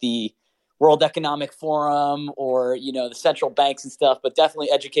of the World Economic Forum or, the central banks and stuff, but definitely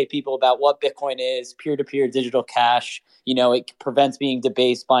educate people about what Bitcoin is, peer-to-peer digital cash. It prevents being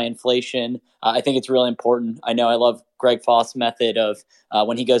debased by inflation. I think it's really important. I know I love Greg Foss' method of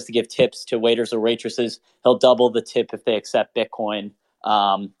when he goes to give tips to waiters or waitresses, he'll double the tip if they accept Bitcoin.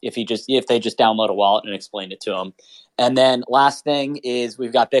 If they just download a wallet and explain it to them. And then last thing is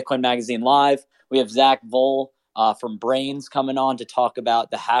we've got Bitcoin Magazine Live. We have Zach Vole from Brains coming on to talk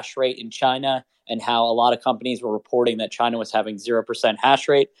about the hash rate in China and how a lot of companies were reporting that China was having 0% hash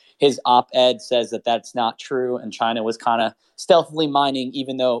rate. His op-ed says that that's not true, and China was kind of stealthily mining,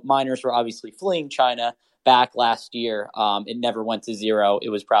 even though miners were obviously fleeing China back last year. It never went to zero. It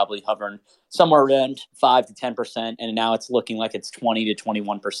was probably hovering somewhere around 5 to 10%, and now it's looking like it's 20 to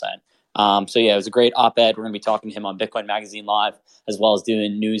 21%. It was a great op-ed. We're going to be talking to him on Bitcoin Magazine Live, as well as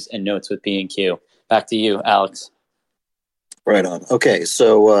doing news and notes with B&Q. Back to you, Alex. Right on. Okay,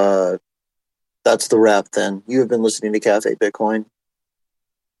 so that's the wrap then. You have been listening to Cafe Bitcoin.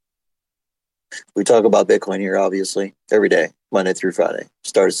 We talk about Bitcoin here, obviously, every day, Monday through Friday.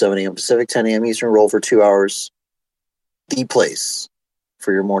 Start at 7 a.m. Pacific, 10 a.m. Eastern, roll for 2 hours. The place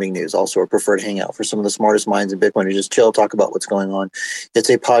for your morning news. Also a preferred hangout for some of the smartest minds in Bitcoin to just chill, talk about what's going on. It's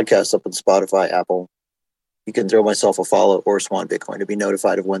a podcast up on Spotify, Apple, You can throw myself a follow or Swan Bitcoin to be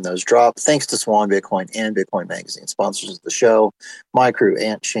notified of when those drop. Thanks to Swan Bitcoin and Bitcoin Magazine, sponsors of the show. My crew,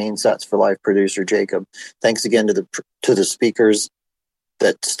 Ant, Shane, Sats for Life, producer Jacob. Thanks again to the speakers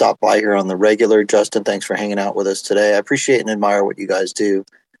that stop by here on the regular. Justin, thanks for hanging out with us today. I appreciate and admire what you guys do,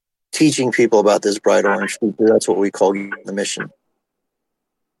 teaching people about this bright orange future. That's what we call the mission.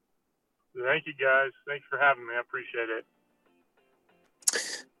 Thank you, guys. Thanks for having me. I appreciate it.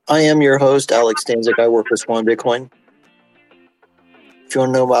 I am your host, Alex Stanzik. I work with Swan Bitcoin. If you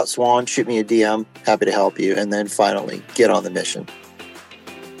want to know about Swan, shoot me a DM. Happy to help you. And then finally, get on the mission.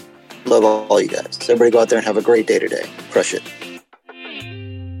 Love all you guys. Everybody go out there and have a great day today. Crush it.